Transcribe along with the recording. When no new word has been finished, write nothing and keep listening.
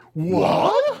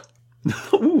What?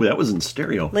 Ooh, that was in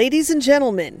stereo. Ladies and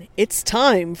gentlemen, it's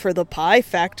time for the Pie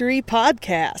Factory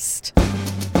Podcast.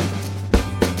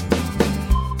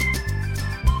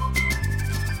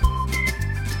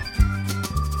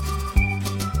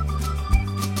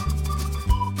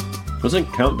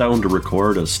 Wasn't Countdown to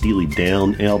record a Steely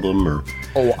Dan album or...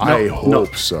 Oh, I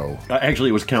hope so. Actually,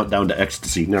 it was Countdown to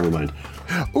Ecstasy. Never mind.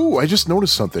 Ooh, I just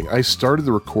noticed something. I started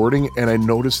the recording and I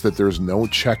noticed that there's no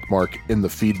check mark in the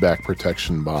feedback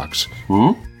protection box.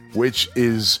 Which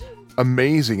is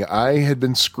amazing. I had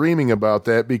been screaming about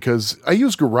that because I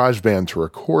use GarageBand to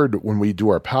record when we do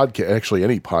our podcast. Actually,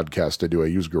 any podcast I do, I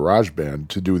use GarageBand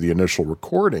to do the initial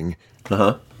recording.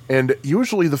 And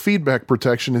usually the feedback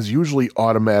protection is usually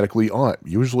automatically on.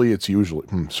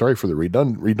 Sorry for the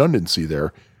redundancy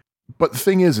there. But the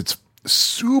thing is, it's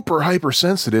super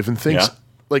hypersensitive and thinks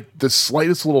like the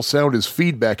slightest little sound is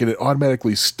feedback and it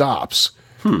automatically stops.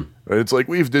 And it's like,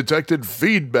 we've detected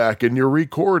feedback in your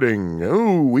recording.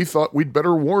 Oh, we thought we'd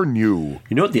better warn you.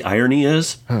 You know what the irony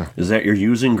is? Is that you're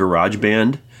using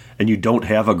GarageBand and you don't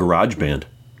have a GarageBand.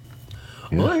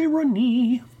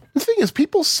 Irony. The thing is,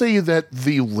 people say that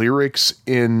the lyrics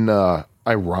in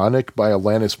Ironic by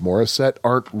Alanis Morissette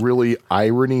aren't really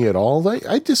irony at all.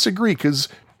 I disagree, because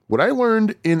what I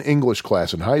learned in English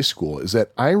class in high school is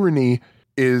that irony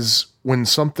is when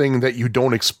something that you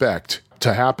don't expect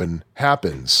to happen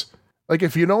happens. Like,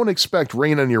 if you don't expect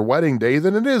rain on your wedding day,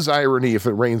 then it is irony if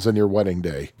it rains on your wedding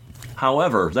day.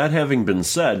 However, that having been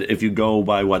said, if you go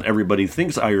by what everybody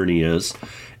thinks irony is,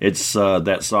 it's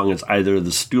that song is either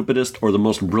the stupidest or the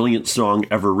most brilliant song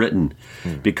ever written.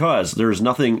 Because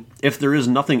if there is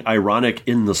nothing ironic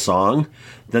in the song,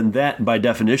 then that, by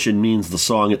definition, means the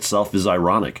song itself is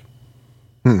ironic.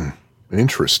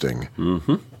 Interesting.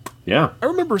 Yeah. I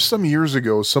remember some years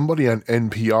ago, somebody on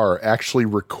NPR actually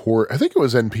I think it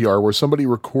was NPR, where somebody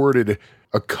recorded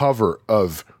a cover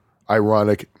of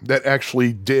Ironic that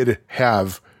actually did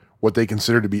have what they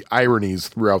consider to be ironies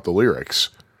throughout the lyrics.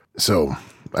 So,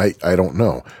 I don't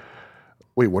know.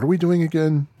 Wait, what are we doing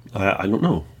again? I don't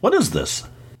know. What is this?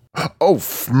 Oh,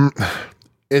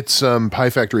 it's Pie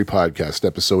Factory Podcast,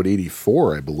 episode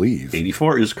 84, I believe.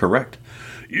 84 is correct.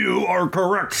 You are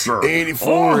correct, sir.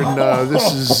 84, and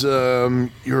this is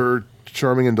your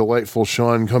charming and delightful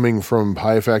Sean coming from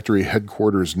Pie Factory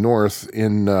headquarters north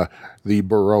in the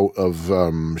borough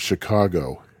of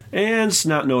Chicago. And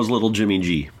snot-nosed little Jimmy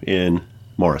G in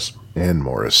Morris. And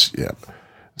Morris, yeah.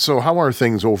 So how are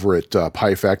things over at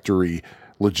Pie Factory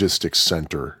Logistics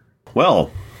Center? Well,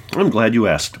 I'm glad you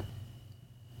asked.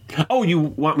 Oh, you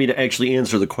want me to actually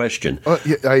answer the question?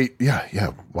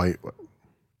 Yeah. Why?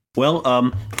 Well,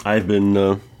 I've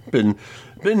been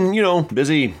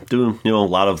busy doing a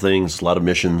lot of things, a lot of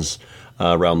missions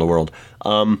around the world.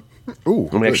 I've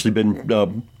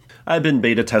been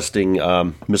beta testing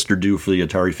Mr. Do for the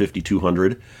Atari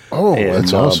 5200. Oh,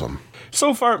 that's awesome.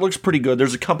 So far, it looks pretty good.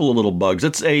 There's a couple of little bugs.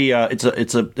 It's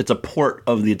a port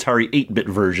of the Atari 8-bit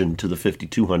version to the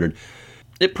 5200.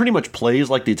 It pretty much plays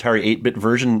like the Atari 8-bit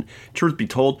version. Truth be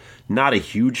told, not a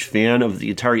huge fan of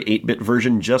the Atari 8-bit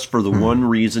version, just for the one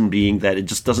reason being that it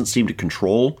just doesn't seem to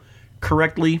control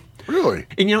correctly. Really?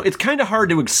 And, it's kind of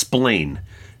hard to explain.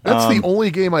 That's the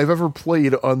only game I've ever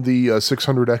played on the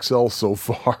 600XL so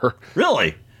far.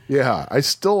 Really? Yeah, I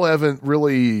still haven't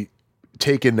really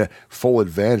taken full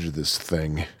advantage of this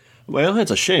thing. Well,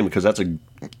 that's a shame, because the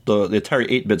Atari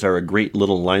 8-bits are a great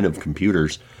little line of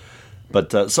computers.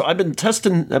 But so I've been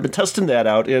testing that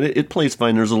out, and it plays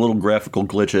fine. There's a little graphical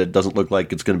glitch. It doesn't look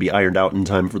like it's going to be ironed out in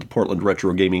time for the Portland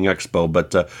Retro Gaming Expo,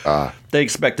 but they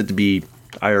expect it to be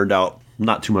ironed out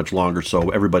not too much longer, so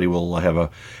everybody will have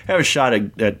a shot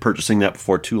at purchasing that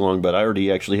before too long. But I already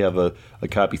actually have a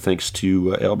copy, thanks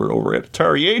to Albert over at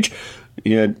Atari Age,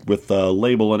 and with the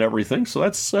label and everything. So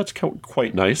that's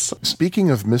quite nice. Speaking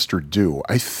of Mr. Do,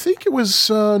 I think it was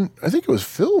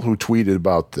Phil who tweeted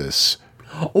about this.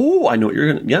 Oh, I know what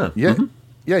you're gonna. Yeah. Mm-hmm.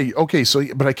 Yeah. Okay. So,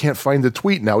 but I can't find the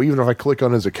tweet now, even if I click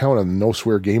on his account, on the No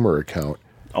Swear Gamer account.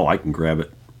 Oh, I can grab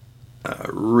it.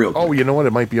 Real quick. Oh, you know what?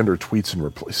 It might be under tweets and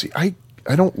replies. See, I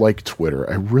don't like Twitter.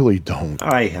 I really don't.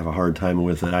 I have a hard time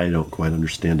with it. I don't quite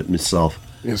understand it myself.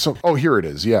 Yeah, here it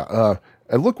is. Yeah.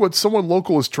 And look what someone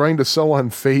local is trying to sell on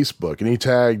Facebook, and he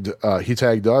tagged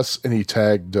us, and he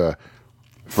tagged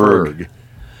Ferg.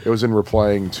 It was in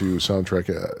replying to Soundtrack.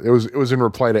 It was in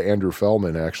reply to Andrew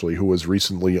Fellman, actually, who was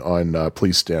recently on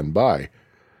Please Stand By.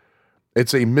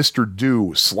 It's a Mr.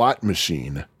 Do slot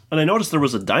machine. And I noticed there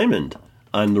was a diamond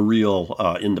on the reel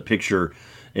in the picture.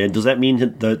 And does that mean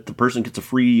that the person gets a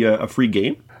free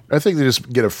game? I think they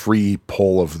just get a free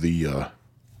pull of the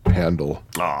handle.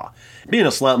 Being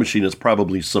a slot machine is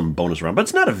probably some bonus round, but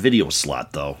it's not a video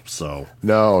slot, though. So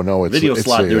No, it's video it's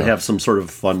slot, a, they would have some sort of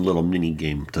fun little mini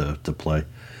game to play.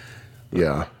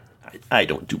 Yeah. I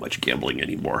don't do much gambling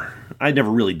anymore. I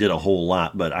never really did a whole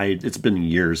lot, but it's been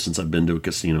years since I've been to a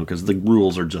casino because the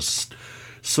rules are just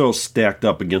so stacked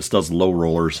up against us low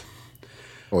rollers.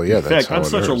 Oh yeah, in fact, I'm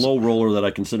such a low roller that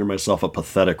I consider myself a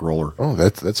pathetic roller. Oh,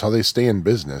 that's how they stay in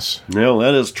business. No,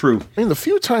 that is true. I mean, the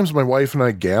few times my wife and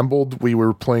I gambled, we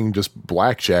were playing just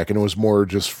blackjack, and it was more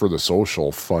just for the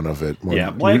social fun of it.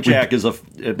 Blackjack is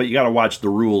but you got to watch the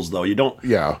rules though. You don't.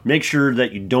 Yeah. Make sure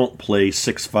that you don't play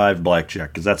 6-5 blackjack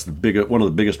because that's one of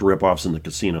the biggest ripoffs in the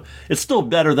casino. It's still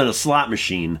better than a slot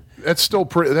machine. That's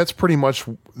pretty much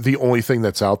the only thing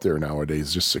that's out there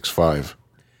nowadays, just 6-5.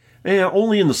 Yeah,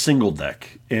 only in the single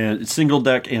deck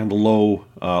and low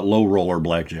roller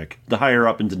blackjack. The higher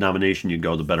up in denomination you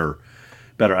go, the better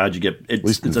odds you get.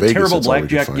 It's a Vegas, terrible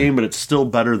blackjack game, but it's still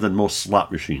better than most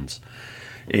slot machines.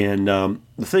 And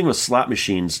the thing with slot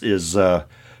machines is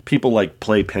people like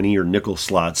play penny or nickel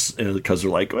slots because they're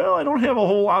like, well, I don't have a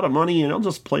whole lot of money and I'll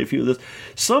just play a few of this.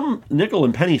 Some nickel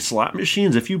and penny slot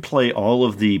machines, if you play all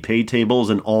of the pay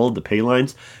tables and all of the pay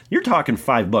lines, you're talking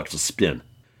 $5 a spin.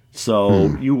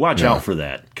 So you watch out for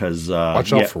that because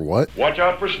watch out for what? Watch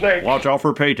out for snakes. Watch out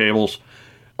for pay tables.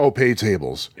 Oh, pay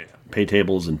tables. Yeah, pay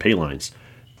tables and pay lines.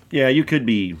 Yeah, you could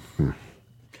be.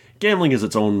 Gambling is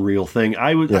its own real thing.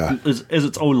 Is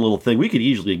its own little thing. We could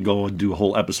easily go and do a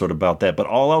whole episode about that. But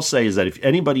all I'll say is that if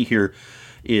anybody here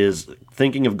is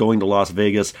thinking of going to Las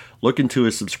Vegas, look into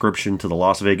a subscription to the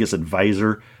Las Vegas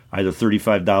Advisor. Either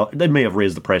 $35, they may have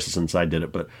raised the prices since I did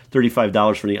it, but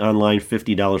 $35 for the online,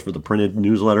 $50 for the printed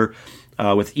newsletter.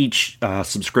 With each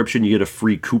subscription, you get a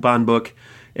free coupon book,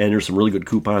 and there's some really good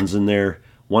coupons in there.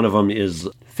 One of them is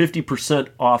 50%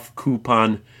 off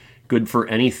coupon, good for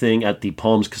anything at the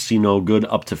Palms Casino, good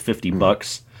up to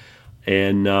 $50.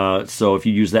 And so if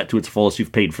you use that to its fullest,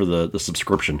 you've paid for the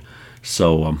subscription.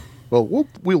 So well,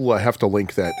 we'll have to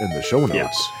link that in the show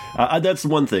notes. Yeah. That's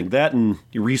one thing. That and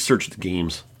you research the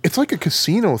games. It's like a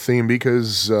casino theme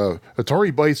because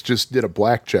Atari Bytes just did a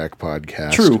blackjack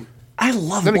podcast. True. I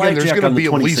love then blackjack. Then again, there's going to be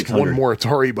at least 2600. one more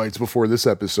Atari Bytes before this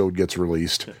episode gets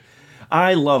released.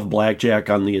 I love blackjack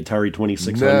on the Atari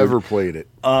 2600. Never played it.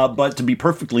 But to be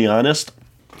perfectly honest,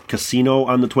 casino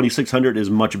on the 2600 is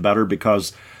much better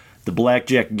because the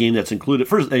blackjack game that's included.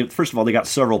 First of all, they got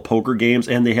several poker games,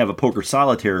 and they have a poker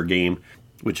solitaire game,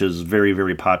 which is very,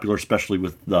 very popular, especially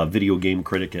with Video Game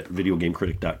Critic at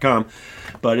videogamecritic.com.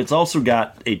 But it's also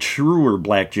got a truer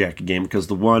blackjack game because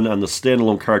the one on the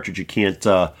standalone cartridge you can't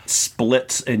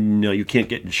split, and you can't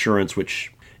get insurance,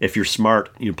 which if you're smart,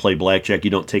 you play blackjack, you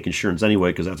don't take insurance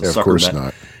anyway because that's a sucker bet. Of course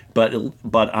not.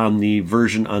 But on the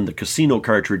version on the casino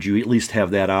cartridge, you at least have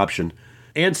that option.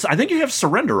 And I think you have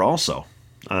surrender also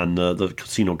on the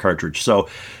casino cartridge. So,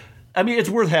 I mean, it's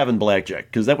worth having blackjack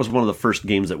because that was one of the first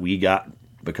games that we got.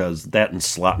 Because that and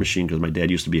slot machine, because my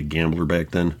dad used to be a gambler back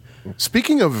then.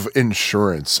 Speaking of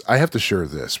insurance, I have to share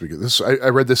this because I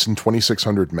read this in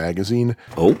 2600 magazine.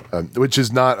 Oh, which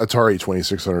is not Atari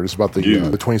 2600. It's about the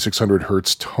 2600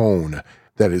 hertz tone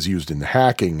that is used in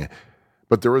hacking.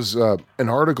 But there was an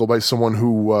article by someone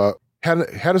who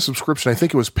had a subscription. I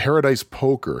think it was Paradise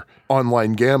Poker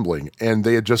online gambling, and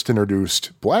they had just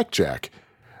introduced blackjack.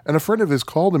 And a friend of his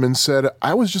called him and said,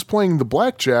 I was just playing the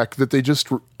blackjack that they just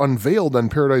unveiled on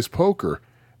Paradise Poker.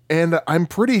 And I'm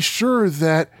pretty sure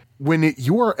that when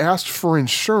you are asked for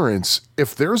insurance,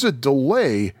 if there's a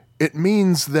delay, it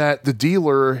means that the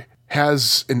dealer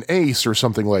has an ace or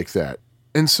something like that.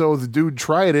 And so the dude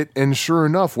tried it, and sure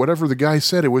enough, whatever the guy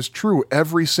said, it was true.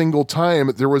 Every single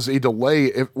time there was a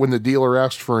delay when the dealer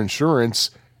asked for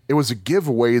insurance, it was a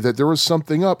giveaway that there was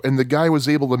something up, and the guy was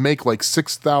able to make like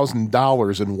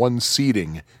 $6,000 in one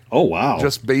seating. Oh, wow.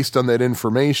 Just based on that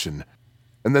information.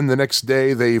 And then the next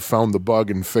day, they found the bug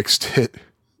and fixed it,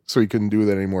 so he couldn't do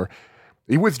that anymore.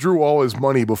 He withdrew all his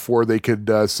money before they could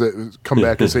come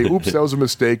back and say, oops, that was a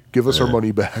mistake. Give us our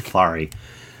money back. Sorry.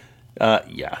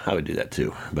 Yeah, I would do that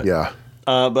too. But, yeah.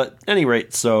 But at any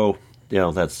rate, so...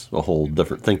 that's a whole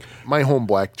different thing. My home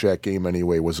blackjack game,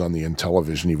 anyway, was on the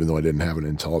Intellivision, even though I didn't have an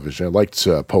Intellivision. I liked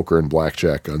poker and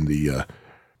blackjack on the...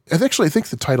 I think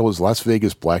the title is Las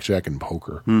Vegas Blackjack and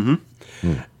Poker.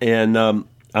 Mm-hmm. And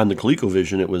on the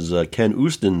ColecoVision, it was Ken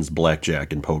Ustin's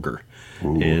Blackjack and Poker.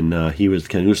 Ooh. And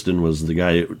Ken Ustin was the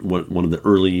guy, one of the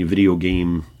early video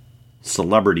game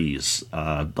celebrities.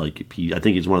 I think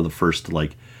he's one of the first to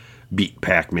beat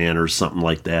Pac-Man or something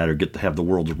like that, or get to have the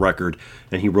world's record,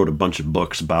 and he wrote a bunch of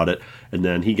books about it, and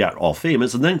then he got all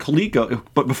famous, and then Coleco,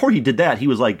 but before he did that, he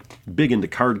was big into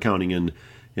card counting and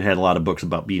It had a lot of books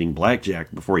about beating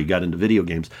blackjack before he got into video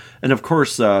games. And of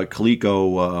course,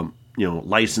 Coleco,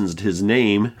 licensed his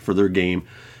name for their game.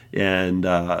 And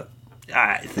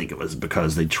I think it was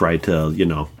because they tried to,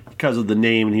 because of the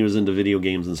name and he was into video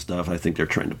games and stuff, I think they're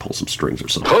trying to pull some strings or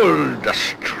something. Pull the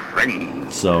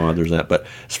strings. So there's that. But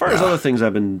as far as other things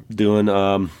I've been doing,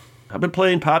 I've been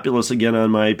playing Populous again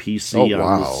on my PC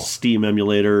on the Steam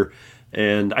emulator.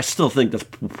 And I still think that's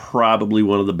probably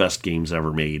one of the best games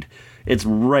ever made. It's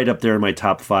right up there in my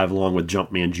top 5 along with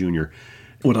Jumpman Jr.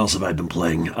 What else have I been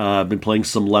playing? I've been playing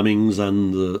some Lemmings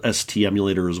on the ST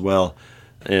emulator as well.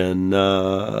 And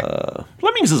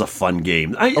Lemmings is a fun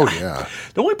game. The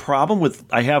only problem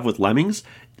I have with Lemmings,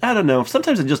 I don't know.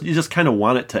 Sometimes you just kind of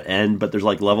want it to end, but there's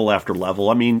like level after level.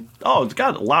 I mean, it's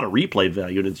got a lot of replay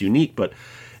value and it's unique, but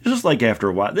it's just like after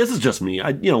a while. This is just me. I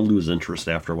lose interest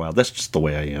after a while. That's just the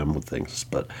way I am with things.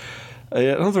 But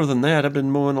other than that, I've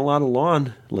been mowing a lot of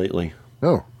lawn lately.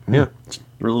 Oh, yeah. It's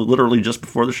literally just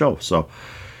before the show. So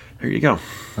there you go.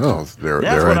 Oh,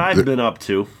 that's what I've been up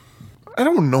to. I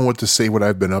don't know what to say what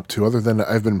I've been up to other than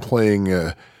I've been playing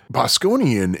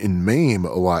Bosconian in MAME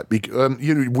a lot.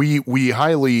 We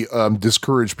highly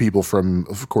discourage people from,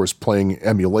 of course, playing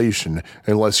emulation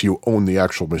unless you own the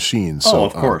actual machine. So,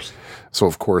 of course.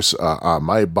 Of course,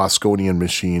 my Bosconian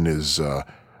machine is...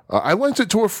 I lent it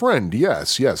to a friend,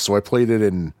 yes. So I played it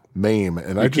in MAME,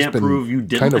 and I've just been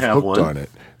kind of hooked on it.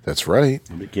 That's right.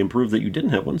 It can prove that you didn't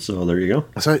have one, so there you go.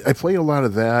 So I played a lot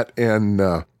of that, and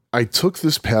I took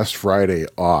this past Friday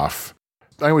off.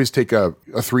 I always take a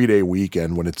 3-day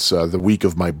weekend when it's the week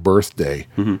of my birthday.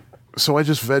 Mm-hmm. So I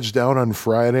just vegged out on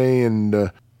Friday, and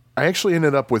I actually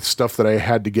ended up with stuff that I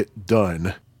had to get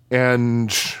done.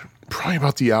 And probably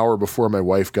about the hour before my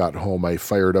wife got home, I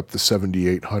fired up the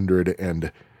 7800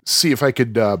 and see if I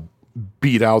could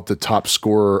beat out the top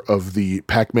scorer of the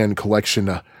Pac-Man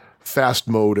collection fast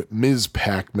mode, Ms.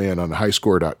 Pac-Man on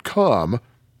highscore.com.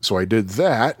 So I did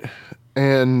that,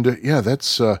 and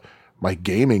that's my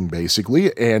gaming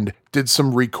basically, and did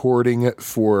some recording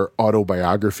for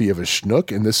Autobiography of a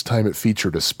Schnook, and this time it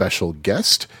featured a special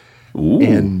guest. Ooh.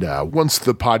 And once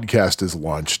the podcast is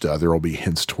launched, there will be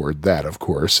hints toward that, of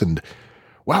course. And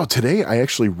wow, today I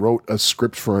actually wrote a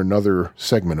script for another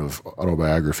segment of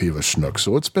Autobiography of a Schnook,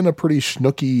 so it's been a pretty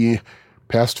schnooky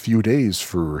past few days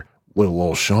for little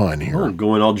old Sean here. Oh,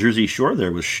 going all Jersey Shore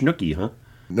there with Schnooky, huh?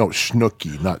 No,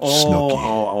 Schnooky, not Snooky.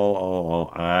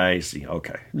 Oh, I see.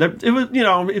 Okay. It was,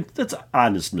 it's an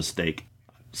honest mistake,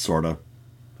 sort of.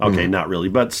 Okay, not really,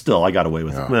 but still, I got away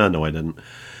with it. No, I didn't.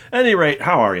 At any rate,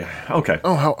 how are you? Okay.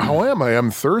 Oh, how am I? I'm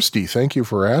thirsty. Thank you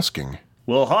for asking.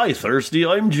 Well, hi, Thirsty.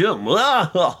 I'm Jim.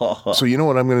 So you know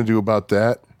what I'm going to do about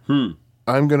that?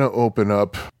 I'm going to open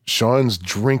up Sean's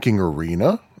drinking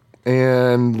arena,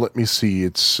 and let me see.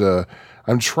 It's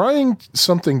I'm trying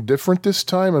something different this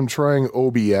time. I'm trying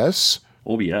OBS.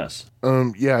 OBS?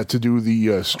 To do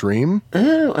the stream.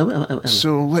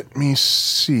 So let me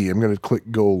see. I'm going to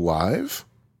click Go Live,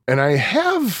 and I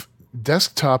have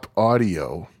desktop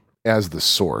audio as the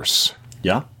source.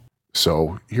 Yeah.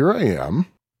 So here I am.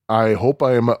 I hope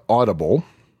I am audible,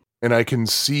 and I can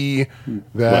see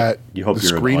that the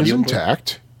screen is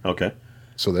intact. Okay.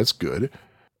 So that's good.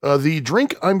 The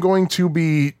drink I'm going to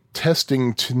be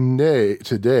testing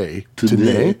tonight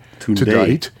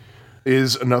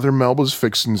is another Melba's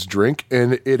Fixins drink,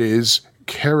 and it is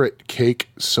carrot cake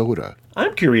soda.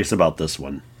 I'm curious about this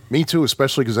one. Me too,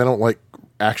 especially because I don't like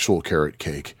actual carrot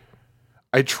cake.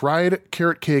 I tried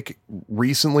carrot cake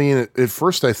recently, and at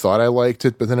first I thought I liked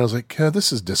it, but then I was like,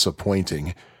 this is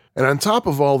disappointing. And on top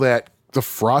of all that, the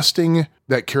frosting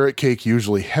that carrot cake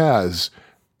usually has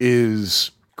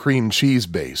is cream cheese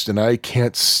based, and I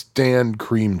can't stand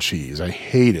cream cheese. I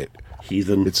hate it.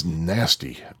 Heathen. It's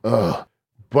nasty. Ugh.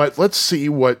 But let's see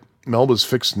what Melba's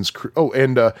Fixins...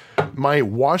 and my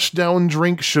wash down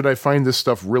drink, should I find this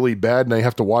stuff really bad and I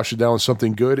have to wash it down with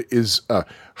something good, is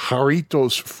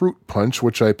Jarritos Fruit Punch,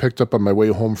 which I picked up on my way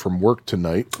home from work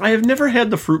tonight. I have never had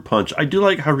the fruit punch. I do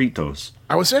like Jarritos.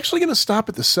 I was actually going to stop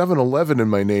at the 7-Eleven in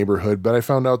my neighborhood, but I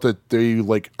found out that they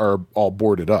are all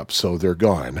boarded up, so they're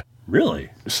gone.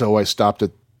 Really? So I stopped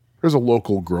at... There's a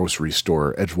local grocery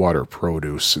store, Edgewater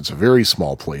Produce. It's a very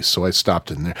small place, so I stopped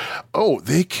in there. Oh,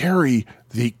 they carry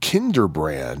the Kinder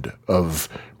brand of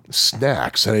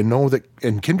snacks, and I know that...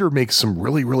 And Kinder makes some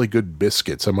really, really good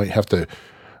biscuits. I might have to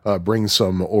bring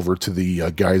some over to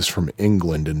the guys from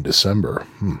England in December.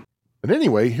 But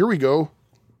anyway, here we go.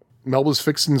 Melba's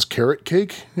Fixins carrot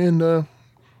cake, and the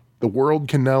world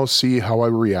can now see how I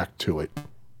react to it.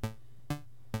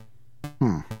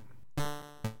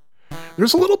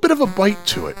 There's a little bit of a bite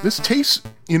to it. This tastes...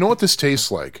 You know what this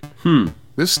tastes like?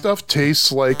 This stuff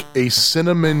tastes like a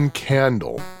cinnamon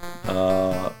candle.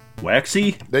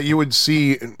 Waxy? That you would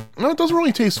see. No, it doesn't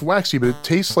really taste waxy, but it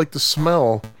tastes like the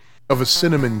smell of a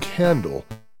cinnamon candle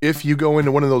if you go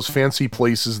into one of those fancy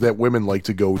places that women like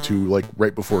to go to, like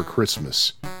right before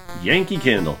Christmas. Yankee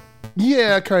Candle.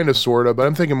 Yeah, kind of, sort of, but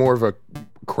I'm thinking more of a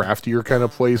craftier kind of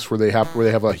place where they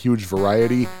have a huge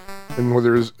variety, and where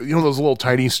there's, you know, those little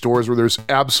tiny stores where there's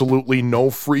absolutely no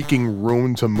freaking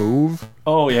room to move.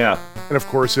 Oh, yeah. And of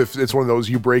course, if it's one of those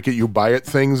you break it, you buy it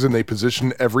things, and they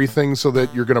position everything so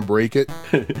that you're going to break it.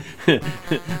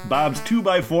 Bob's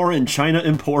 2x4 in China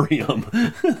Emporium.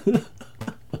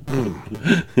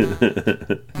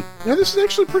 Yeah, this is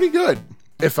actually pretty good.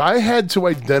 If I had to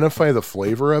identify the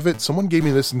flavor of it, someone gave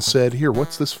me this and said, here,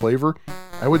 what's this flavor?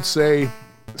 I would say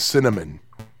cinnamon.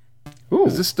 Ooh,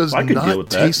 this does not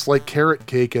taste like carrot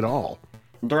cake at all.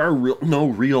 There are no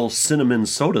real cinnamon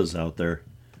sodas out there.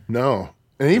 No.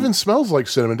 And it even smells like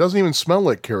cinnamon. It doesn't even smell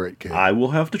like carrot cake. I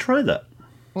will have to try that.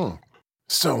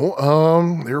 So,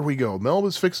 there we go.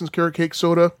 Melba's Fixin's carrot cake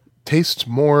soda tastes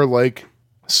more like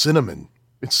cinnamon.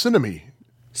 It's cinnamony.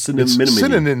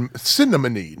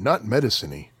 Cinnamony, not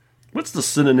medicine-y. What's the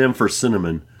synonym for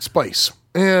cinnamon? Spice.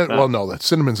 And, well, no, that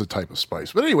cinnamon's a type of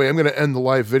spice. But anyway, I'm going to end the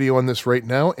live video on this right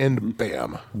now, and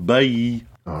bam. Bye.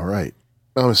 All right.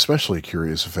 I'm especially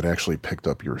curious if it actually picked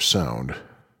up your sound.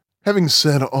 Having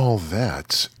said all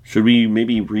that... Should we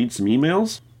maybe read some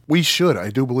emails? We should.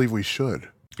 I do believe we should.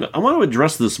 I want to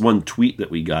address this one tweet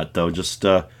that we got, though. Just,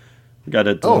 we got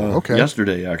it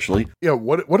yesterday, actually. Yeah,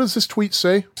 what does this tweet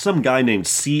say? Some guy named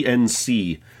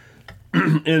CNC.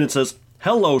 And it says,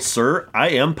 "Hello, sir. I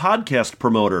am podcast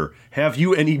promoter. Have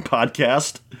you any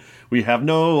podcast? We have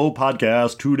no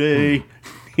podcast today."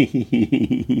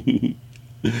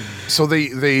 So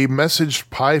they messaged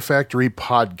Pie Factory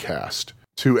Podcast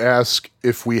to ask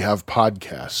if we have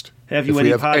podcast. Have you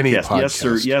any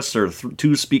podcast? Yes, sir.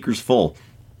 2 speakers full.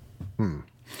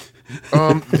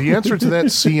 The answer to that,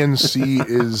 CNC,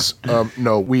 is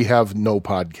no, we have no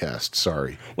podcast.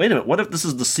 Sorry. Wait a minute. What if this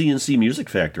is the CNC Music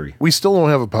Factory? We still don't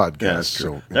have a podcast. Yeah,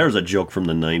 so there's a joke from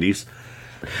the 90s.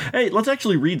 Hey, let's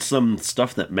actually read some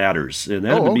stuff that matters. And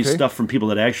that would be stuff from people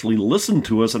that actually listen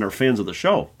to us and are fans of the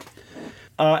show.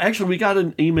 Actually, we got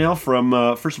an email from,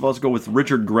 first of all, let's go with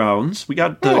Richard Grounds. We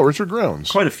got Richard Grounds.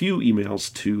 Quite a few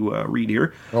emails to read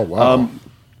here. Oh, wow.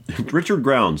 Richard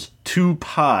Grounds,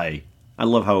 2Pi. I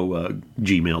love how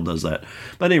Gmail does that.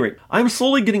 But anyway, I'm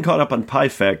slowly getting caught up on Pie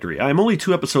Factory. I'm only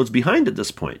 2 episodes behind at this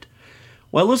point.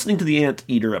 While listening to the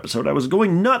Anteater episode, I was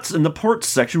going nuts in the ports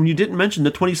section when you didn't mention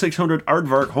the 2600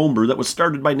 Aardvark homebrew that was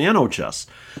started by NanoChess.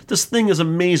 This thing is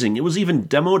amazing. It was even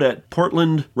demoed at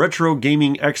Portland Retro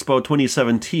Gaming Expo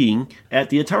 2017 at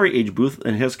the Atari Age booth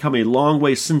and has come a long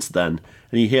way since then.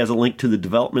 And he has a link to the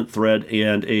development thread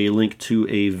and a link to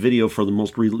a video for the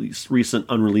most recent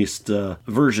unreleased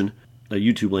version. A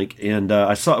YouTube link, and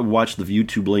I watched the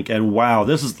YouTube link, and wow,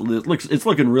 it's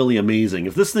looking really amazing.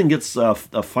 If this thing gets a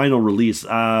final release,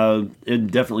 it'd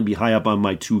definitely be high up on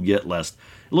my to-get list.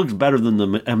 It looks better than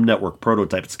the M Network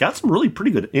prototype. It's got some really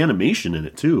pretty good animation in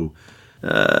it too.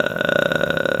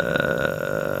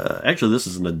 Actually, this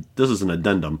is an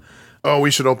addendum. Oh, we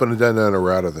should open addenda and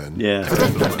errata then. Yeah.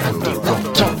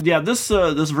 Yeah, this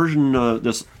version,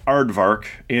 this Aardvark,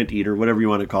 Anteater, whatever you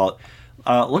want to call it,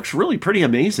 looks really pretty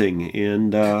amazing,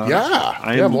 and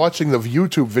I'm watching the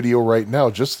YouTube video right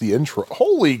now. Just the intro.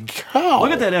 Holy cow!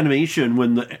 Look at that animation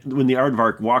when the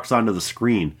Aardvark walks onto the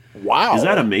screen. Wow! Is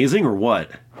that amazing or what?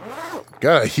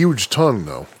 Got a huge tongue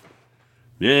though.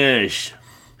 Yes,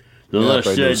 the less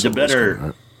said, the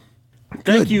better.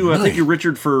 Thank you,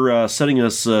 Richard, for setting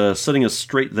us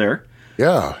straight there.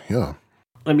 Yeah.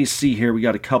 Let me see here. We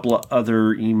got a couple of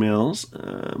other emails.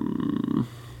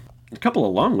 A couple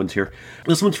of long ones here.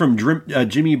 This one's from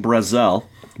Jimmy Brazel.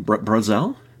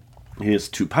 Brazel? It's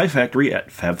to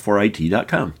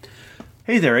piefactory@fab4it.com.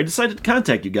 Hey there, I decided to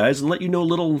contact you guys and let you know a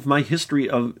little of my history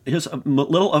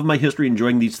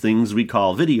enjoying these things we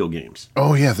call video games.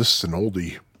 Oh yeah, this is an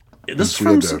oldie. This is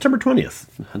from September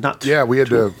 20th. We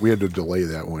had to delay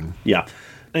that one. Yeah.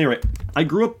 Anyway, I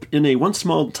grew up in a once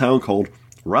small town called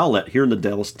Rowlett here in the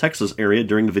Dallas, Texas area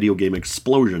during the video game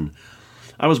explosion.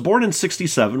 I was born in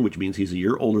 67, which means he's a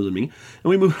year older than me, and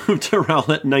we moved to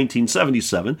Rowlett in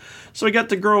 1977, so I got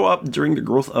to grow up during the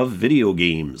growth of video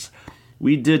games.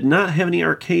 We did not have any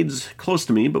arcades close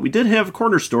to me, but we did have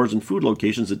corner stores and food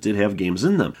locations that did have games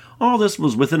in them. All this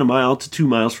was within a mile to 2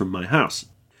 miles from my house.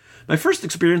 My first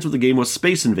experience with the game was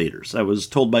Space Invaders. I was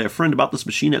told by a friend about this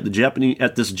machine at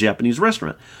this Japanese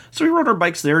restaurant, so we rode our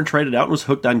bikes there and tried it out and was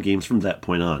hooked on games from that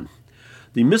point on.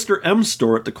 The Mr. M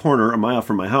store at the corner a mile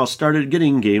from my house started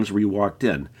getting games where you walked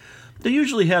in. They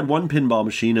usually had one pinball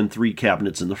machine and 3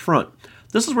 cabinets in the front.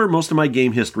 This is where most of my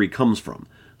game history comes from.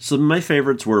 Some of my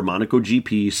favorites were Monaco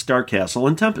GP, Star Castle,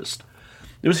 and Tempest.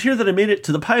 It was here that I made it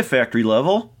to the Pie Factory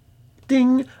level,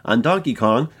 ding, on Donkey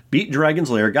Kong, beat Dragon's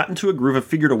Lair, got into a groove and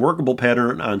figured a workable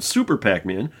pattern on Super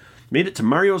Pac-Man, made it to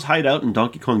Mario's Hideout in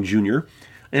Donkey Kong Jr.,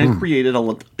 and created a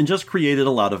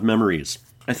lot of memories.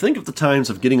 I think of the times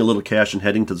of getting a little cash and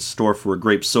heading to the store for a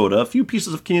grape soda, a few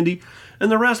pieces of candy, and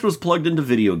the rest was plugged into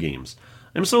video games.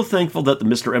 I'm so thankful that the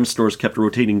Mr. M stores kept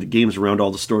rotating the games around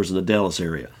all the stores in the Dallas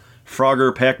area.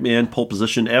 Frogger, Pac-Man, Pole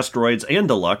Position, Asteroids, and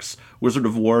Deluxe, Wizard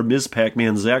of War, Ms.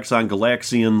 Pac-Man, Zaxxon,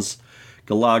 Galaxians,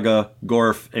 Galaga,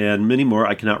 Gorf, and many more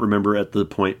I cannot remember at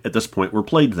this point were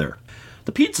played there.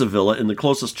 The Pizza Villa in the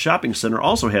closest shopping center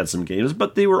also had some games,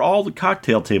 but they were all the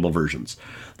cocktail table versions.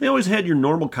 They always had your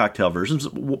normal cocktail versions,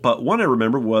 but one I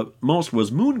remember most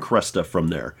was Moon Cresta from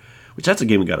there, which that's a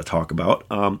game we got to talk about.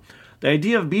 The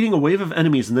idea of beating a wave of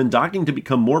enemies and then docking to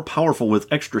become more powerful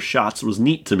with extra shots was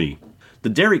neat to me. The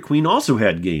Dairy Queen also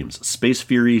had games. Space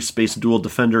Fury, Space Duel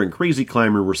Defender, and Crazy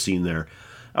Climber were seen there.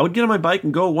 I would get on my bike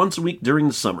and go once a week during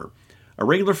the summer. A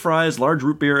regular fries, large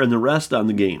root beer, and the rest on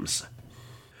the games.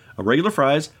 A regular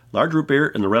fries, large root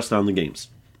beer, and the rest on the games.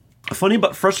 A funny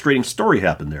but frustrating story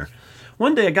happened there.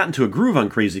 One day I got into a groove on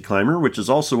Crazy Climber, which is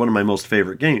also one of my most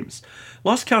favorite games.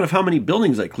 Lost count of how many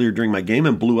buildings I cleared during my game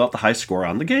and blew out the high score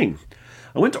on the game.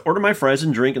 I went to order my fries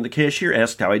and drink, and the cashier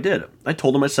asked how I did. I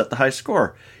told him I set the high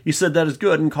score. He said that is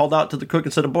good and called out to the cook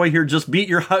and said, "A boy here just beat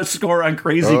your high score on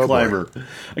Crazy Climber." Boy.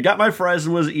 I got my fries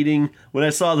and was eating when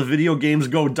I saw the video games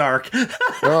go dark. A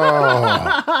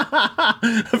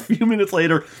few minutes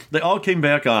later, they all came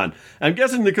back on. I'm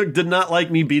guessing the cook did not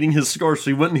like me beating his score,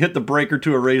 so he went and hit the breaker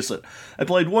to erase it. I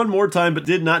played one more time, but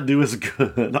did not do as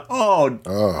good.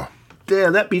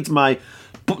 Damn, that beats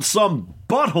some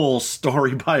butthole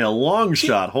story by a long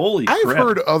shot. Holy crap. I've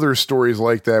heard other stories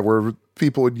like that where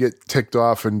people would get ticked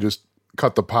off and just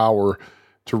cut the power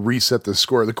to reset the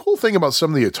score. The cool thing about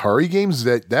some of the Atari games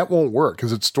is that won't work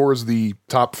because it stores the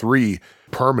top 3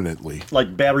 permanently.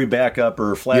 Like battery backup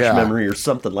or flash memory or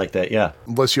something like that, yeah.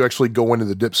 Unless you actually go into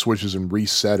the dip switches and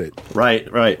reset it. Right.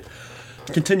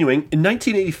 Continuing, in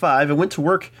 1985, I went to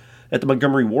work at the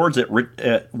Montgomery Wards at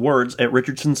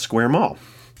Richardson Square Mall.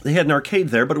 They had an arcade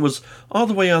there, but it was all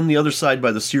the way on the other side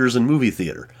by the Sears and movie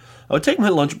theater. I would take my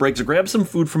lunch breaks, grab some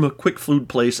food from a quick food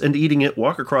place, and eating it,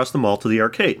 walk across the mall to the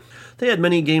arcade. They had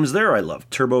many games there I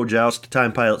loved. Turbo Joust,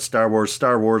 Time Pilot, Star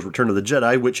Wars, Return of the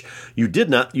Jedi, which you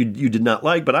did not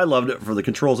like, but I loved it for the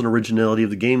controls and originality of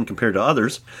the game compared to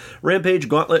others. Rampage,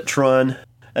 Gauntlet, Tron,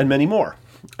 and many more.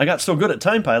 I got so good at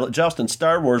Time Pilot, Joust, and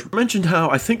Star Wars, mentioned how,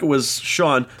 I think it was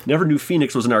Sean, never knew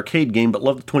Phoenix was an arcade game but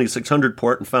loved the 2600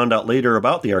 port and found out later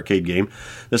about the arcade game.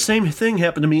 The same thing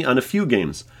happened to me on a few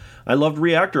games. I loved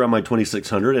Reactor on my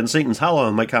 2600 and Satan's Hollow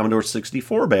on my Commodore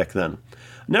 64 back then.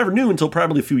 I never knew until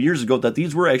probably a few years ago that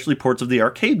these were actually ports of the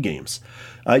arcade games.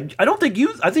 I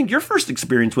think your first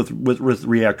experience with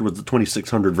Reactor was the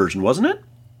 2600 version, wasn't it?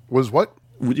 Was what?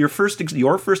 Your first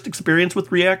experience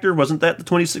with Reactor, wasn't that the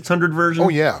 2600 version? Oh,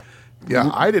 yeah. Yeah,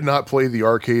 I did not play the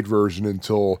arcade version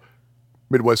until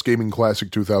Midwest Gaming Classic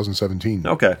 2017.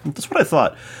 Okay, that's what I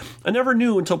thought. I never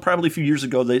knew until probably a few years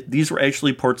ago that these were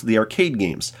actually parts of the arcade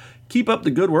games. Keep up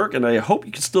the good work, and I hope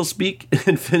you can still speak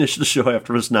and finish the show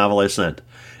after this novel I sent.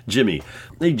 Jimmy.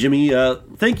 Hey, Jimmy,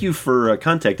 thank you for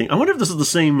contacting. I wonder if this is the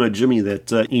same Jimmy that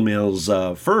emails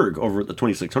Ferg over at the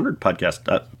 2600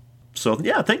 podcast. So,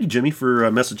 yeah, thank you, Jimmy, for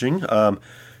messaging.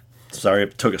 Sorry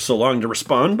it took us so long to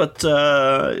respond, but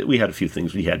we had a few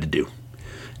things we had to do.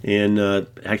 And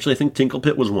actually, I think Tinkle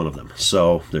Pit was one of them.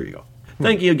 So, there you go.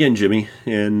 Thank you again, Jimmy.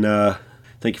 And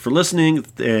thank you for listening.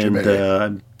 And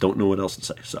I don't know what else to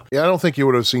say. So yeah, I don't think you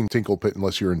would have seen Tinkle Pit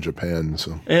unless you're in Japan.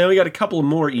 So and we got a couple of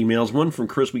more emails. One from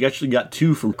Chris. We actually got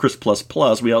 2 from Chris++.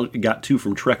 We got 2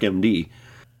 from Trek MD.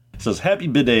 It says, "Happy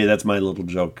bidet." That's my little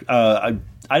joke. I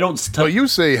don't... you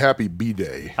say happy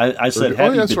B-Day. I said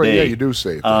happy that's bidet. Right. Yeah, you do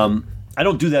say it. I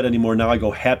don't do that anymore. Now I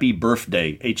go happy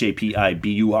birthday.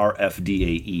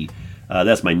 HAPIBURFDAE.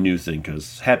 That's my new thing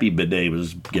because happy bidet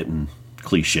was getting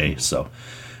cliche. So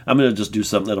I'm going to just do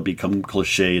something that'll become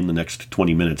cliche in the next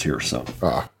 20 minutes here or so.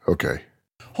 Okay.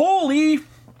 Holy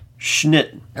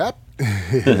schnit.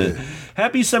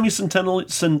 Happy semi-centennial...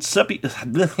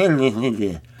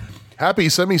 Happy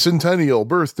semi-centennial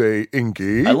birthday,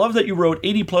 Inky. I love that you wrote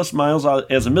 80-plus miles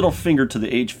as a middle finger to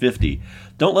the age 50.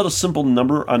 Don't let a simple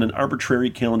number on an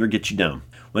arbitrary calendar get you down.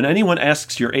 When anyone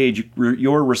asks your age,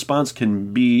 your response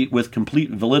can be with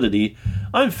complete validity,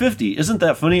 I'm 50. Isn't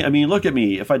that funny? I mean, look at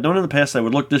me. If I'd known in the past I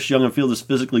would look this young and feel this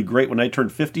physically great when I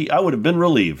turned 50, I would have been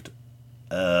relieved.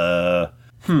 Less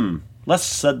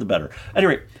said the better.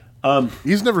 Anyway.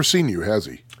 He's never seen you, has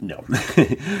he? No.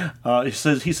 He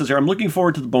says here, I'm looking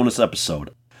forward to the bonus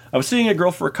episode. I was seeing a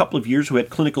girl for a couple of years who had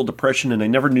clinical depression, and I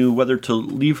never knew whether to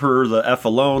leave her the F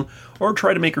alone or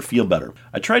try to make her feel better.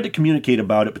 I tried to communicate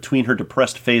about it between her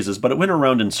depressed phases, but it went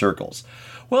around in circles.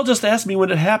 Well, just ask me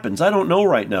when it happens. I don't know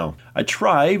right now. I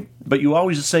try, but you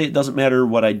always say it doesn't matter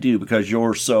what I do because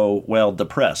you're so, well,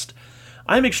 depressed.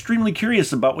 I'm extremely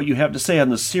curious about what you have to say on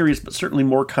this serious, but certainly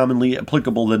more commonly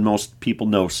applicable than most people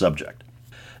know subject.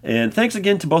 And thanks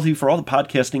again to both of you for all the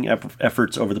podcasting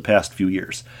efforts over the past few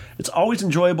years. It's always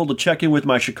enjoyable to check in with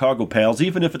my Chicago pals,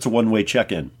 even if it's a one-way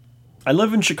check-in. I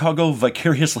live in Chicago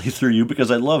vicariously through you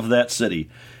because I love that city.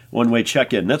 One-way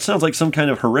check-in. That sounds like some kind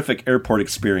of horrific airport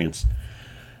experience.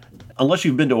 Unless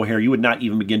you've been to O'Hare, you would not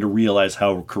even begin to realize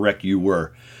how correct you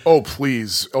were. Oh,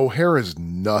 please. O'Hare is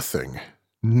nothing.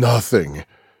 Nothing.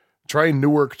 Try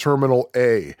Newark Terminal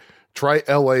A. Try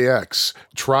LAX.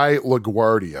 Try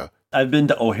LaGuardia. I've been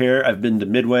to O'Hare, I've been to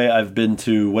Midway, I've been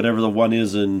to whatever the one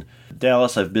is in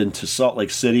Dallas, I've been to Salt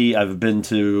Lake City, I've been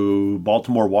to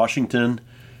Baltimore, Washington.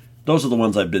 Those are the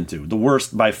ones I've been to. The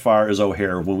worst by far is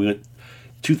O'Hare. When we went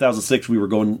 2006, we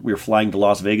were flying to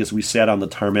Las Vegas. We sat on the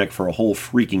tarmac for a whole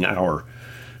freaking hour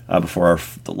before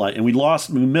the flight, and we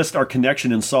missed our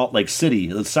connection in Salt Lake City.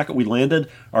 The second we landed,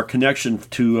 our connection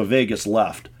to Vegas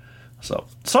left. So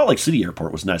Salt Lake City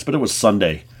Airport was nice, but it was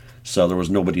Sunday. So there was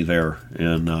nobody there,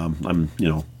 and I'm,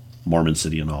 Mormon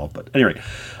City and all. But anyway,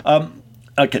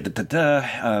 okay,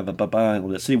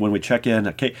 let's see when we check in.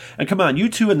 Okay, and come on, you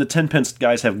two and the 10 Pence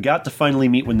guys have got to finally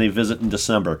meet when they visit in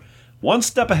December. One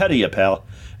step ahead of you, pal.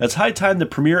 It's high time the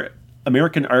premier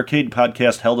American Arcade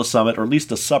Podcast held a summit, or at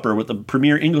least a supper, with the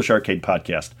premier English Arcade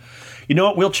Podcast. You know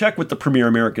what? We'll check with the premier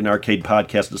American Arcade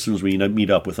Podcast as soon as we meet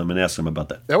up with them and ask them about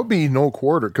that. That would be no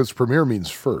quarter, because premier means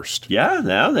first. Yeah,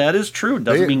 now that is true. It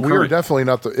doesn't mean current. We are definitely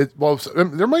not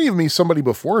there might even be somebody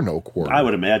before no quarter. I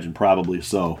would imagine probably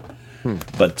so.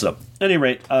 But at any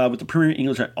rate, with the premier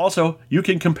English, also, you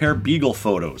can compare Beagle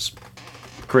photos.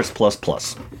 Chris ++.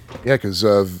 Yeah, because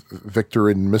Victor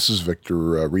and Mrs.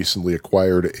 Victor recently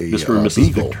acquired a Mr. and Mrs.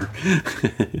 Beagle.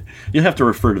 Victor. You have to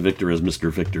refer to Victor as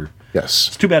Mr. Victor. Yes.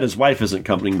 It's too bad his wife isn't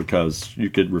coming, because you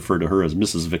could refer to her as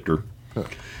Mrs. Victor. Huh.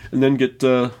 And then get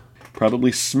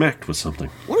probably smacked with something.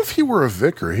 What if he were a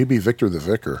vicar? He'd be Victor the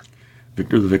Vicar.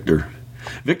 Victor the Victor.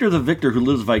 Victor the Victor who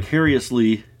lives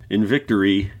vicariously in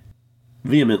victory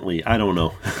vehemently. I don't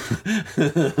know.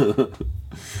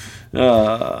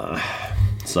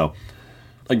 So,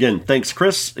 again, thanks,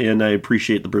 Chris, and I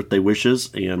appreciate the birthday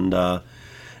wishes, and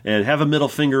have a middle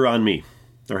finger on me,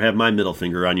 or have my middle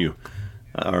finger on you,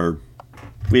 or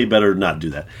we better not do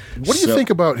that. What do you think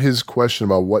about his question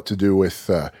about what to do with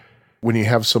when you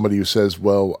have somebody who says,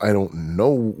 well, I don't know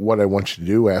what I want you to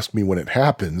do, ask me when it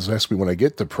happens, ask me when I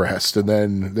get depressed, and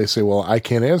then they say, well, I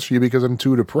can't answer you because I'm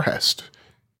too depressed.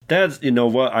 That's, you know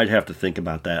what, I'd have to think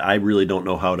about that. I really don't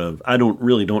know how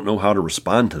to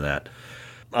respond to that.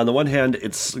 On the one hand,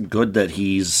 it's good that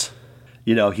he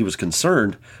was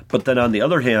concerned, but then on the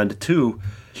other hand, too,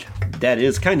 that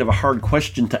is kind of a hard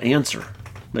question to answer,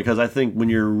 because I think when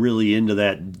you're really into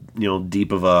that,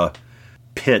 deep of a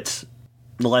pit,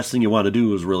 the last thing you want to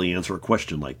do is really answer a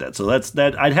question like that. So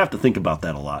that I'd have to think about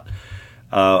that a lot.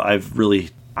 I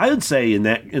would say in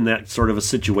that sort of a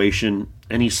situation,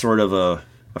 any sort of a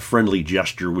friendly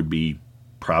gesture would be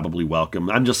probably welcome.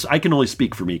 I can only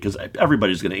speak for me, because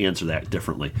everybody's going to answer that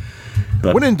differently.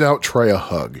 But when in doubt, try a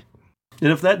hug.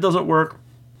 And if that doesn't work,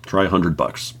 try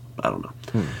 $100. I don't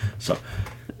know. So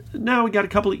now we got a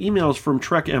couple of emails from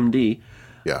Trek MD.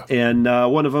 Yeah. And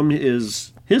one of them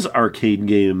is his arcade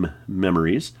game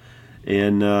memories.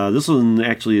 And this one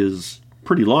actually is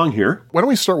pretty long here. Why don't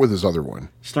we start with his other one?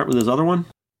 Start with his other one?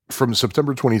 From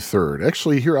September 23rd.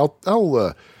 Actually, here,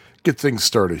 I'll get things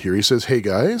started here. He says, hey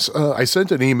guys, I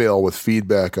sent an email with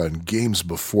feedback on games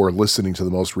before listening to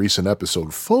the most recent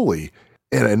episode fully,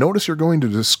 and I notice you're going to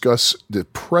discuss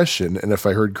depression and, if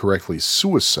I heard correctly,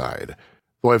 suicide.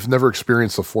 Though I've never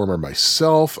experienced the former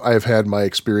myself, I have had my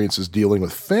experiences dealing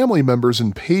with family members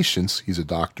and patients, he's a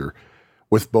doctor,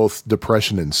 with both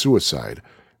depression and suicide.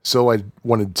 So I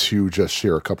wanted to just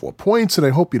share a couple of points, and I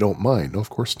hope you don't mind. No,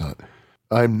 of course not.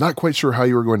 I'm not quite sure how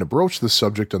you were going to broach this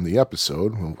subject on the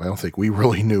episode. Well, I don't think we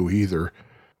really knew either.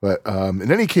 But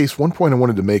in any case, one point I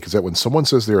wanted to make is that when someone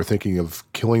says they are thinking of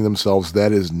killing themselves,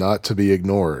 that is not to be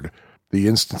ignored. The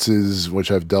instances which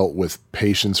I've dealt with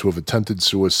patients who have attempted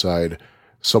suicide,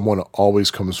 someone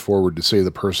always comes forward to say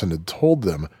the person had told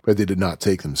them, but they did not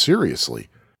take them seriously.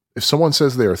 If someone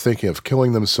says they are thinking of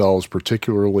killing themselves,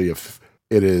 particularly if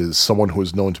it is someone who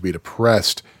is known to be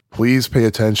depressed, please pay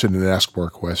attention and ask more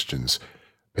questions.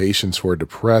 Patients who are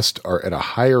depressed are at a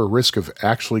higher risk of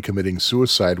actually committing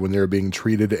suicide when they are being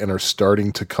treated and are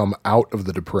starting to come out of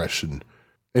the depression.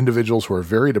 Individuals who are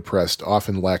very depressed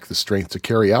often lack the strength to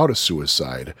carry out a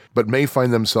suicide, but may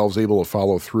find themselves able to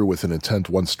follow through with an intent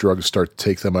once drugs start to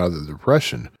take them out of the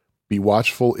depression. Be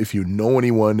watchful if you know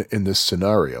anyone in this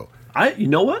scenario. You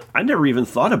know what? I never even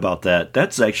thought about that.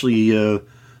 That's actually a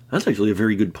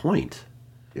very good point.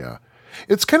 Yeah.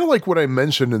 It's kind of like what I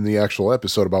mentioned in the actual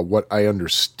episode about what I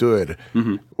understood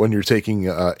when you're taking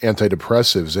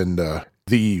antidepressives and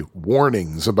the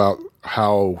warnings about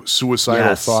how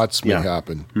suicidal thoughts may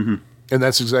happen. Mm-hmm. And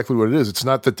that's exactly what it is. It's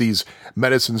not that these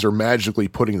medicines are magically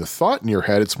putting the thought in your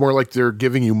head. It's more like they're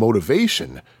giving you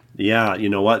motivation. Yeah, you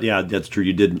know what? Yeah, that's true.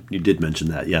 You did mention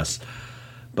that. Yes.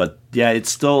 But yeah,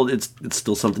 it's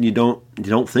still something you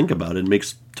don't think about. It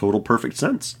makes total perfect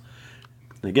sense.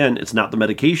 Again, it's not the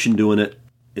medication doing it.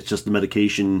 It's just the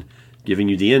medication giving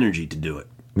you the energy to do it.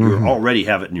 You already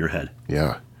have it in your head.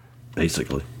 Yeah.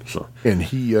 Basically. So. And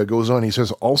he goes on, he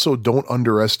says, also don't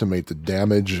underestimate the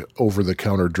damage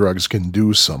over-the-counter drugs can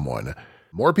do someone.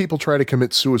 More people try to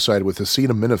commit suicide with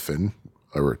acetaminophen,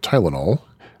 or Tylenol,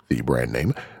 the brand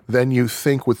name, than you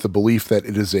think with the belief that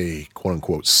it is a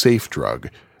quote-unquote safe drug.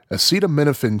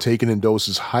 Acetaminophen taken in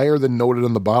doses higher than noted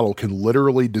on the bottle can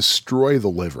literally destroy the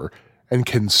liver and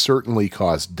can certainly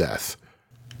cause death.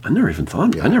 I never even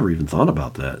thought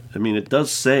about that. I mean, it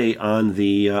does say on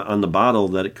the bottle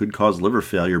that it could cause liver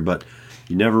failure, but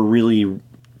you never really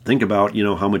think about,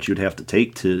 how much you'd have to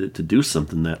take to do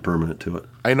something that permanent to it.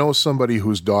 I know somebody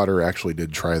whose daughter actually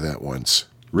did try that once.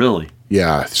 Really?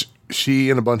 Yeah. She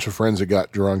and a bunch of friends had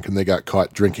got drunk and they got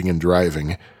caught drinking and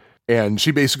driving. And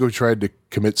she basically tried to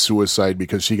commit suicide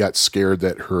because she got scared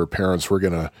that her parents were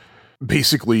going to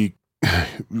basically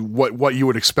what you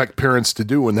would expect parents to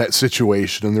do in that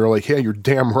situation. And they're like, yeah, you're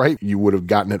damn right. You would have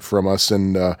gotten it from us.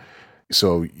 And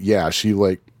so, yeah,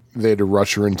 they had to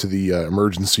rush her into the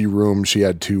emergency room. She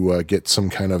had to get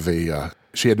some kind of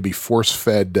she had to be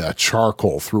force-fed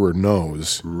charcoal through her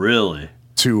nose. Really?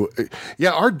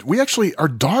 Our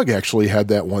dog actually had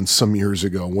that once some years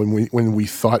ago when we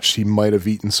thought she might have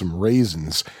eaten some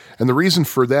raisins. And the reason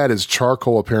for that is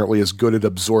charcoal apparently is good at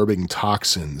absorbing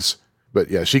toxins. But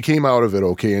yeah, she came out of it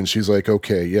okay, and she's like,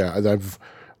 okay, yeah, I've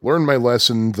learned my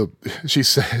lesson. She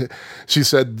said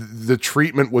the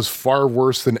treatment was far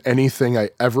worse than anything I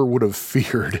ever would have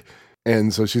feared.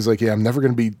 And so she's like, yeah, I'm never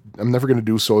going to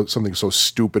do something so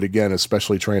stupid again,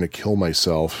 especially trying to kill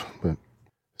myself. But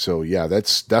so yeah,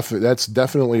 that's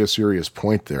definitely a serious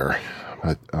point there.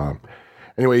 But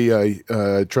anyway,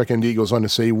 Trek MD goes on to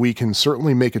say, we can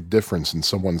certainly make a difference in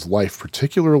someone's life,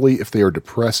 particularly if they are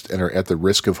depressed and are at the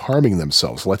risk of harming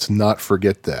themselves. Let's not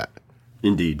forget that.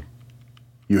 Indeed.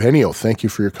 Eugenio, thank you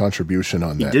for your contribution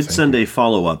on that. He did send a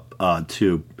follow-up,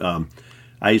 too.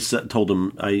 I told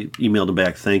him, I emailed him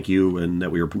back, thank you, and that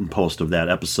we were in post of that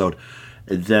episode.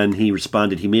 And then he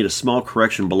responded, he made a small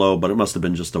correction below, but it must have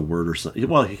been just a word or something.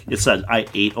 Well, it said, I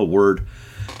ate a word.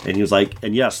 And he was like,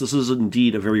 and yes, this is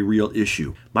indeed a very real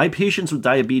issue. My patients with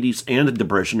diabetes and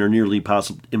depression are nearly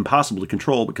impossible to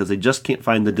control because they just can't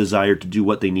find the desire to do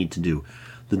what they need to do.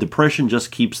 The depression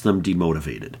just keeps them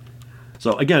demotivated.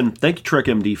 So again, thank you, Trek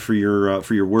MD, for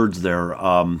your words there.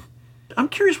 I'm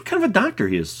curious what kind of a doctor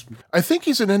he is. I think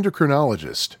he's an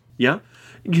endocrinologist. Yeah?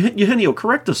 Eugenio,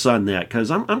 correct us on that,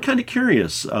 because I'm kind of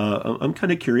curious. I'm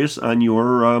kind of curious on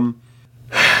your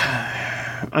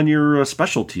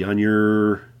specialty, on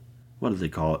your, what do they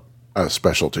call it?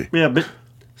 Specialty. Yeah, but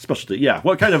specialty. Yeah,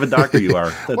 what kind of a doctor you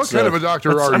are? What kind of a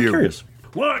doctor are you? I'm curious.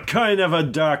 What kind of a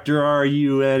doctor are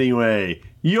you anyway?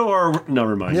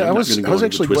 Never mind. Yeah, I was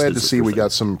actually glad to see we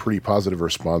got some pretty positive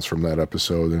response from that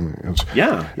episode. And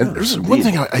there's one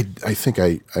thing I think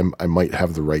I might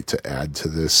have the right to add to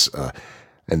this.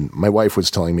 And my wife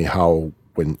was telling me how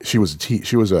when she was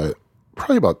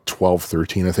probably about 12,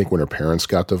 13, I think, when her parents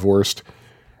got divorced.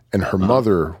 And her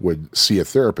mother would see a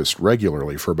therapist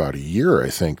regularly for about a year, I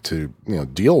think, to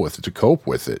deal with it, to cope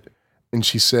with it. And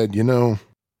she said,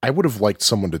 I would have liked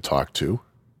someone to talk to.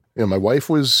 My wife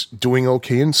was doing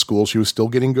okay in school. She was still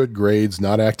getting good grades,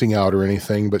 not acting out or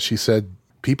anything. But she said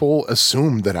people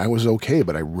assumed that I was okay,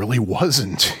 but I really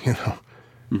wasn't,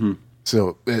 Mm-hmm.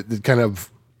 So it kind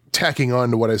of tacking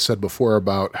on to what I said before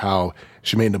about how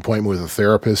she made an appointment with a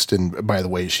therapist. And by the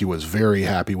way, she was very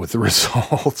happy with the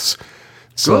results.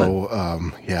 So,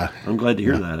 yeah. I'm glad to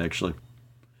hear that, actually.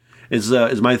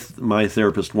 As my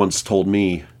therapist once told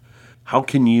me, how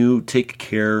can you take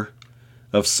care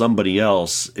of somebody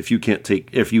else if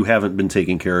you haven't been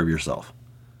taking care of yourself?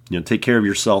 Take care of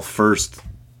yourself first,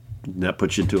 and that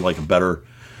puts you into like a better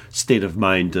state of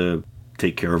mind to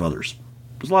take care of others.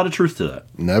 There's a lot of truth to that.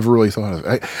 Never really thought of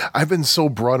it. I've been so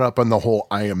brought up on the whole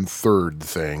I am third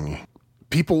thing.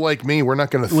 People like me, we're not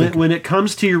going to think. When it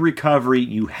comes to your recovery,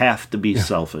 you have to be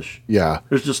selfish. Yeah.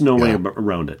 There's just no way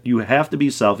around it. You have to be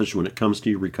selfish when it comes to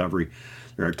your recovery.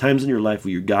 There are times in your life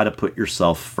where you got to put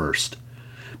yourself first.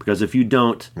 Because if you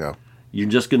don't, you're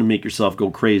just going to make yourself go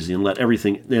crazy and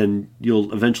then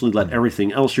you'll eventually let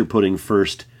everything else you're putting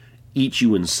first eat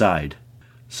you inside.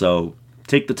 So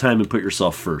take the time and put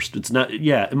yourself first. It's not,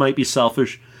 it might be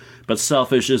selfish, but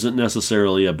selfish isn't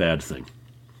necessarily a bad thing.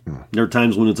 There are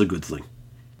times when it's a good thing.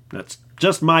 That's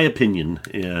just my opinion,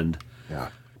 and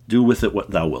do with it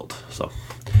what thou wilt. So,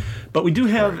 but we do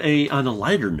have on a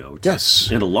lighter note,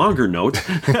 and a longer note,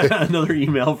 another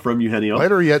email from Eugenio.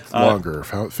 Lighter yet longer.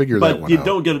 Figure that one out.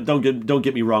 But don't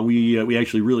get me wrong. We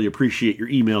actually really appreciate your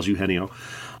emails, Eugenio.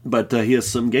 But he has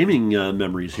some gaming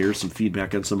memories here, some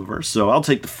feedback on some of ours. So I'll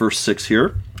take the first 6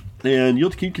 here, and you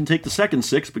can take the second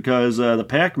 6 because the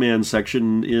Pac-Man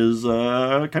section is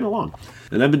kind of long.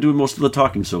 And I've been doing most of the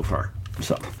talking so far.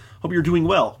 So hope you're doing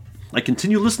well. I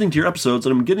continue listening to your episodes,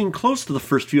 and I'm getting close to the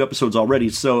first few episodes already,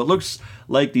 so it looks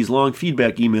like these long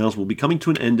feedback emails will be coming to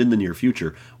an end in the near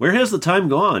future. Where has the time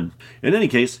gone? In any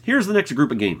case, here's the next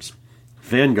group of games.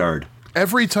 Vanguard.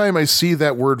 Every time I see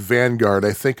that word Vanguard,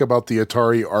 I think about the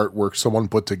Atari artwork someone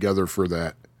put together for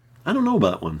that. I don't know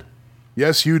about that one.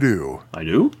 Yes, you do. I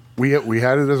do? We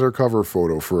had it as our cover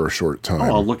photo for a short time.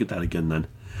 Oh, I'll look at that again then.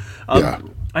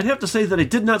 I'd have to say that I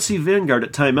did not see Vanguard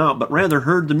at Time Out, but rather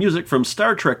heard the music from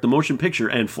Star Trek the Motion Picture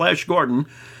and Flash Gordon,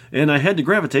 and I had to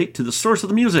gravitate to the source of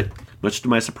the music. Much to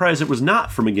my surprise, it was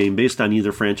not from a game based on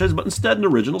either franchise, but instead an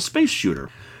original space shooter.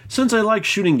 Since I like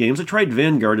shooting games, I tried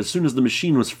Vanguard as soon as the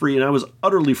machine was free, and I was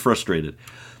utterly frustrated.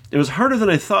 It was harder than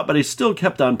I thought, but I still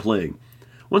kept on playing.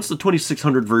 Once the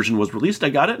 2600 version was released, I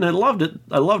got it, and I loved it.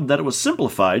 I loved that it was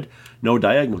simplified, no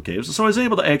diagonal caves, so I was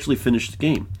able to actually finish the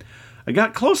game. I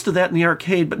got close to that in the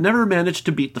arcade, but never managed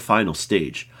to beat the final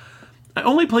stage. I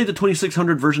only played the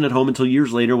 2600 version at home until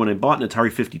years later when I bought an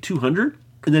Atari 5200,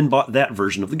 and then bought that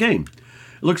version of the game.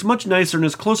 It looks much nicer and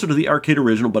is closer to the arcade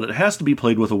original, but it has to be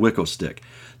played with a Wiko stick.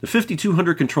 The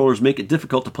 5200 controllers make it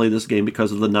difficult to play this game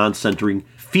because of the non-centering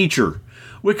feature.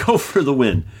 Wiko for the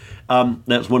win.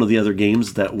 That's one of the other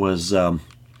games that was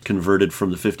converted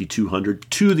from the 5200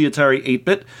 to the Atari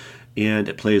 8-bit, and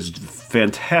it plays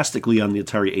fantastically on the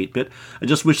Atari 8-bit. I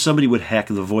just wish somebody would hack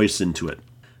the voice into it,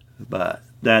 but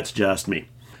that's just me.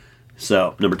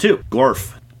 So, number 2,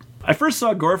 Gorf. I first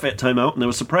saw Gorf at Time Out, and I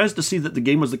was surprised to see that the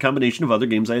game was the combination of other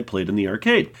games I had played in the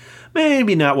arcade.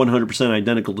 Maybe not 100%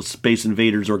 identical to Space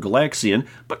Invaders or Galaxian,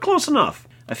 but close enough.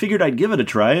 I figured I'd give it a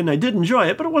try, and I did enjoy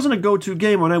it, but it wasn't a go-to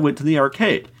game when I went to the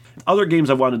arcade. Other games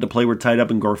I wanted to play were tied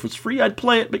up and Gorf was free. I'd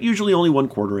play it, but usually only one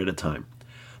quarter at a time.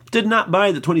 Did not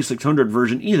buy the 2600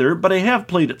 version either, but I have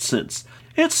played it since.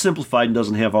 It's simplified and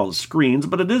doesn't have all the screens,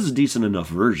 but it is a decent enough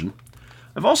version.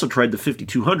 I've also tried the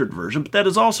 5200 version, but that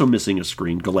is also missing a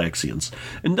screen, Galaxians,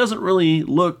 and doesn't really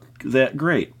look that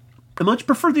great. I much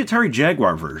prefer the Atari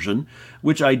Jaguar version,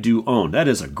 which I do own. That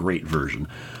is a great version.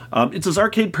 It's as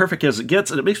arcade perfect as it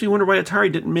gets, and it makes me wonder why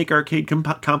Atari didn't make arcade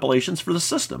compilations for the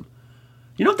system.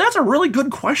 You know, that's a really good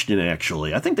question,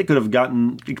 actually. I think they could have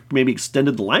maybe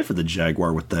extended the life of the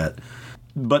Jaguar with that,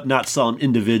 but not sell them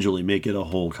individually, make it a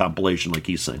whole compilation like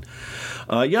he's saying.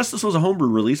 Yes, this was a homebrew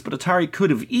release, but Atari could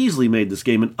have easily made this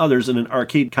game and others in an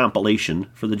arcade compilation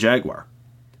for the Jaguar.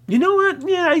 You know what?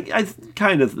 Yeah, I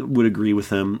kind of would agree with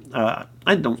him.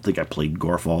 I don't think I played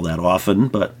Gorf all that often,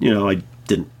 but, you know, I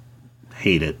didn't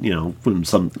hate it. You know, when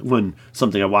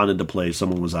something I wanted to play,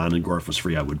 someone was on and Gorf was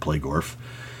free, I would play Gorf.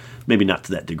 Maybe not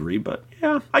to that degree, but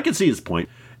yeah, I can see his point.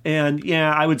 And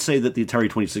yeah, I would say that the Atari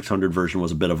 2600 version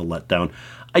was a bit of a letdown.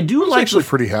 I was actually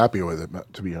pretty happy with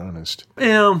it, to be honest.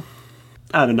 Yeah,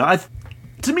 I don't know.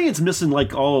 To me, it's missing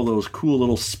like all of those cool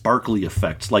little sparkly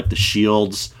effects, like the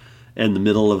shields and the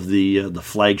middle of the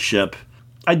flagship.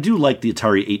 I do like the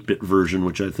Atari 8-bit version,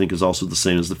 which I think is also the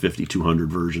same as the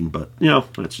 5200 version, but, you know,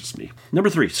 that's just me. Number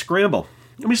 3, Scramble.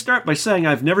 Let me start by saying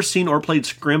I've never seen or played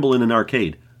Scramble in an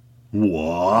arcade.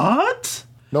 What?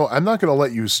 No, I'm not going to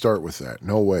let you start with that.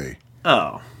 No way.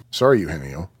 Oh. Sorry,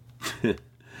 Eugenio.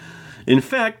 In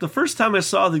fact, the first time I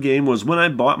saw the game was when I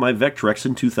bought my Vectrex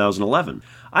in 2011.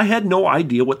 I had no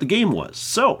idea what the game was,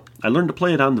 so I learned to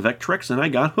play it on the Vectrex and I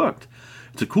got hooked.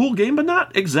 It's a cool game, but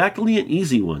not exactly an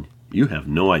easy one. You have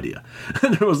no idea.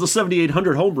 And there was the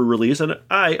 7800 homebrew release, and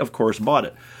I, of course, bought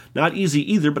it. Not easy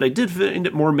either, but I did find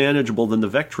it more manageable than the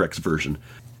Vectrex version.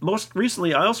 Most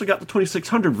recently, I also got the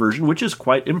 2600 version, which is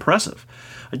quite impressive.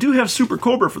 I do have Super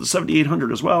Cobra for the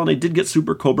 7800 as well, and I did get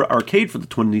Super Cobra Arcade for the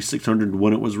 2600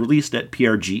 when it was released at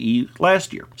PRGE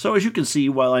last year. So as you can see,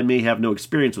 while I may have no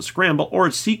experience with Scramble or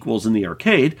its sequels in the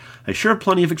arcade, I sure have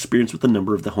plenty of experience with a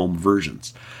number of the home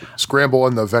versions. Scramble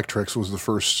on the Vectrex was the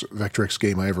first Vectrex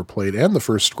game I ever played, and the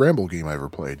first Scramble game I ever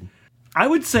played. I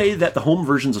would say that the home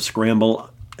versions of Scramble,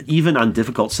 even on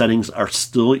difficult settings, are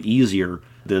still easier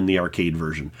than the arcade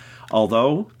version.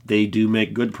 Although, they do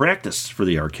make good practice for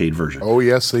the arcade version. Oh,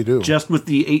 yes, they do. Just with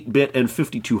the 8-bit and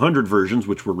 5200 versions,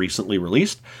 which were recently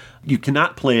released, you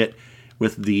cannot play it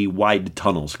with the wide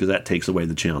tunnels, because that takes away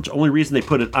the challenge. The only reason they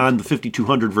put it on the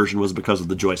 5200 version was because of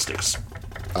the joysticks.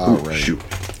 Oh, right. Shoot.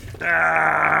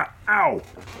 Ow!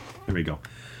 There we go.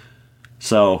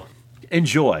 So,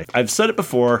 enjoy. I've said it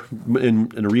before in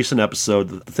a recent episode.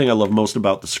 The thing I love most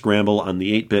about the Scramble on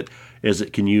the 8-bit is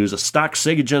it can use a stock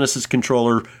Sega Genesis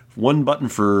controller, one button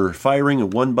for firing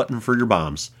and one button for your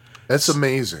bombs. That's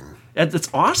amazing. And it's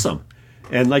awesome.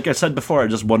 And like I said before, I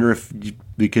just wonder if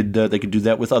they could do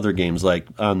that with other games, like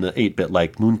on the 8-bit,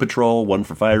 like Moon Patrol, one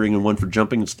for firing and one for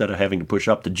jumping instead of having to push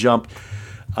up to jump.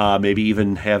 Maybe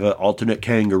even have an alternate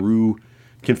Kangaroo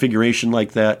configuration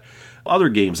like that. Other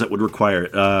games that would require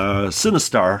it.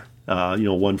 Sinistar,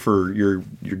 one for your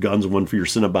guns and one for your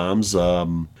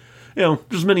Cinnebombs.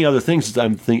 There's many other things that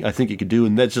I think you could do,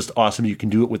 and that's just awesome. You can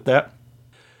do it with that.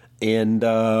 And,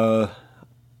 so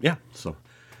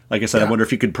like I said, I wonder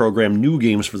if you could program new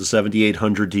games for the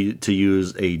 7800 to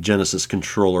use a Genesis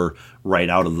controller right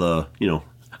out of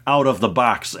the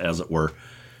box, as it were.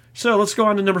 So let's go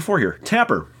on to number 4 here.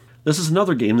 Tapper. This is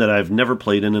another game that I've never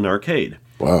played in an arcade.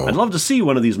 Wow. I'd love to see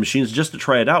one of these machines just to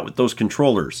try it out with those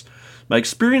controllers. My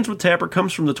experience with Tapper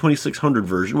comes from the 2600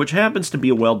 version, which happens to be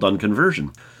a well-done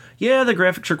conversion. Yeah, the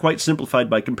graphics are quite simplified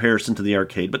by comparison to the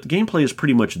arcade, but the gameplay is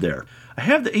pretty much there. I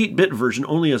have the 8-bit version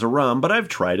only as a ROM, but I've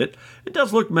tried it. It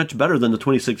does look much better than the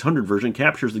 2600 version,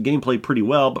 captures the gameplay pretty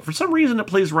well, but for some reason it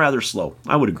plays rather slow.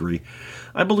 I would agree.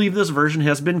 I believe this version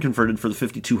has been converted for the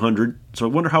 5200, so I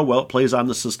wonder how well it plays on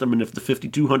the system and if the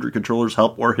 5200 controllers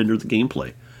help or hinder the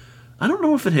gameplay. I don't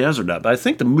know if it has or not, but I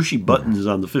think the mushy buttons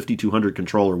on the 5200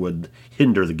 controller would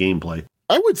hinder the gameplay.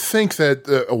 I would think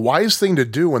that a wise thing to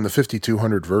do on the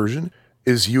 5200 version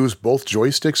is use both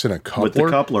joysticks and a coupler. With the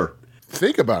coupler.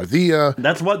 Think about it.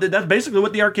 That's basically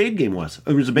what the arcade game was.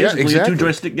 It was basically a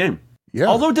 2-joystick game. Yeah.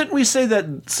 Although, didn't we say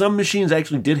that some machines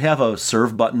actually did have a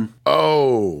serve button?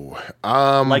 Oh,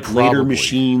 like probably. later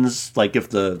machines, like if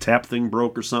the tap thing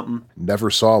broke or something. Never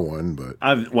saw one, but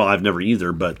I've never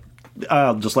either. But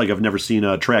just like I've never seen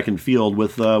a track and field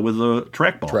with a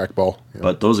trackball. Trackball, yeah.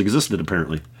 But those existed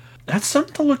apparently. That's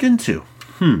something to look into.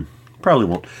 Probably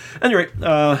won't. Anyway,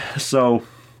 so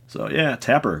yeah,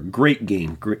 Tapper, great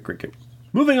game, great game.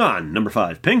 Moving on, number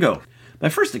 5, Pingo. My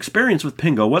first experience with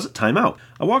Pingo was at Time Out.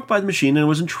 I walked by the machine and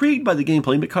was intrigued by the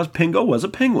gameplay because Pingo was a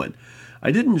penguin.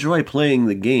 I did enjoy playing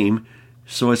the game,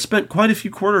 so I spent quite a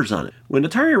few quarters on it. When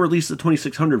Atari released the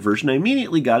 2600 version, I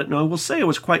immediately got it, and I will say I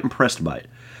was quite impressed by it.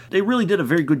 They really did a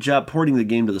very good job porting the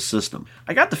game to the system.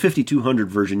 I got the 5200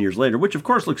 version years later, which of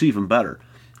course looks even better.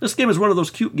 This game is one of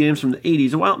those cute games from the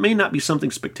 80s, and while it may not be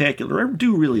something spectacular, I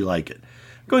do really like it.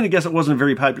 I'm going to guess it wasn't a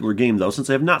very popular game, though,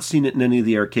 since I have not seen it in any of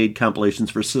the arcade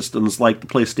compilations for systems like the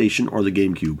PlayStation or the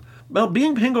GameCube. Well,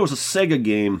 being Pingo is a Sega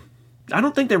game, I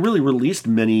don't think they really released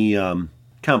many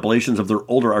compilations of their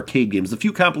older arcade games. The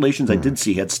few compilations I did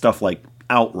see had stuff like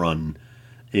Outrun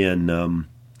and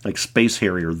like Space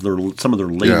Harrier, some of their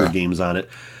later games on it,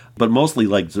 but mostly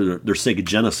like their Sega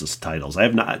Genesis titles. I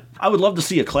would love to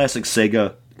see a classic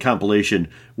Sega compilation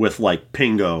with like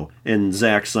Pingo and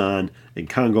Zaxxon and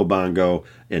Congo Bongo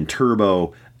and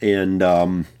Turbo and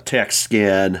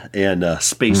TaxScan and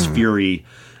Space Fury.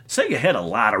 Sega had a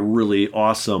lot of really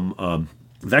awesome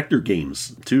vector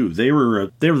games too. They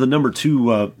were the number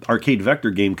 2 arcade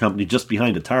vector game company just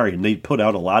behind Atari, and they put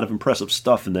out a lot of impressive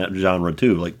stuff in that genre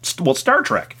too. Like Star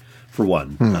Trek for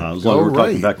one. As long as we're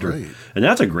talking vector, and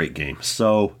that's a great game.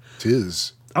 So it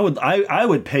is. I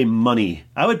would pay money.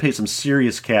 I would pay some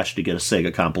serious cash to get a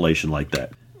Sega compilation like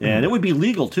that, and it would be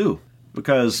legal too,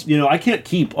 because I can't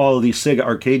keep all of these Sega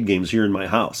arcade games here in my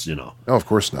house. No, of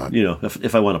course not.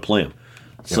 If I want to play them.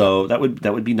 So that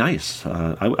would be nice.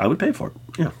 I would pay for it.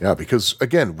 Yeah. Yeah, because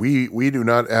again, we do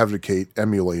not advocate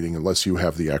emulating unless you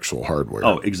have the actual hardware.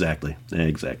 Oh, exactly.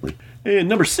 And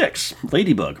number 6,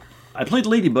 Ladybug. I played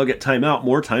Ladybug at timeout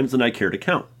more times than I care to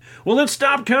count. Well, then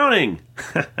stop counting!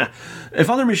 If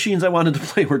other machines I wanted to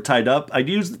play were tied up, I'd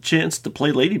use the chance to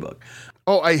play Ladybug.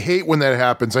 Oh, I hate when that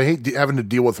happens. I hate having to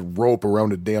deal with rope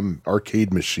around a damn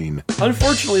arcade machine.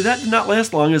 Unfortunately, that did not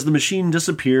last long as the machine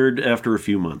disappeared after a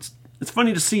few months. It's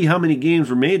funny to see how many games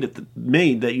were made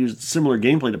that used similar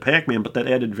gameplay to Pac-Man, but that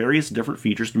added various different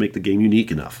features to make the game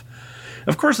unique enough.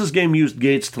 Of course, this game used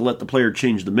gates to let the player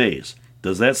change the maze.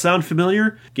 Does that sound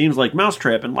familiar? Games like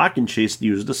Mousetrap and Lock and Chase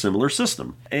used a similar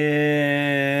system.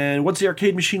 And once the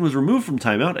arcade machine was removed from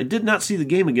timeout, I did not see the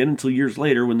game again until years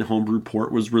later when the homebrew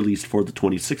port was released for the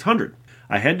 2600.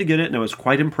 I had to get it and I was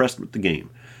quite impressed with the game.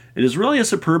 It is really a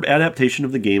superb adaptation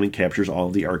of the game and captures all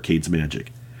of the arcade's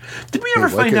magic. Did we ever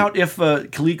find out if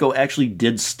Coleco actually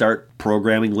did start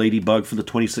programming Ladybug for the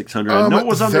 2600? I know it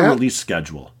was on their release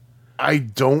schedule. I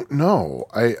don't know.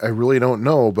 I really don't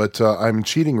know, but I'm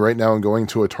cheating right now and going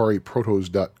to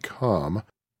AtariProtos.com,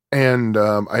 and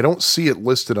I don't see it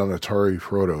listed on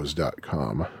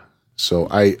AtariProtos.com, so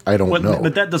I don't know.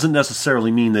 But that doesn't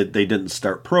necessarily mean that they didn't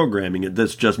start programming it.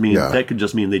 That could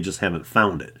just mean they just haven't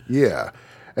found it. Yeah,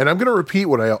 and I'm going to repeat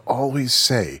what I always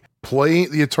say. Play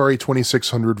the Atari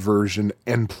 2600 version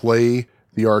and play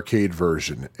the arcade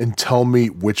version, and tell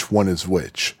me which one is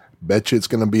which. Bet you it's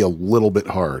going to be a little bit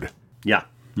hard. Yeah.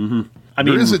 Mm-hmm.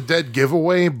 There is a dead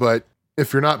giveaway, but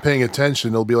if you're not paying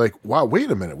attention, it'll be like, wow, wait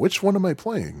a minute, which one am I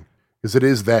playing? Because it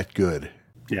is that good.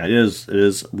 Yeah, it is. It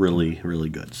is really, really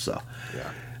good. So, yeah.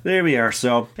 There we are.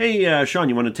 So, hey, Sean,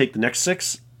 you want to take the next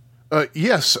 6?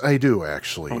 Yes, I do,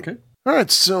 actually. Okay. All right,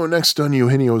 so next on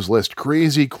Eugenio's list,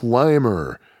 Crazy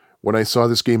Climber. When I saw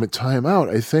this game at timeout,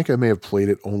 I think I may have played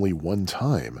it only one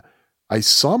time. I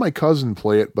saw my cousin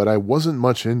play it, but I wasn't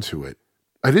much into it.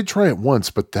 I did try it once,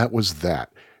 but that was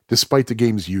that, despite the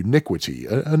game's uniquity,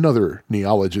 another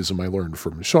neologism I learned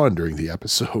from Sean during the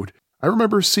episode. I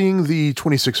remember seeing the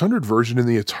 2600 version in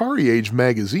the Atari Age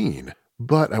magazine,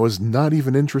 but I was not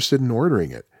even interested in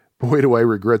ordering it. Boy, do I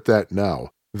regret that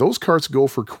now. Those carts go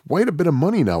for quite a bit of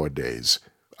money nowadays.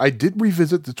 I did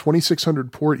revisit the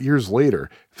 2600 port years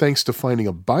later, thanks to finding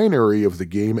a binary of the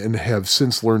game and have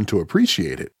since learned to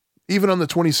appreciate it. Even on the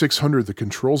 2600, the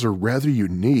controls are rather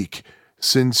unique,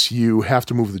 since you have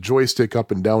to move the joystick up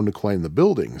and down to climb the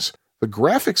buildings. The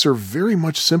graphics are very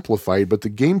much simplified, but the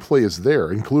gameplay is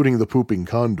there, including the pooping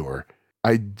condor.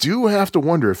 I do have to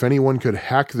wonder if anyone could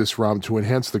hack this ROM to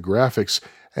enhance the graphics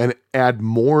and add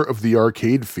more of the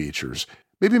arcade features.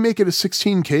 Maybe make it a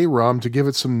 16K ROM to give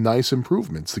it some nice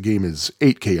improvements. The game is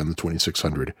 8K on the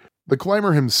 2600. The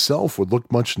climber himself would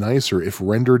look much nicer if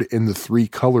rendered in the 3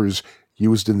 colors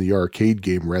used in the arcade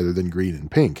game rather than green and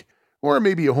pink. Or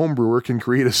maybe a homebrewer can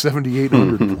create a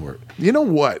 7800 port. You know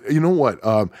what?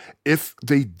 If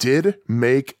they did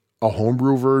make a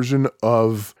homebrew version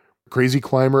of Crazy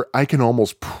Climber, I can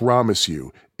almost promise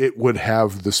you it would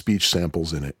have the speech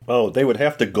samples in it. Oh, they would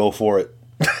have to go for it.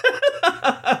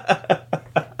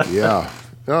 Yeah.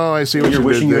 Oh, I see what you're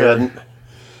wishing you hadn't.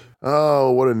 Oh,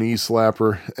 what a knee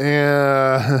slapper.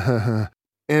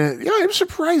 And yeah, I'm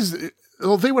surprised.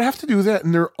 Well, they would have to do that,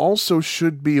 and there also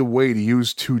should be a way to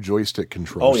use 2 joystick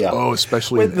controls. Oh, yeah. Oh,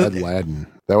 especially in Aladdin.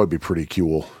 That would be pretty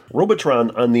cool. Robotron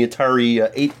on the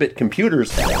Atari 8-bit computers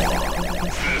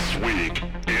This week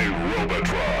in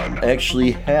Robotron actually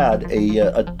had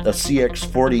a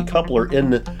CX40 coupler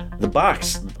in the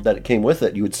box that it came with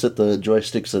it. You would sit the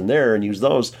joysticks in there and use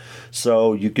those.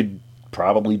 So you could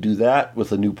probably do that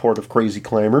with a new port of Crazy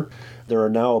Climber. There are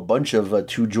now a bunch of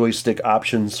 2 joystick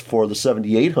options for the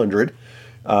 7800.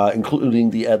 Including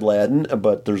the Aladdin,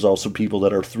 but there's also people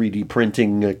that are 3D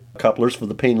printing couplers for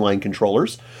the Painline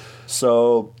controllers.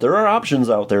 So there are options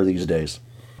out there these days.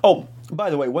 Oh,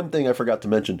 by the way, one thing I forgot to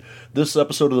mention. This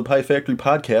episode of the Pie Factory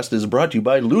podcast is brought to you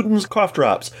by Luden's Cough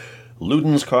Drops.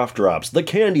 Luden's Cough Drops, the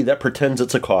candy that pretends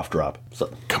it's a cough drop.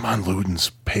 So, come on,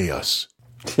 Luden's, pay us.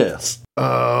 Yes.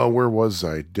 Where was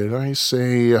I? Did I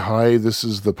say, hi, this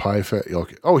is the Pie Factory?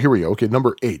 Okay. Oh, here we go. Okay,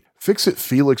 number 8. Fix-It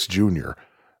Felix Jr.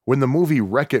 When the movie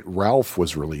Wreck-It Ralph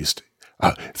was released,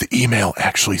 the email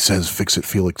actually says Fix-It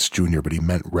Felix Jr., but he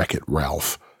meant Wreck-It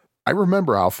Ralph. I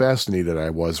remember how fascinated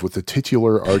I was with the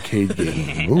titular arcade game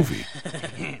of the movie.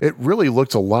 It really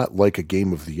looked a lot like a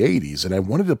game of the 80s, and I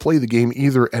wanted to play the game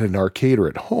either at an arcade or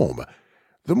at home.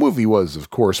 The movie was,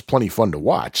 of course, plenty fun to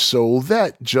watch, so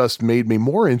that just made me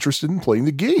more interested in playing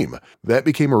the game. That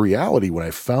became a reality when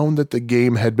I found that the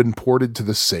game had been ported to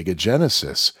the Sega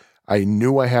Genesis. I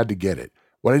knew I had to get it.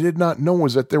 What I did not know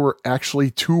was that there were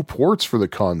actually 2 ports for the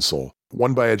console,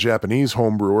 one by a Japanese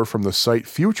homebrewer from the site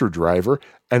Future Driver,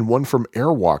 and one from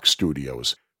Airwalk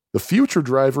Studios. The Future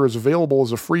Driver is available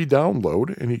as a free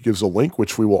download, and he gives a link,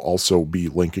 which we will also be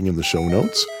linking in the show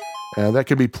notes. And that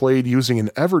can be played using an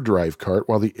EverDrive cart,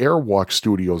 while the Airwalk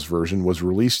Studios version was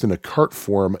released in a cart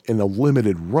form in a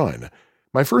limited run.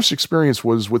 My first experience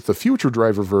was with the Future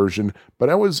Driver version, but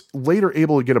I was later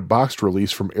able to get a boxed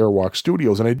release from Airwalk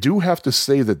Studios, and I do have to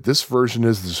say that this version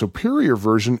is the superior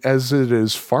version, as it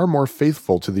is far more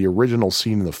faithful to the original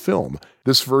scene in the film.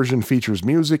 This version features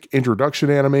music, introduction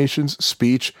animations,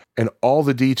 speech, and all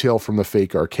the detail from the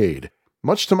fake arcade.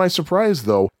 Much to my surprise,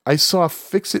 though, I saw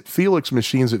Fix-It Felix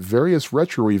machines at various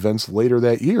retro events later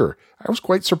that year. I was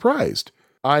quite surprised.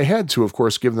 I had to, of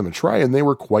course, give them a try, and they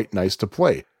were quite nice to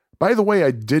play. By the way, I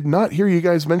did not hear you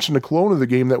guys mention a clone of the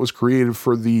game that was created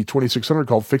for the 2600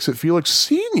 called Fix-It Felix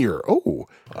Senior. Oh.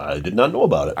 I did not know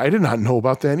about it. I did not know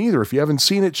about that either. If you haven't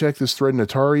seen it, check this thread in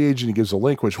Atari Age, and he gives a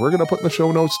link, which we're going to put in the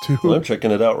show notes too. Well, I'm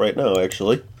checking it out right now,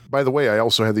 actually. By the way, I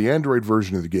also had the Android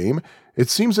version of the game.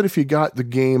 It seems that if you got the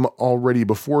game already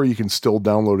before, you can still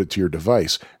download it to your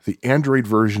device. The Android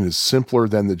version is simpler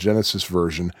than the Genesis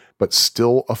version, but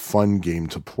still a fun game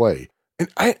to play. And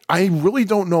I really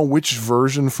don't know which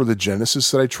version for the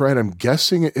Genesis that I tried. I'm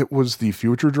guessing it was the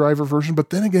Future Driver version, but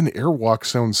then again, Airwalk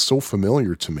sounds so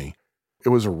familiar to me. It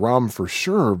was a ROM for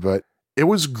sure, but it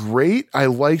was great. I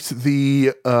liked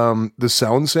the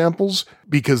sound samples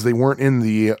because they weren't in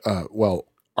the,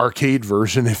 arcade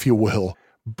version, if you will.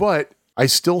 But I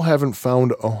still haven't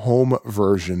found a home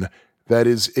version that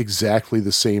is exactly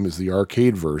the same as the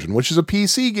arcade version, which is a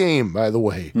PC game, by the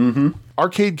way. Mm-hmm.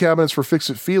 Arcade cabinets for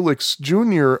Fix-It Felix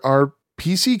Jr. are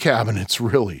PC cabinets,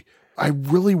 really. I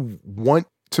really want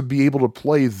to be able to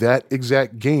play that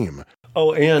exact game.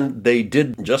 Oh, and they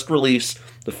did just release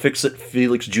the Fix-It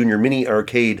Felix Jr. mini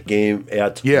arcade game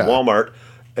at Walmart.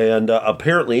 And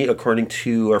apparently, according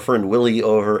to our friend Willie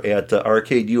over at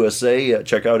Arcade USA,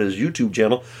 check out his YouTube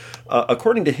channel.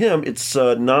 According to him, it's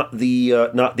not the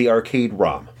arcade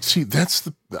ROM. See,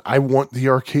 I want the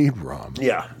arcade ROM.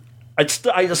 Yeah, I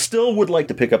still would like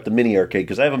to pick up the mini arcade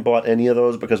because I haven't bought any of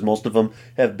those because most of them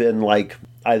have been like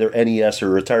either NES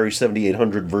or Atari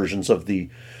 7800 versions of the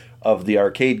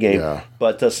arcade game. Yeah.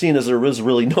 But seeing as there is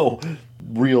really no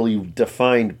really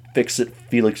defined Fix-It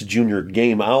Felix Jr.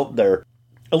 game out there,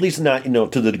 at least not,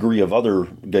 to the degree of other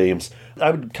games,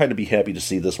 I would kind of be happy to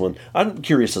see this one. I'm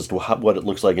curious as to what it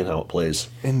looks like and how it plays.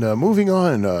 And moving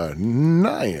on,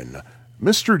 9,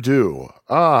 Mr. Do.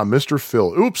 Mr.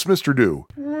 Phil. Oops, Mr. Do.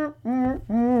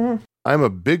 I'm a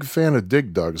big fan of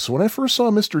Dig Dug, so when I first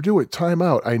saw Mr. Do at Time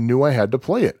Out, I knew I had to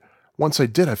play it. Once I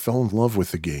did, I fell in love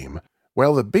with the game.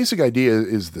 While the basic idea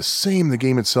is the same, the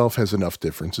game itself has enough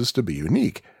differences to be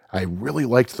unique. I really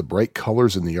liked the bright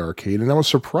colors in the arcade, and I was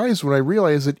surprised when I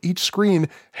realized that each screen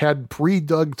had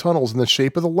pre-dug tunnels in the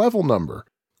shape of the level number.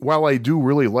 While I do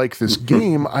really like this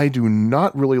game, I do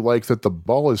not really like that the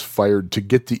ball is fired to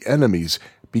get the enemies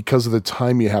because of the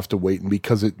time you have to wait and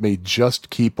because it may just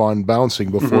keep on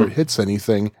bouncing before it hits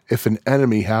anything if an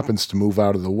enemy happens to move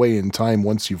out of the way in time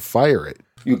once you fire it.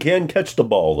 You can catch the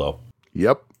ball, though.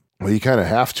 Yep. Well, you kind of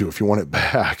have to if you want it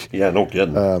back. Yeah, no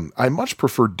kidding. I much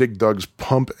prefer Dig Dug's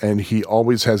pump, and he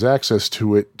always has access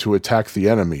to it to attack the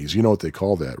enemies. You know what they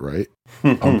call that, right?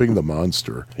 Pumping the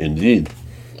monster. Indeed.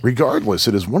 Regardless,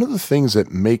 it is one of the things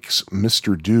that makes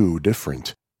Mr. Do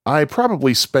different. I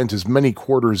probably spent as many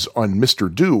quarters on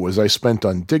Mr. Do as I spent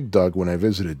on Dig Dug when I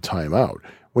visited Time Out.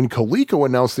 When Coleco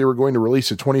announced they were going to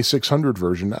release a 2600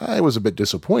 version, I was a bit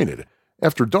disappointed.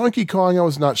 After Donkey Kong, I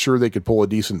was not sure they could pull a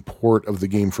decent port of the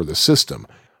game for the system.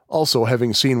 Also,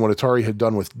 having seen what Atari had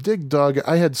done with Dig Dug,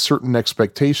 I had certain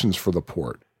expectations for the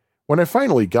port. When I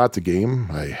finally got the game,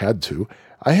 I had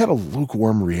a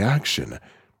lukewarm reaction.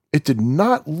 It did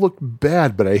not look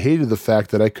bad, but I hated the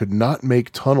fact that I could not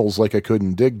make tunnels like I could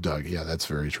in Dig Dug. Yeah, that's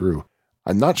very true.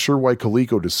 I'm not sure why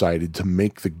Coleco decided to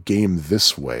make the game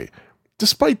this way.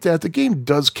 Despite that, the game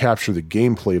does capture the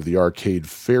gameplay of the arcade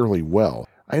fairly well.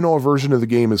 I know a version of the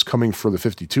game is coming for the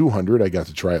 5200. I got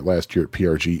to try it last year at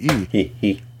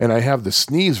PRGE. And I have the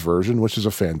Sneeze version, which is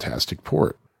a fantastic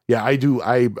port. Yeah, I do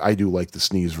like the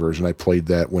Sneeze version. I played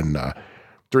that when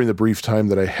during the brief time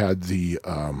that I had the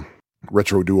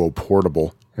Retro Duo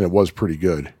portable, and it was pretty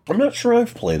good. I'm not sure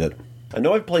I've played it. I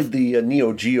know I've played the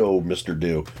Neo Geo Mr.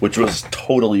 Do, which was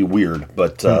totally weird,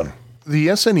 but... The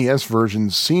SNES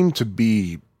versions seem to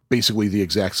be basically the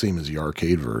exact same as the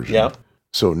arcade version. Yeah.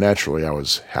 So naturally, I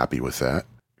was happy with that,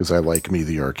 because I like me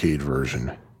the arcade version.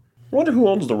 I wonder who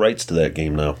owns the rights to that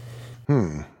game now.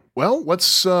 Well,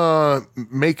 let's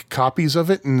make copies of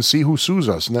it and see who sues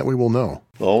us, and that way we'll know.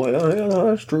 Oh, yeah,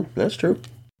 that's true. That's true.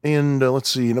 And let's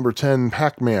see, number 10,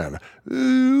 Pac-Man.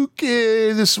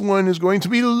 Okay, this one is going to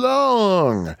be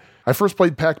long. I first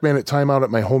played Pac-Man at Timeout at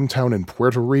my hometown in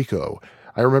Puerto Rico.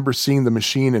 I remember seeing the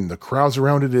machine and the crowds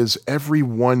around it as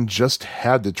everyone just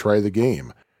had to try the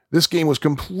game. This game was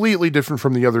completely different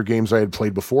from the other games I had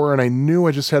played before, and I knew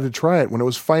I just had to try it. When it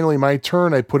was finally my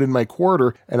turn, I put in my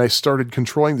quarter, and I started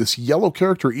controlling this yellow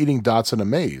character eating dots in a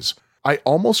maze. I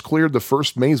almost cleared the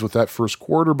first maze with that first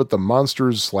quarter, but the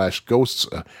monsters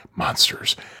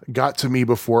got to me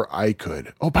before I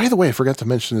could. Oh, by the way, I forgot to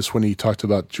mention this when he talked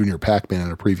about Junior Pac-Man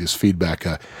in a previous feedback.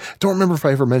 Don't remember if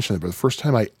I ever mentioned it, but the first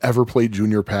time I ever played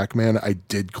Junior Pac-Man, I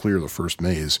did clear the first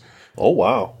maze. Oh,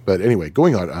 wow. But anyway,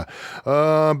 going on.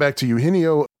 Back to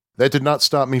Eugenio. That did not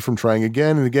stop me from trying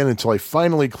again and again until I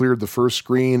finally cleared the first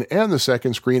screen and the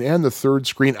second screen and the third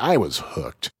screen. I was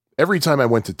hooked. Every time I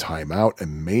went to timeout, I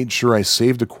made sure I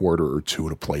saved a quarter or two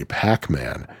to play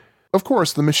Pac-Man. Of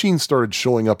course, the machine started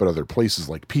showing up at other places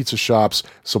like pizza shops,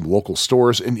 some local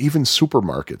stores, and even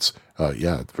supermarkets.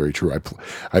 Yeah, very true.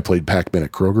 I played Pac-Man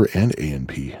at Kroger and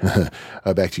A&P.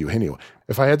 Back to Eugenio.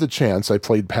 If I had the chance, I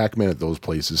played Pac-Man at those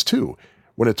places too.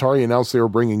 When Atari announced they were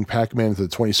bringing Pac-Man to the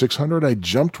 2600, I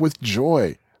jumped with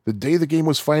joy. The day the game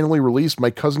was finally released,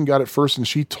 my cousin got it first and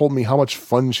she told me how much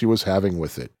fun she was having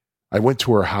with it. I went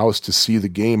to her house to see the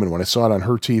game, and when I saw it on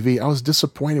her TV, I was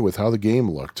disappointed with how the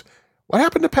game looked. What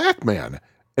happened to Pac-Man?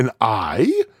 An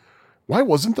eye? Why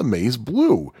wasn't the maze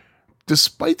blue?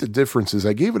 Despite the differences,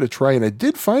 I gave it a try, and I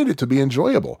did find it to be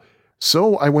enjoyable.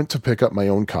 So I went to pick up my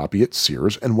own copy at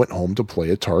Sears and went home to play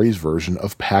Atari's version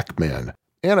of Pac-Man.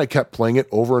 And I kept playing it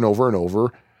over and over and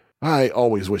over. I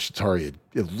always wished Atari had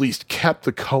at least kept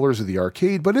the colors of the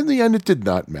arcade, but in the end it did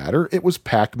not matter. It was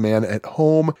Pac-Man at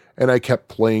home, and I kept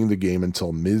playing the game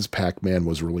until Ms. Pac-Man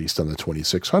was released on the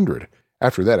 2600.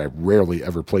 After that, I rarely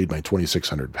ever played my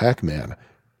 2600 Pac-Man.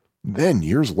 Then,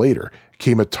 years later,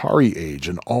 came Atari Age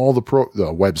and all the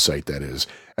website, that is,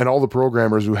 and all the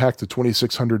programmers who hacked the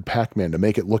 2600 Pac-Man to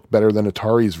make it look better than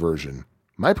Atari's version.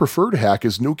 My preferred hack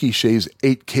is Nuki Shea's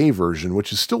 8K version,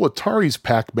 which is still Atari's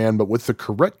Pac-Man, but with the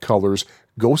correct colors,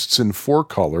 Ghosts in 4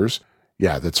 colors.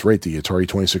 Yeah, that's right, the Atari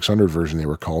 2600 version, they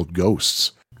were called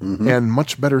Ghosts. Mm-hmm. And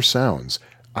much better sounds.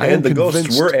 And the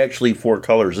Ghosts were actually 4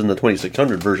 colors in the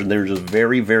 2600 version. They were just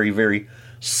very, very, very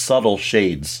subtle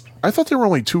shades. I thought they were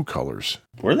only 2 colors.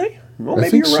 Were they? Well,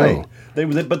 maybe you're right.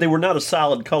 But they were not a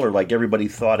solid color like everybody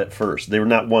thought at first. They were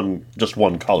not just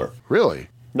one color. Really?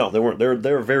 No, they weren't.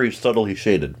 They're very subtly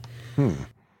shaded.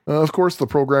 Of course, the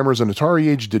programmers in Atari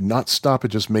Age did not stop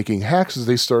at just making hacks as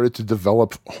they started to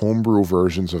develop homebrew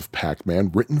versions of Pac-Man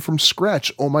written from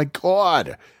scratch. Oh my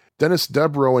God! Dennis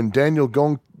Debro and Daniel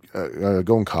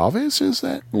Goncalves, is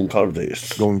that?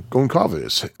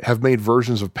 Goncalves have made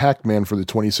versions of Pac-Man for the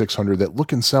 2600 that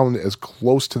look and sound as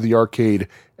close to the arcade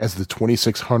as the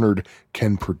 2600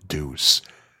 can produce.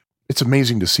 It's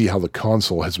amazing to see how the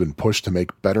console has been pushed to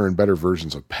make better and better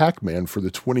versions of Pac-Man for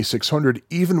the 2600,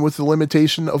 even with the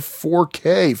limitation of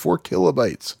 4K, 4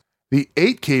 kilobytes. The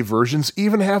 8K versions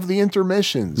even have the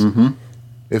intermissions. Mm-hmm.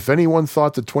 If anyone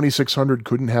thought the 2600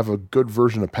 couldn't have a good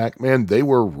version of Pac-Man, they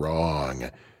were wrong.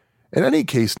 In any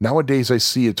case, nowadays I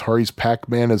see Atari's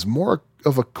Pac-Man as more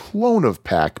of a clone of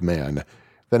Pac-Man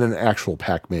than an actual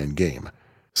Pac-Man game.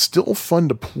 Still fun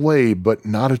to play, but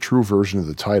not a true version of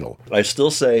the title. I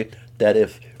still say that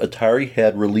if Atari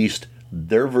had released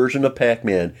their version of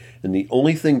Pac-Man, and the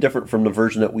only thing different from the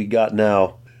version that we got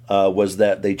now was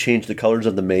that they changed the colors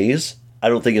of the maze, I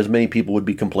don't think as many people would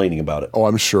be complaining about it. Oh,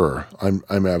 I'm sure. I'm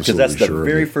absolutely sure. Because that's the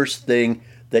very first thing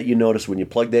that you notice when you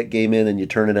plug that game in and you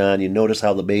turn it on. You notice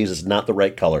how the maze is not the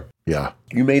right color. Yeah.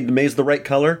 You made the maze the right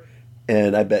color,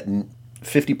 and I bet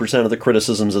 50% of the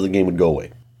criticisms of the game would go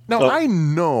away. Now, I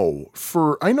know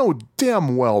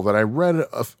damn well that I read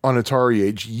on Atari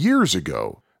Age years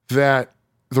ago that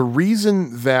the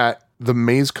reason that the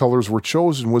maze colors were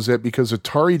chosen was that because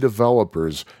Atari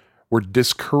developers were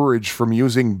discouraged from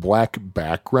using black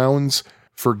backgrounds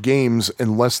for games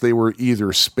unless they were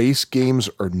either space games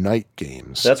or night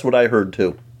games. That's what I heard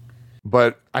too.